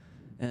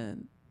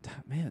 And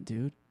man,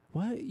 dude,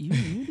 what you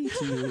need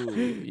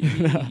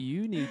to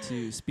you need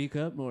to speak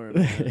up more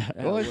about at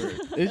Well, work.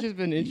 it's just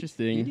been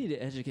interesting. You need to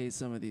educate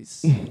some of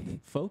these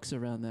folks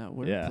around that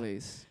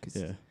workplace.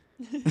 'Cause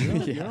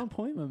you're on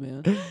point, my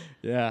man.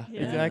 Yeah,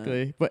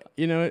 exactly. But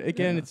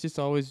again, it's just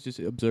always just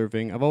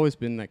observing. I've always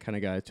been that kind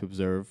of guy to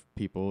observe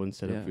people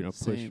instead of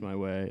push my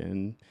way,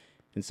 and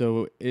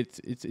so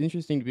it's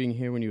interesting being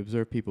here when you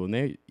observe people, and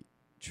they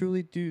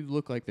truly do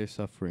look like they're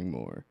suffering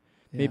more.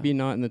 Yeah. Maybe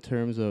not in the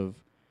terms of.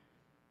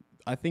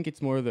 I think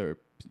it's more their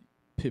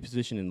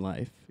position in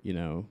life,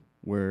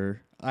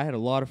 where I had a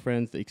lot of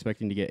friends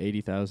expecting to get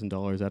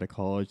 $80,000 out of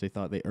college. They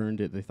thought they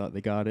earned it. They thought they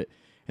got it.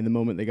 And the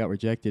moment they got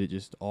rejected, it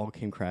just all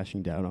came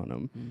crashing down on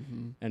them.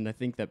 Mm-hmm. And I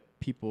think that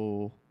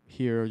people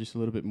here are just a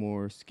little bit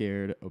more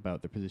scared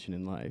about their position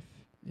in life.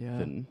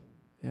 Yeah,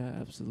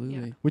 absolutely.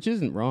 Yeah. Which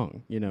isn't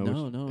wrong,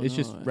 No, it's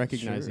just no,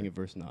 recognizing sure. it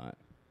versus not.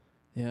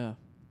 Yeah,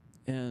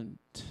 and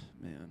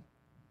man,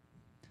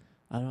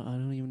 I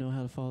don't even know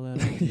how to follow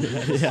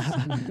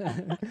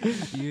that up.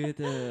 You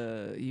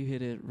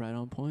hit it right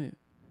on point.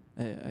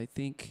 I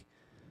think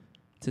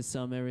to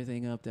sum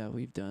everything up that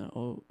we've done,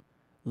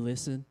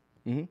 listen.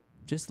 Mm-hmm.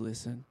 Just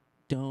listen.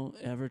 Don't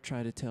ever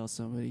try to tell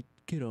somebody,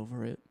 get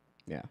over it.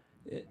 Yeah.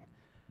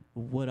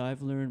 What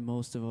I've learned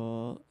most of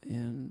all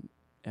in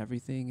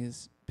everything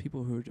is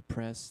people who are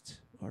depressed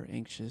or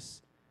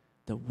anxious,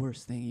 the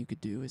worst thing you could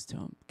do is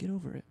tell them, get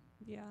over it.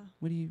 Yeah.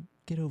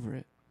 Get over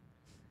it?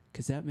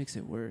 Because that makes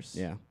it worse.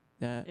 Yeah.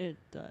 It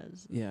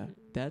does. Yeah.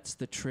 That's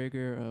the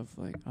trigger of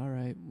like, all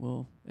right,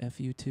 well, F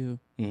you too.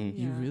 Mm-hmm.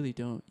 Yeah. You really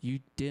don't. You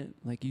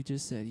didn't, like you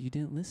just said, you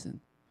didn't listen.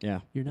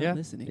 Yeah. You're not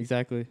listening.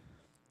 Exactly.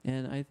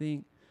 And I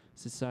think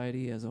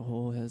society as a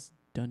whole has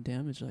done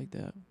damage like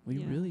that.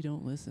 We really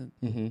don't listen.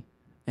 Mm-hmm.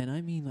 And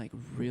I mean like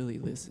really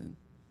listen.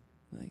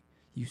 Like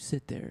you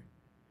sit there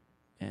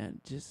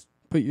and just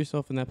put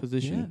yourself in that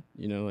position.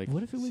 Like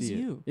what if it was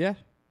you? Yeah.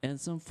 And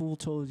some fool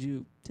told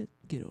you to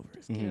get over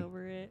it. Get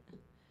over it.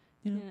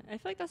 You know? Yeah, I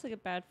feel like that's like a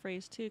bad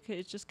phrase too, 'cause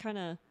it just kind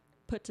of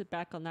puts it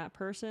back on that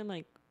person.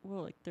 Like,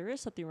 well, like there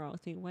is something wrong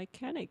with me. Why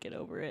can't I get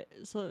over it?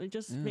 So it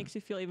just makes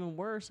you feel even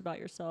worse about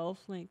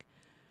yourself. Like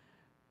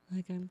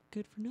I'm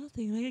good for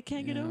nothing. Like I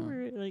can't get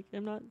over it. Like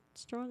I'm not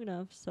strong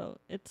enough. So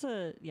it's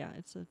a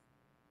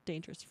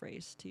dangerous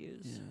phrase to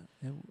use.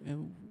 Yeah,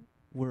 and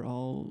we're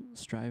all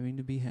striving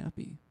to be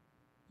happy.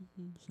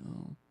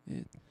 So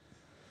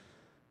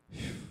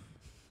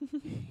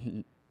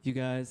you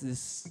guys,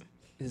 this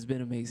has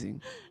been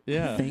amazing.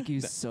 Yeah. Thank you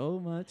so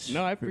much.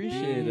 No, I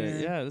appreciate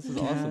it. Yeah, this is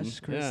awesome. Kash,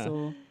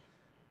 Crystal.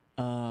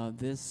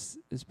 This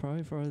is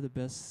probably the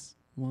best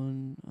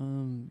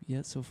one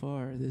yet so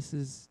far. This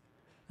is,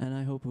 and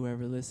I hope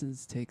whoever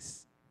listens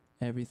takes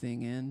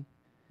everything in.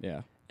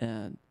 Yeah.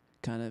 And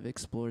kind of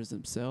explores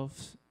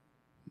themselves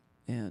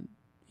and,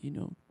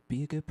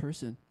 be a good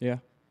person. Yeah.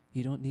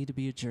 You don't need to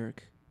be a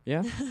jerk.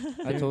 Yeah.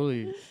 I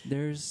totally.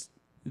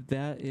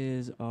 That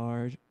is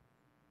our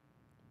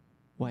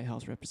White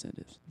House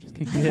representatives. Just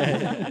Don't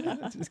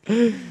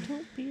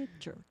be a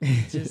jerk.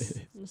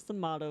 That's the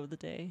motto of the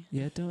day.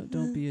 Yeah,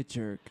 don't be a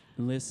jerk.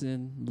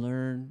 Listen,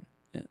 learn,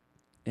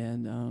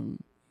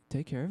 and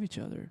take care of each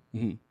other.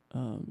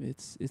 Mm-hmm.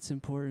 It's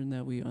important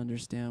that we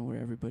understand where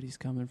everybody's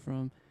coming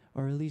from,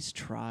 or at least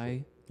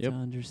try to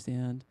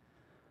understand,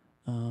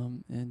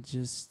 and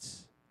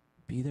just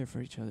be there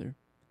for each other.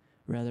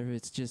 Rather, if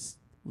it's just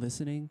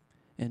listening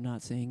and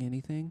not saying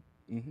anything,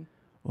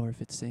 or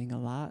if it's saying a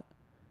lot,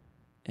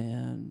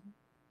 and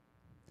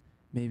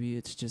maybe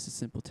it's just a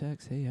simple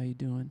text. Hey, how you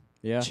doing?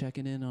 Yeah.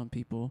 Checking in on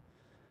people.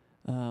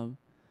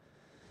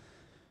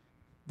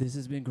 This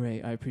has been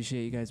great. I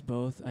appreciate you guys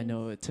both. I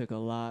know it took a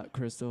lot,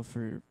 Crystal,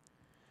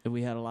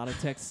 we had a lot of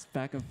texts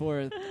back and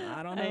forth.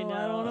 I don't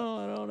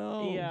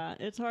know. Yeah,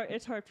 it's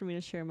hard for me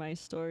to share my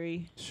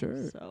story.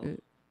 Sure. So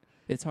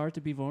it's hard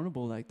to be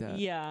vulnerable like that.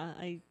 Yeah,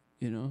 I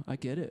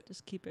get it.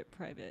 Just keep it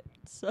private.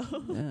 So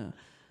yeah.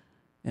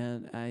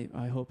 And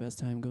I hope as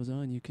time goes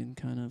on, you can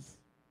kind of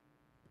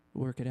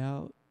work it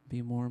out,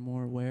 be more and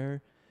more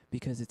aware,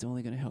 because it's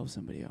only going to help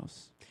somebody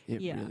else.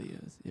 It really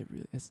is. It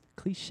really, as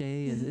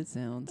cliche as it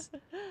sounds,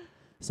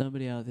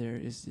 somebody out there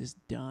is just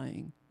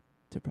dying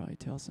to probably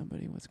tell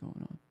somebody what's going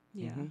on.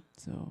 Yeah.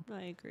 So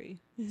I agree.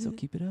 So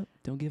keep it up.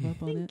 Don't give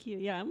up on it. Thank you.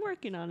 Yeah, I'm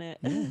working on it.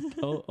 Yeah.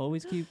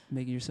 Always keep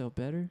making yourself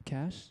better.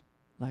 Kash,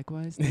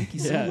 likewise. Thank you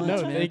so much.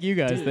 No, man. thank you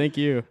guys. Dude, thank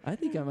you. I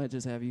think I might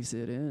just have you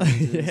sit in.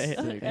 Hey,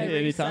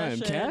 anytime.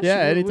 Session. Kash,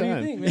 Yeah, what do you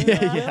anytime. think, man?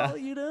 Yeah. Well,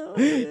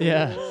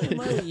 Yeah.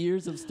 my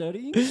years of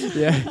studying.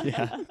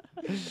 Yeah.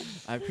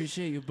 I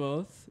appreciate you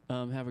both.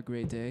 Have a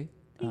great day.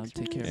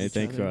 Take care of Hey, each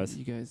thanks, other. Ross.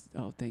 You guys.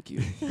 Oh, thank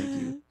you.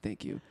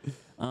 Thank you.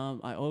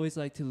 I always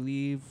like to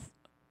leave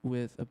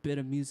with a bit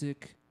of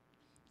music,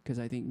 because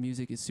I think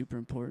music is super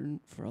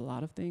important for a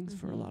lot of things,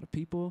 for a lot of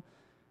people.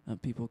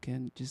 People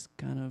can just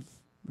kind of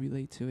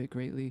relate to it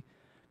greatly.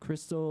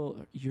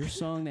 Crystal, your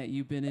song that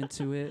you've been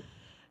into it,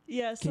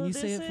 Yeah, so Can you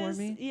this say it for is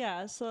me?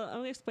 yeah. So I'm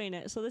gonna explain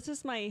it. So this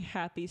is my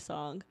happy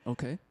song.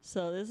 Okay.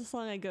 So this is a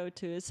song I go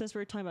to. Since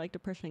we're talking about like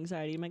depression,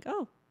 anxiety, I'm like,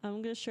 oh,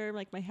 I'm gonna share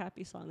like my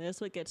happy song. That's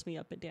what gets me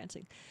up and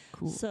dancing.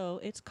 Cool. So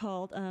it's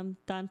called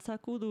 "Danza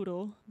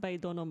Kuduro" by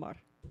Don Omar.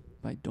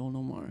 By Don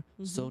Omar.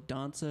 So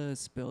Danza is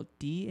spelled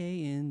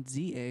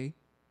Danza.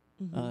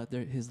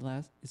 His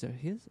last is that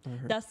his or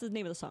her? That's the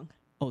name of the song.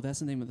 Oh, that's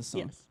the name of the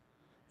song. Yes.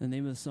 The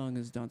name of the song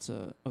is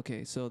Danza.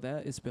 Okay, so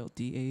that is spelled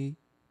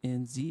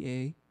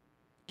Danza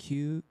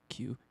Kuduro,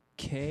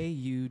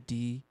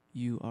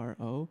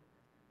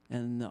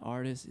 and the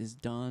artist is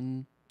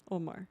Don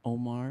Omar.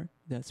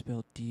 That's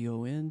spelled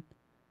Don,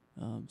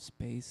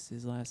 space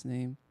his last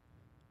name,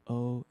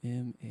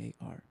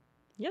 Omar.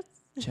 Yes.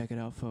 Check it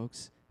out,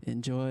 folks.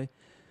 Enjoy.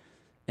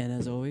 And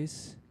as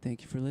always,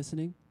 thank you for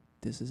listening.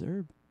 This is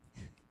Erbe.